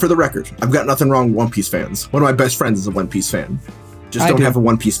 And for the record, I've got nothing wrong with One Piece fans. One of my best friends is a One Piece fan. Just don't have a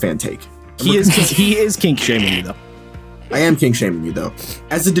One Piece fan take. He is kink shaming you though. I am kink shaming you though.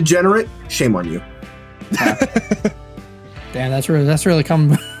 As a degenerate, shame on you. Damn, that's really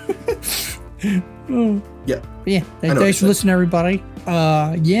coming. Yeah. But yeah, thanks for listening, everybody.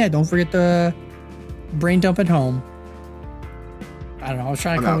 Yeah, don't forget to brain dump at home. I don't know. I was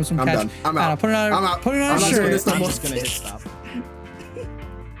trying to come up with some catch. I'm out. Put it on. I'm out. Put it on a shirt. I'm just gonna hit stop.